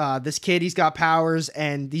plot. This kid, he's got powers,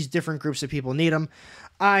 and these different groups of people need him.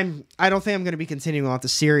 I don't think I'm going to be continuing on with the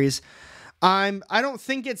series. I don't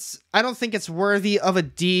think it's worthy of a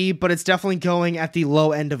D, but it's definitely going at the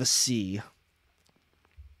low end of a C.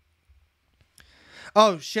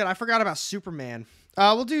 Oh shit, I forgot about Superman.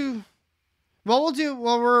 We're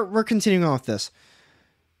continuing on with this.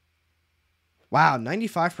 Wow,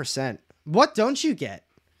 95%. What don't you get?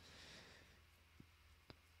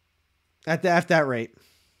 At that rate.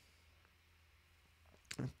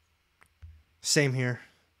 Same here.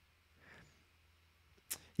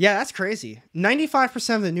 Yeah, that's crazy.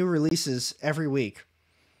 95% of the new releases every week.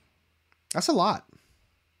 That's a lot.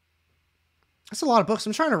 That's a lot of books.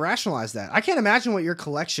 I'm trying to rationalize that. I can't imagine what your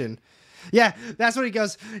collection... Yeah, that's what he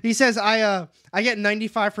goes. He says, I get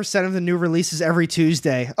 95% of the new releases every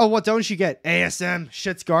Tuesday. Oh, what don't you get? ASM.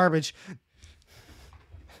 Shit's garbage.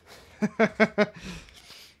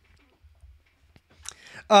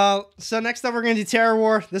 So next up, we're going to do Terror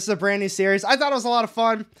War. This is a brand new series. I thought it was a lot of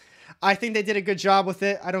fun. I think they did a good job with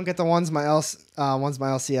it. I don't get the ones my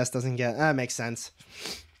LCS doesn't get. That makes sense.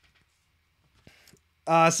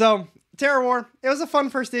 So Terror War, it was a fun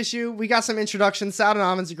first issue. We got some introductions. Saladin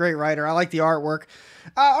Ahmed's a great writer. I like the artwork.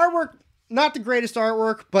 Artwork, not the greatest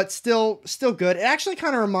artwork, but still good. It actually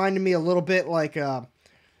kind of reminded me a little bit like, I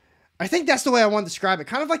think that's the way I want to describe it.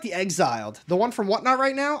 Kind of like The Exiled, the one from Whatnot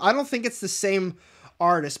right now. I don't think it's the same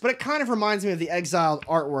artist, but it kind of reminds me of the Exiled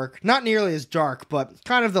artwork. Not nearly as dark, but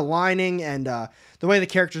kind of the lining and the way the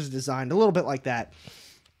characters are designed, a little bit like that.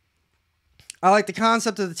 I like the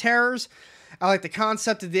concept of the terrors. I like the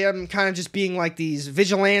concept of them kind of just being like these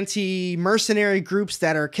vigilante mercenary groups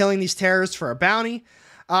that are killing these terrorists for a bounty.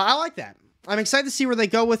 I like that. I'm excited to see where they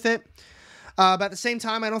go with it. But at the same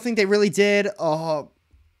time, I don't think they really did a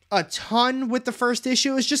ton with the first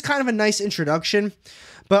issue. It's just kind of a nice introduction,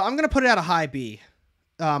 but I'm going to put it at a high B.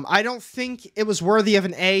 I don't think it was worthy of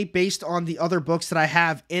an A based on the other books that I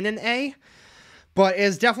have in an A, but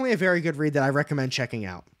it's definitely a very good read that I recommend checking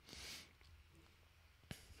out.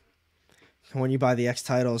 When you buy the X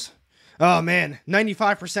titles. Oh man,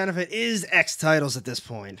 95% of it is X titles at this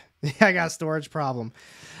point. I got a storage problem.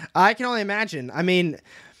 I can only imagine. I mean,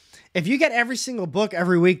 if you get every single book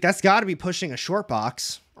every week, that's got to be pushing a short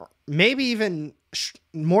box. Maybe even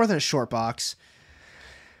more than a short box.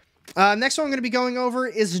 Next one I'm going to be going over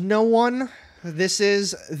is No One. This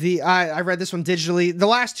is I read this one digitally. The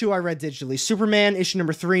last two I read digitally. Superman, issue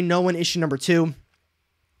number 3. No One, issue number 2.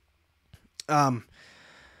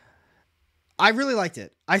 I really liked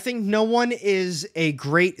it. I think No One is a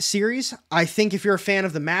great series. I think if you're a fan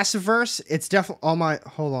of the Massiveverse, it's definitely...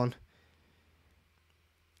 hold on.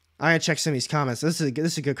 I'm gonna check some of these comments. This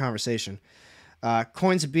is a good conversation.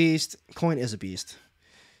 Coin's a beast. Coin is a beast.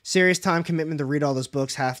 Serious time commitment to read all those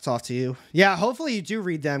books. Hats off to you. Yeah, hopefully you do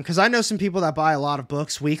read them, because I know some people that buy a lot of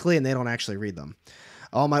books weekly and they don't actually read them.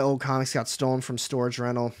 All my old comics got stolen from storage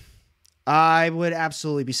rental. I would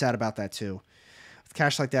absolutely be sad about that too. With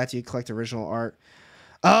cash like that, do you collect original art?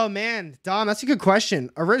 Oh man, Dom, that's a good question.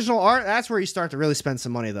 Original art, that's where you start to really spend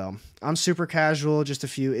some money though. I'm super casual, just a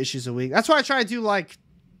few issues a week. That's why I try to do like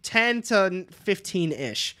 10 to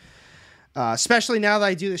 15-ish. Especially now that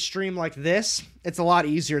I do the stream like this, it's a lot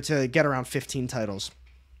easier to get around 15 titles.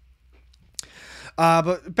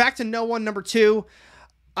 But back to No One number 2.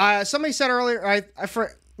 Somebody said earlier, I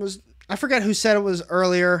forget who said it was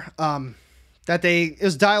earlier, that it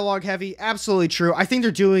was dialogue heavy. Absolutely true. I think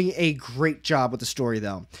they're doing a great job with the story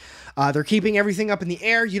though. They're keeping everything up in the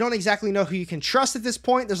air. You don't exactly know who you can trust at this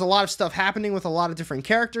point. There's a lot of stuff happening with a lot of different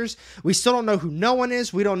characters. We still don't know who No One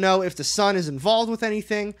is. We don't know if the son is involved with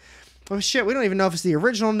anything. Oh shit, we don't even know if it's the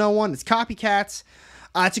original No One. It's copycats.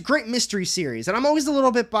 It's a great mystery series, and I'm always a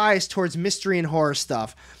little bit biased towards mystery and horror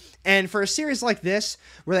stuff. And for a series like this,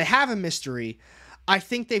 where they have a mystery, I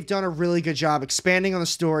think they've done a really good job expanding on the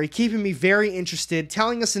story, keeping me very interested,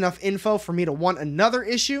 telling us enough info for me to want another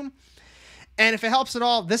issue. And if it helps at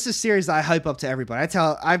all, this is a series that I hype up to everybody.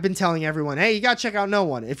 I've been telling everyone, hey, you gotta check out No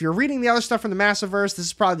One. If you're reading the other stuff from the Massiverse, this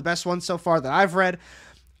is probably the best one so far that I've read.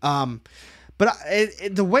 But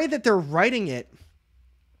the way that they're writing it,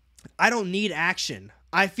 I don't need action.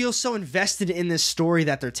 I feel so invested in this story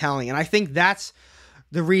that they're telling. And I think that's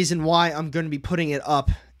the reason why I'm going to be putting it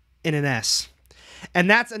up in an S. And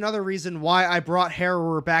that's another reason why I brought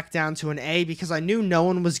Harrower back down to an A, because I knew No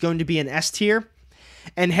One was going to be an S tier.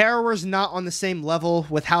 And Harrower's not on the same level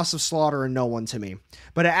with House of Slaughter and No One to me.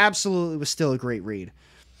 But it absolutely was still a great read.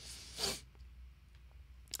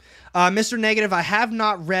 Mr. Negative, I have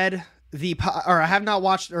not read... I have not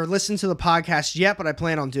watched or listened to the podcast yet, but I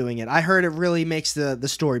plan on doing it. I heard it really makes the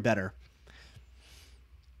story better.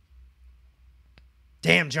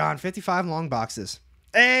 Damn, John, 55 long boxes.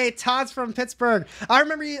 Hey, Todd's from Pittsburgh.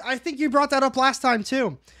 I think you brought that up last time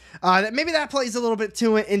too. Maybe that plays a little bit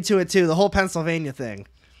into it too, the whole Pennsylvania thing.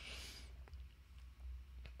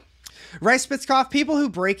 Right, Spitzkoff, people who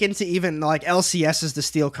break into even like LCSs to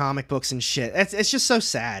steal comic books and shit. It's just so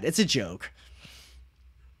sad. It's a joke.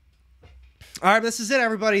 All right, this is it,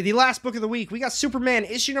 everybody. The last book of the week. We got Superman,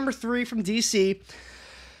 issue number 3 from DC.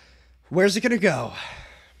 Where's it going to go?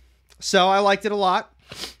 So I liked it a lot.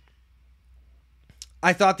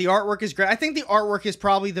 I thought the artwork is great. I think the artwork is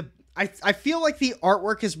probably I feel like the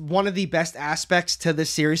artwork is one of the best aspects to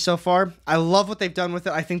this series so far. I love what they've done with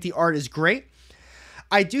it. I think the art is great.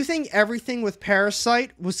 I do think everything with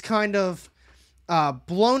Parasite was kind of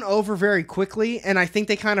blown over very quickly, and I think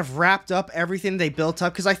they kind of wrapped up everything they built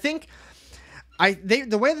up, because I think...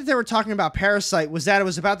 the way that they were talking about Parasite was that it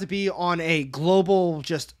was about to be on a global,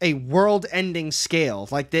 just a world-ending scale.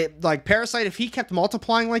 Like Parasite, if he kept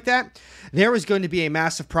multiplying like that, there was going to be a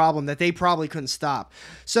massive problem that they probably couldn't stop.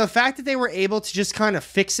 So the fact that they were able to just kind of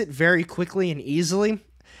fix it very quickly and easily,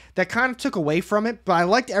 that kind of took away from it, but I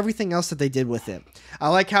liked everything else that they did with it. I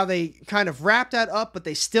like how they kind of wrapped that up, but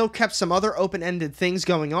they still kept some other open-ended things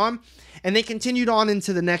going on, and they continued on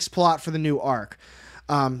into the next plot for the new arc.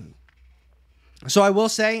 So I will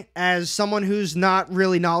say, as someone who's not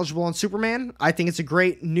really knowledgeable on Superman, I think it's a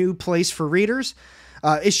great new place for readers.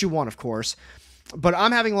 Issue 1, of course. But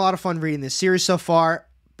I'm having a lot of fun reading this series so far.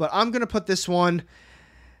 But I'm going to put this one...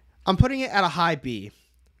 I'm putting it at a high B.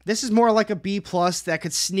 This is more like a B+ that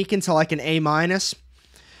could sneak into like an A-.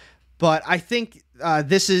 But I think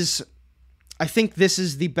this is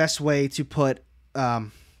the best way to put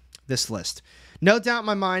this list. No doubt in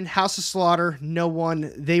my mind, House of Slaughter, No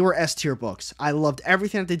One, they were S-tier books. I loved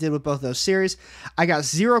everything that they did with both those series. I got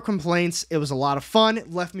 0 complaints. It was a lot of fun.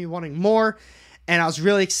 It left me wanting more, and I was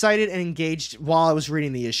really excited and engaged while I was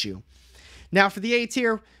reading the issue. Now for the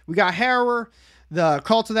A-tier, we got Harrower, the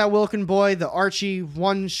Cult of That Wilkin Boy, the Archie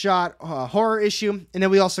one-shot horror issue, and then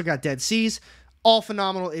we also got Dead Seas. All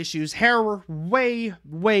phenomenal issues. Harrower, way,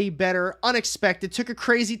 way better, unexpected, took a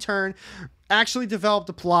crazy turn, actually developed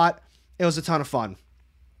a plot. It was a ton of fun.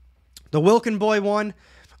 The Wilkin Boy one,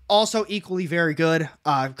 also equally very good.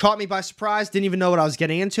 Caught me by surprise. Didn't even know what I was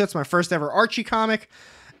getting into. It's my first ever Archie comic.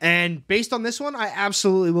 And based on this one, I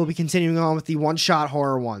absolutely will be continuing on with the one-shot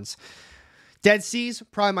horror ones. Dead Seas,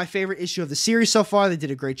 probably my favorite issue of the series so far. They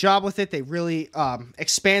did a great job with it. They really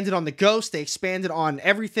expanded on the ghost. They expanded on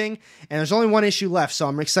everything. And there's only one issue left, so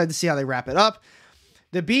I'm excited to see how they wrap it up.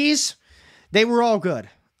 The Bees, they were all good.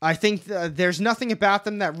 I think there's nothing about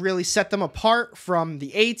them that really set them apart from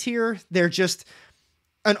the A tier. They're just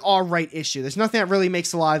an all-right issue. There's nothing that really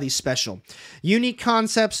makes a lot of these special. Unique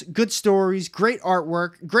concepts, good stories, great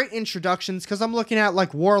artwork, great introductions, because I'm looking at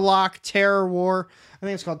like Warlock, Terror War. I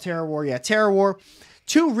think it's called Terror War. Yeah, Terror War.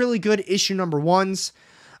 2 really good issue number 1s.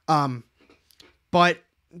 But,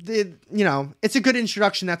 it's a good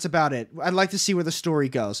introduction. That's about it. I'd like to see where the story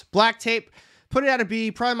goes. Black Tape, put it at a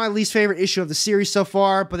B. Probably my least favorite issue of the series so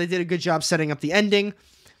far, but they did a good job setting up the ending.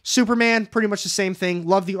 Superman, pretty much the same thing.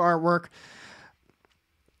 Love the artwork.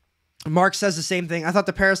 Mark says the same thing. I thought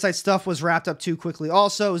the Parasite stuff was wrapped up too quickly.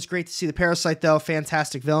 Also, it was great to see the Parasite, though.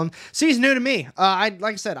 Fantastic villain. See, he's new to me. Like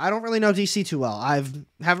I said, I don't really know DC too well.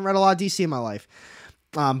 Haven't read a lot of DC in my life.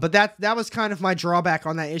 But that was kind of my drawback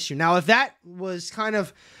on that issue. Now, if that was kind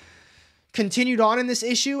of continued on in this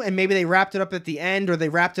issue, and maybe they wrapped it up at the end, or they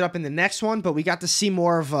wrapped it up in the next one, but we got to see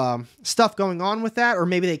more of stuff going on with that, or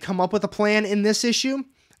maybe they come up with a plan in this issue,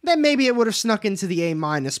 then maybe it would have snuck into the A-.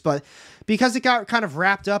 But because it got kind of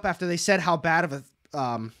wrapped up after they said how bad of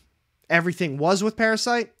a everything was with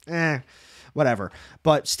Parasite, whatever.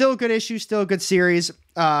 But still a good issue, still a good series.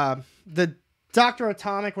 The Dr.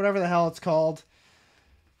 Atomic, whatever the hell it's called,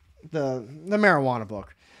 the marijuana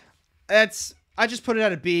book. I just put it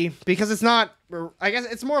at a B because it's not, I guess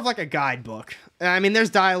it's more of like a guidebook. I mean, there's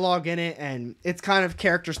dialogue in it, and it's kind of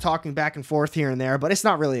characters talking back and forth here and there, but it's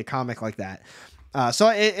not really a comic like that. So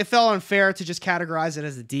it felt unfair to just categorize it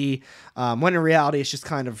as a D, when in reality, it's just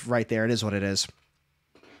kind of right there. It is what it is.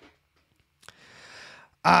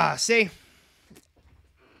 See,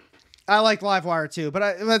 I like Livewire too,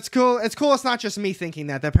 but it's cool. It's cool. It's not just me thinking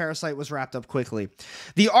that Parasite was wrapped up quickly.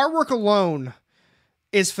 The artwork alone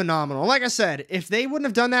is phenomenal. Like I said, if they wouldn't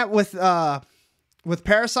have done that with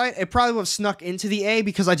Parasite, it probably would have snuck into the A,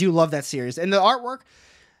 because I do love that series. And the artwork,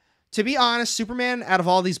 to be honest, Superman, out of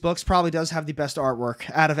all these books, probably does have the best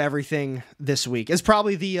artwork out of everything this week. It's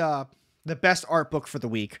probably the best art book for the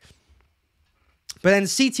week. But then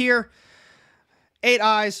C tier, 8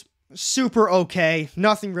 Eyes, super okay.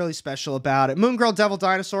 Nothing really special about it. Moon Girl, Devil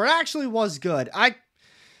Dinosaur, it actually was good.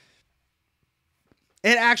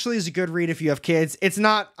 It actually is a good read if you have kids.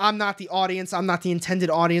 I'm not the audience. I'm not the intended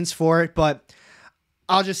audience for it, but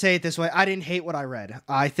I'll just say it this way. I didn't hate what I read.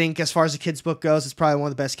 I think as far as a kid's book goes, it's probably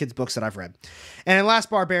one of the best kids' books that I've read. And in Last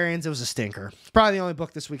Barbarians, it was a stinker. It's probably the only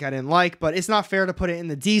book this week I didn't like, but it's not fair to put it in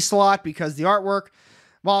the D slot because the artwork,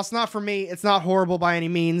 while it's not for me, it's not horrible by any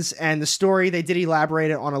means. And the story, they did elaborate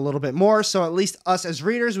it on a little bit more. So at least us as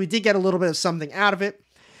readers, we did get a little bit of something out of it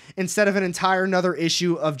instead of an entire another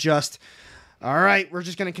issue of just, all right, we're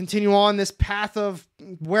just going to continue on this path of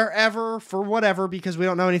wherever for whatever, because we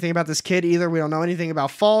don't know anything about this kid either. We don't know anything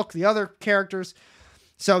about Falk, the other characters.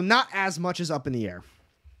 So not as much as up in the air.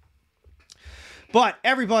 But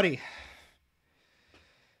everybody,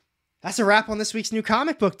 that's a wrap on this week's New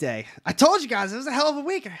Comic Book Day. I told you guys, it was a hell of a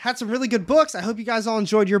week. I had some really good books. I hope you guys all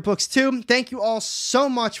enjoyed your books too. Thank you all so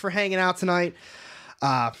much for hanging out tonight.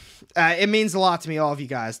 It means a lot to me, all of you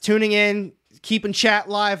guys. Tuning in, keeping chat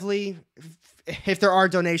lively. If there are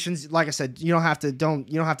donations, like I said, you don't have to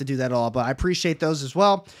do that at all, but I appreciate those as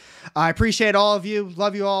well. I appreciate all of you.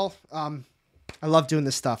 Love you all. I love doing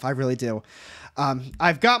this stuff. I really do.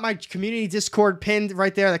 I've got my community Discord pinned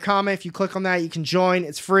right there, the comment. If you click on that, you can join.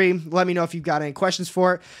 It's free. Let me know if you've got any questions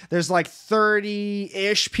for it. There's like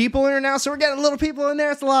 30-ish people in there now, so we're getting little people in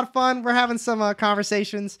there. It's a lot of fun. We're having some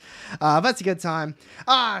conversations. But it's a good time.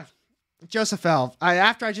 Joseph L.,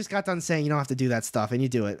 after I just got done saying you don't have to do that stuff, and you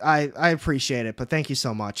do it. I appreciate it, but thank you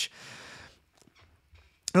so much.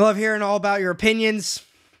 I love hearing all about your opinions.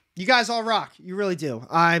 You guys all rock. You really do.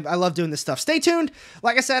 I love doing this stuff. Stay tuned.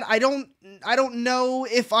 Like I said, I don't know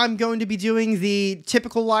if I'm going to be doing the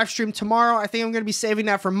typical live stream tomorrow. I think I'm going to be saving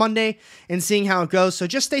that for Monday and seeing how it goes. So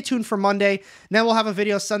just stay tuned for Monday. And then we'll have a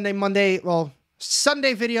video Sunday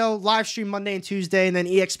video, live stream Monday and Tuesday, and then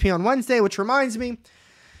EXP on Wednesday, which reminds me,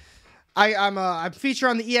 I'm featured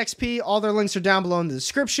on the EXP. All their links are down below in the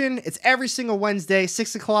description. It's every single Wednesday,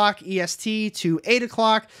 6 o'clock EST to 8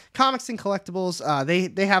 o'clock. Comics and collectibles.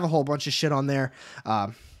 They have a whole bunch of shit on there.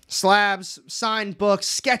 Slabs, signed books,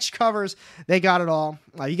 sketch covers. They got it all.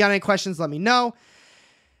 You got any questions, let me know.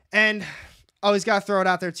 And always got to throw it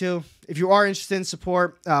out there too. If you are interested in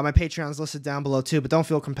support, my Patreon is listed down below too, but don't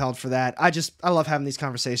feel compelled for that. I love having these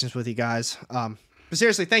conversations with you guys. But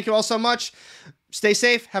seriously, thank you all so much. Stay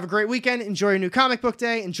safe. Have a great weekend. Enjoy your New Comic Book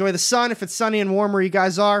Day. Enjoy the sun if it's sunny and warm where you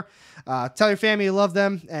guys are. Tell your family you love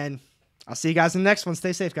them. And I'll see you guys in the next one.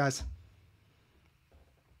 Stay safe, guys.